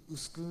う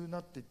薄くな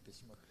っていって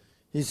しまった。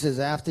He says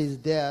after his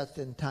death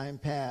and time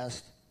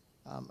passed,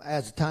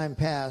 as time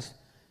passed,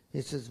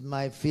 he says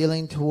my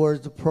feeling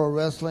towards the pro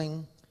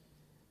wrestling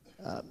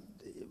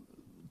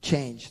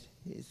changed.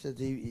 He said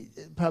he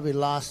probably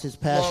lost his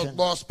passion.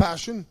 Lost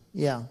passion?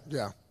 Yeah.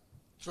 Yeah.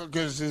 So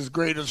because his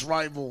greatest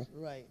rival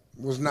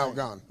was now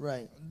gone.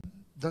 Right.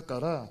 だか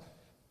ら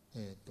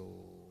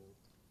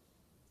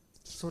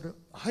それ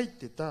入っ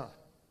てた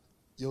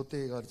予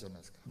定があるじゃない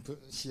ですか、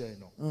試合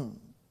の。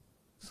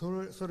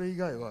それ以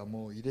外は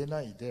もう入れ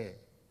ない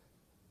で、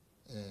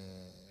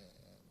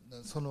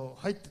その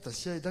入ってた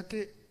試合だ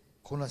け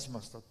こなし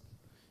ました。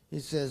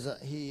He says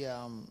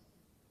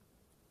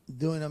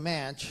doing a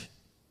match,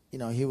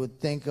 he would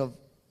think of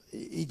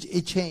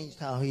it changed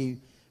how he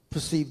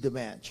perceived the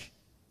match.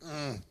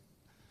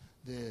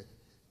 で、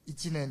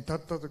1年経っ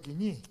た時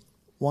に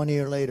 1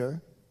 year later,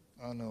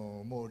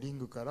 もうリン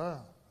グか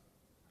ら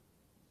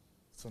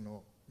そ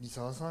の三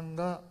沢さん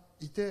が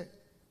いて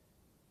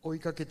追い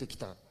かけてき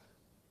た。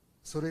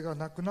それが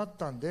なくなっ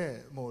たん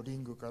で、もうリ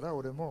ングから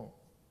俺も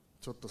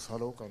ちょっと去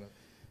ろうかな。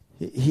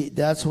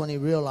That's when he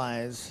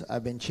realized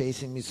I've been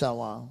chasing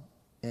Misawa,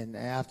 and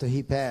after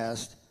he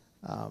passed,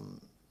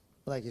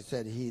 like I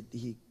said,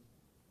 he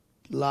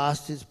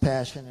lost his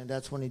passion, and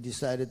that's when he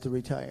decided to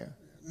retire.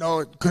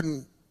 No, it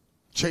couldn't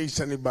chase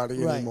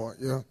anybody anymore.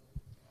 Yeah.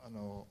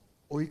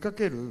 追いか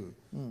ける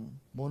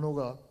もの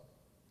が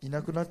い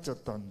なくなっちゃっ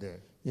たんで。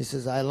He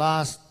says, I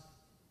lost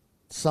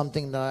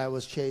something that I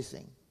was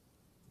chasing.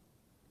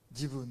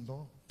 自分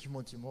の気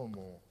持ちも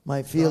もう。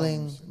My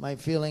feeling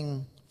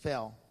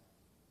fell.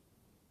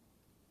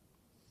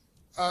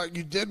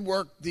 You did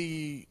work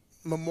the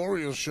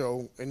memorial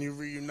show, and you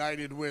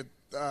reunited with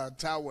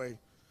Taue.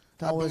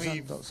 タオエさ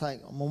んと最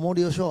後、メモ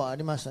リアルショーはあ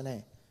りました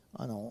ね。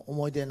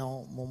思い出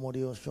のメモ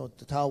リアルショーっ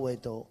てタオエ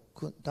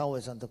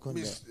さんと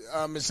組んで。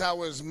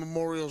Misawa's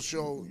memorial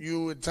show,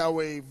 you and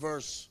Taue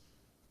versus,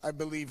 I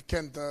believe,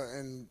 Kenta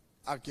and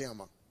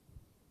Akiyama.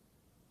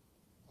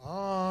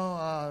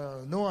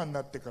 ノアにな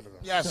ってからだ。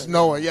Yes,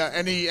 Noah. Yeah.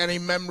 Any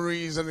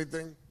memories,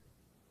 anything?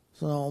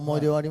 その思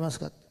い出はあります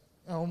か？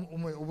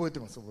覚えて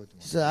ます。He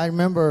said, I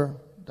remember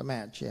the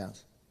match,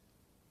 yes.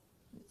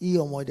 いい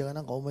思い出が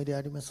なんか思い出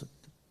ありますっ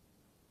て。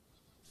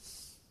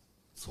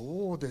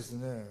そうです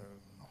ね。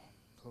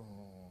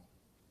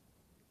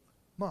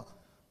まあ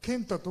ケ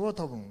ンタとは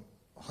多分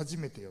初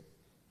めてやっ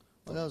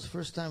た。Well, that was the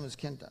first time with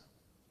Kenta.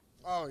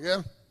 Oh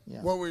yeah.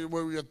 Yeah. What were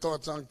your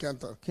thoughts on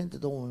Kenta? Kenta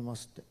どう思いま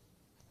すって。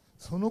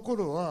その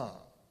頃は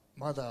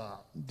ま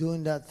だ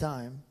During that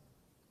time,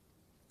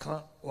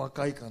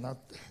 若いかなっ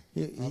て。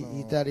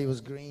he thought he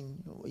was green,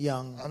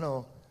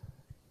 young.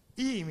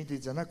 いい意味で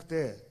じゃなく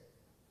て、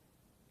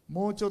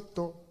もうちょっ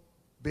と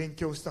勉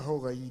強した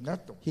方がいいな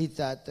と。He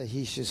thought that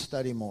he should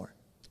study more.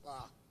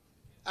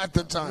 At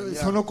the time,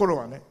 その頃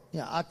はね。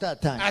Yeah, at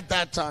that time. At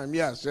that time,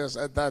 yes,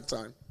 at that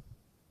time.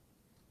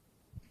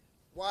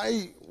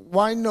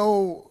 Why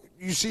no?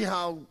 You see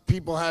how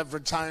people have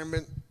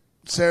retirement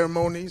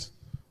ceremonies?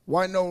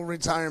 Why no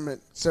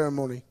retirement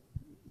ceremony?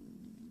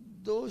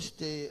 どうし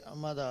て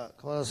まだ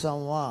川田さ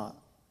んは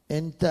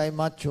引退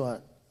マッチは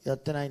やっ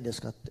てないんです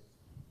かって。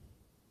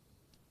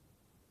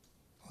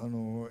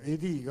エ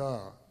ディ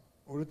が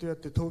俺とやっ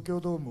て東京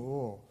ドーム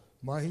を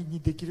満員に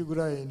できるぐ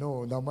らい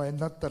の名前に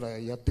なったら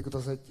やってくだ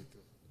さいって言っ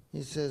て。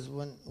He says,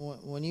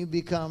 when you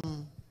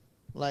become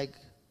like,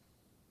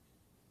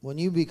 when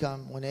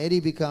Eddie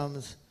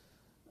becomes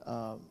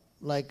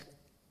like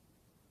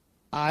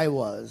I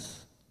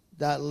was,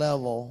 that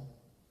level,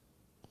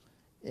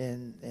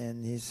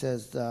 and he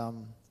says,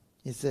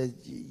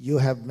 you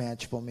have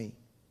match for me,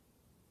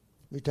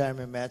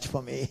 retirement match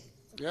for me.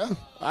 Yeah,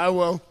 I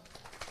will.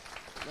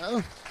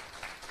 Yeah.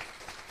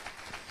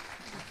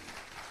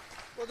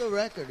 For the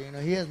record,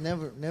 he has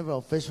never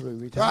officially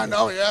retired. I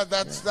know, yeah,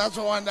 that's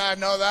the one that I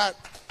know that.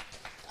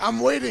 I'm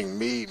waiting.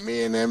 Me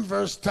and him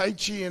versus Tai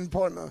Chi in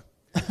partner.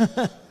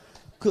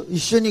 一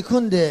緒に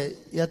組んで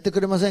やってく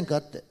れませんか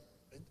って。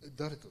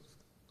誰とです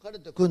か？彼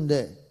と組ん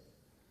で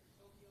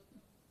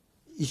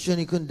一緒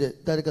に組んで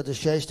誰かと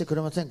試合してく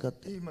れませんかっ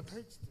て。今タ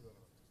イチって言わな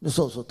かった。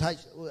そうそう、タイ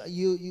チ。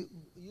You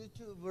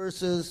two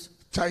versus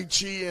Tai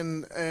Chi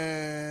and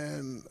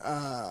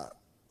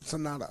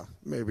Sonata,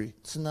 maybe.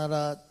 つな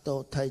ら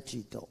とタイ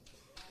チと。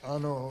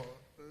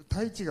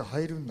タイチが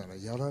入るんなら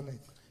やらない。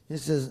He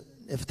says,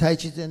 if Tai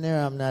Chi's in there,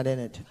 I'm not in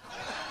it.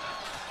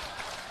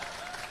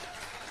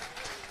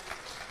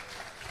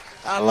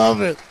 I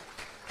love it.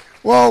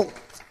 Well,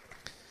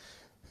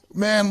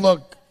 man,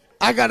 look,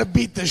 I got to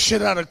beat the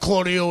shit out of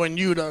Claudio and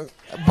Yuta,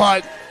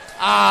 but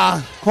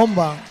今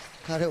晩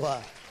彼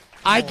は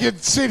I could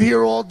sit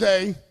here all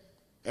day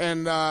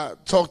and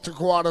talk to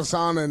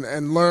Kawada-san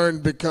and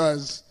learn,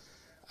 because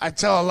I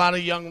tell a lot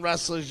of young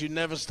wrestlers you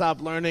never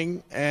stop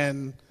learning,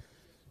 and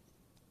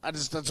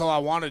that's all I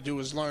want to do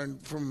is learn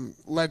from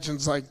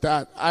legends like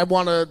that. I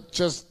want to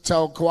just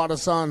tell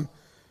Kawada-san,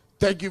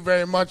 thank you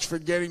very much for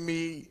getting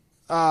me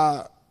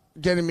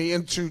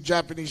into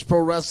Japanese pro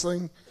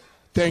wrestling.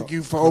 Thank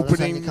you for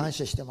opening. 感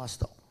謝してます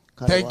と。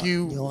 Thank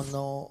you. 日本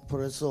のプ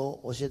ロレス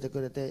を教えて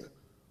くれて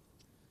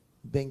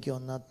勉強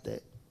になっ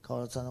て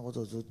川田さんのこ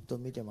とをずっと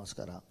見てます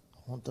から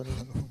本当に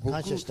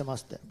感謝してま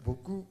すって。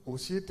僕教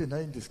えてな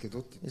いんですけ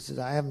どって。He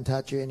says, I haven't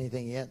taught you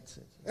anything yet.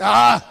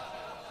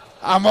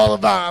 I'm all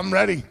about. I'm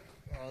ready.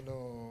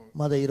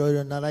 まだいろい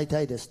ろ習い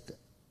たいですって。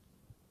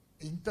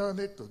インター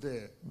ネット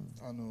で、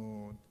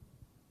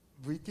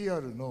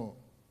VTR の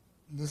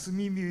盗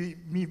み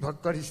見ば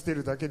っかりして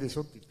るだけでし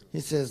ょって言って。He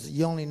says,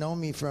 you only know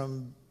me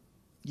from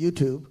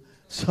YouTube,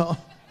 so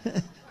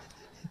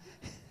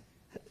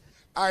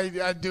I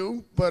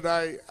do, but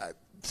I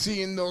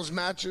seeing those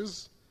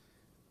matches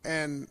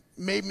and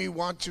made me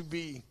want to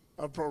be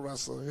a pro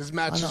wrestler. His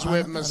matches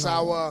with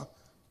Misawa,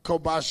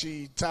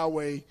 Kobashi,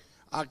 Taue,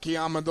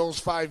 Akiyama, those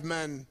 5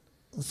 men,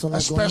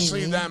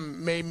 especially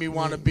them, made me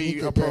want to be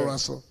a pro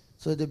wrestler.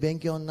 それで勉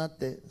強になっ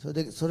て、そ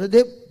れ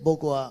で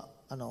僕は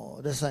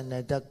レスラ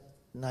ー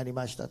になり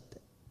ましたって。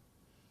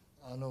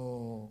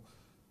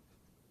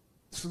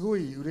すご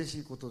い嬉し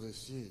いことで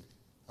すし、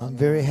I'm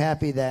very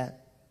happy that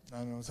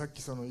さっ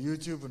きその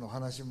YouTube の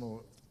話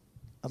も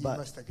言い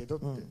ましたけどっ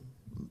て。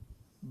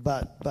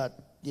But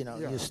you know,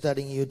 you're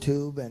studying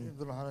YouTube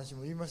and の話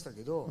も言いました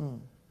けど、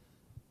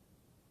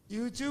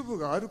YouTube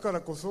があるか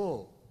らこ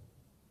そ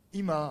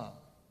今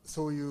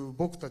そういう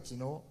僕たち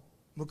の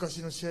昔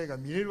の試合が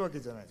見れるわけ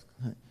じゃないですか。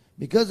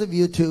Because of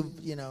YouTube,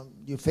 you know,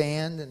 you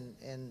fan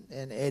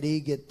and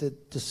Eddie get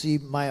to see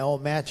my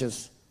old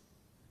matches.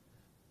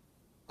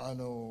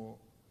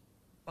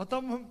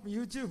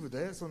 YouTube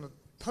でその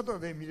ただ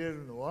で見れ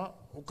るのは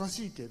おか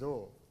しいけ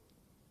ど。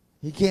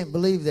He can't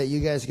believe that you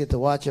guys get to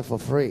watch it for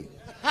free.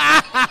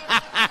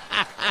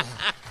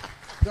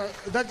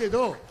 だけ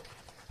ど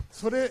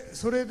それ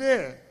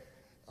で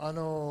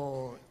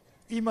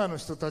今の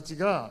人たち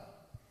が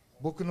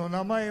僕の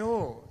名前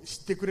を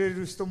知ってくれ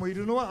る人もい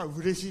るのは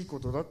嬉しい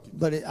ことだって。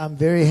But I'm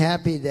very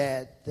happy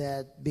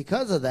that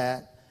because of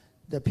that,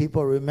 that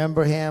people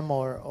remember him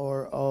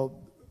or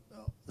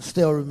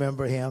still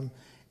remember him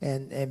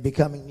and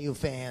becoming new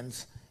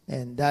fans,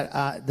 and that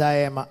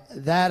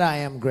I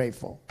am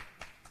grateful.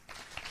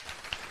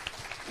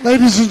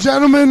 Ladies and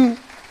gentlemen,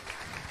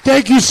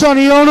 thank you,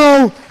 Sonny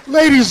Ono.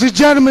 Ladies and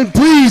gentlemen,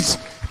 please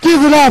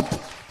give it up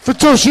for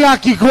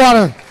Toshiaki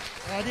Kawada.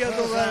 ありが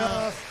とうござい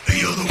ます。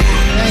Thank you.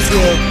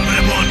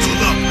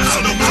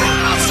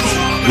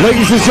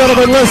 Ladies and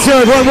gentlemen, let's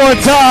hear it one more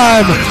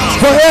time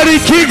for Eddie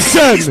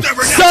Kingston,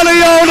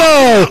 Sonny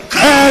Ono,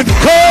 and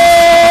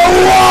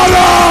KAWADA!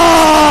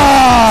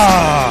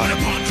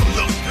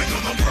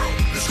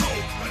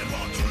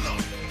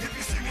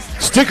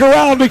 Stick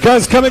around,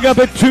 because coming up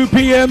at 2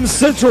 p.m.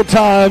 Central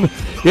Time,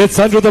 it's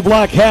Under the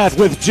Black Hat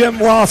with Jim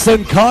Ross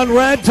and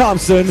Conrad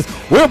Thompson.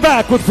 We're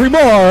back with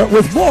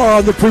more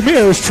on the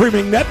Premier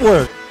Streaming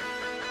Network.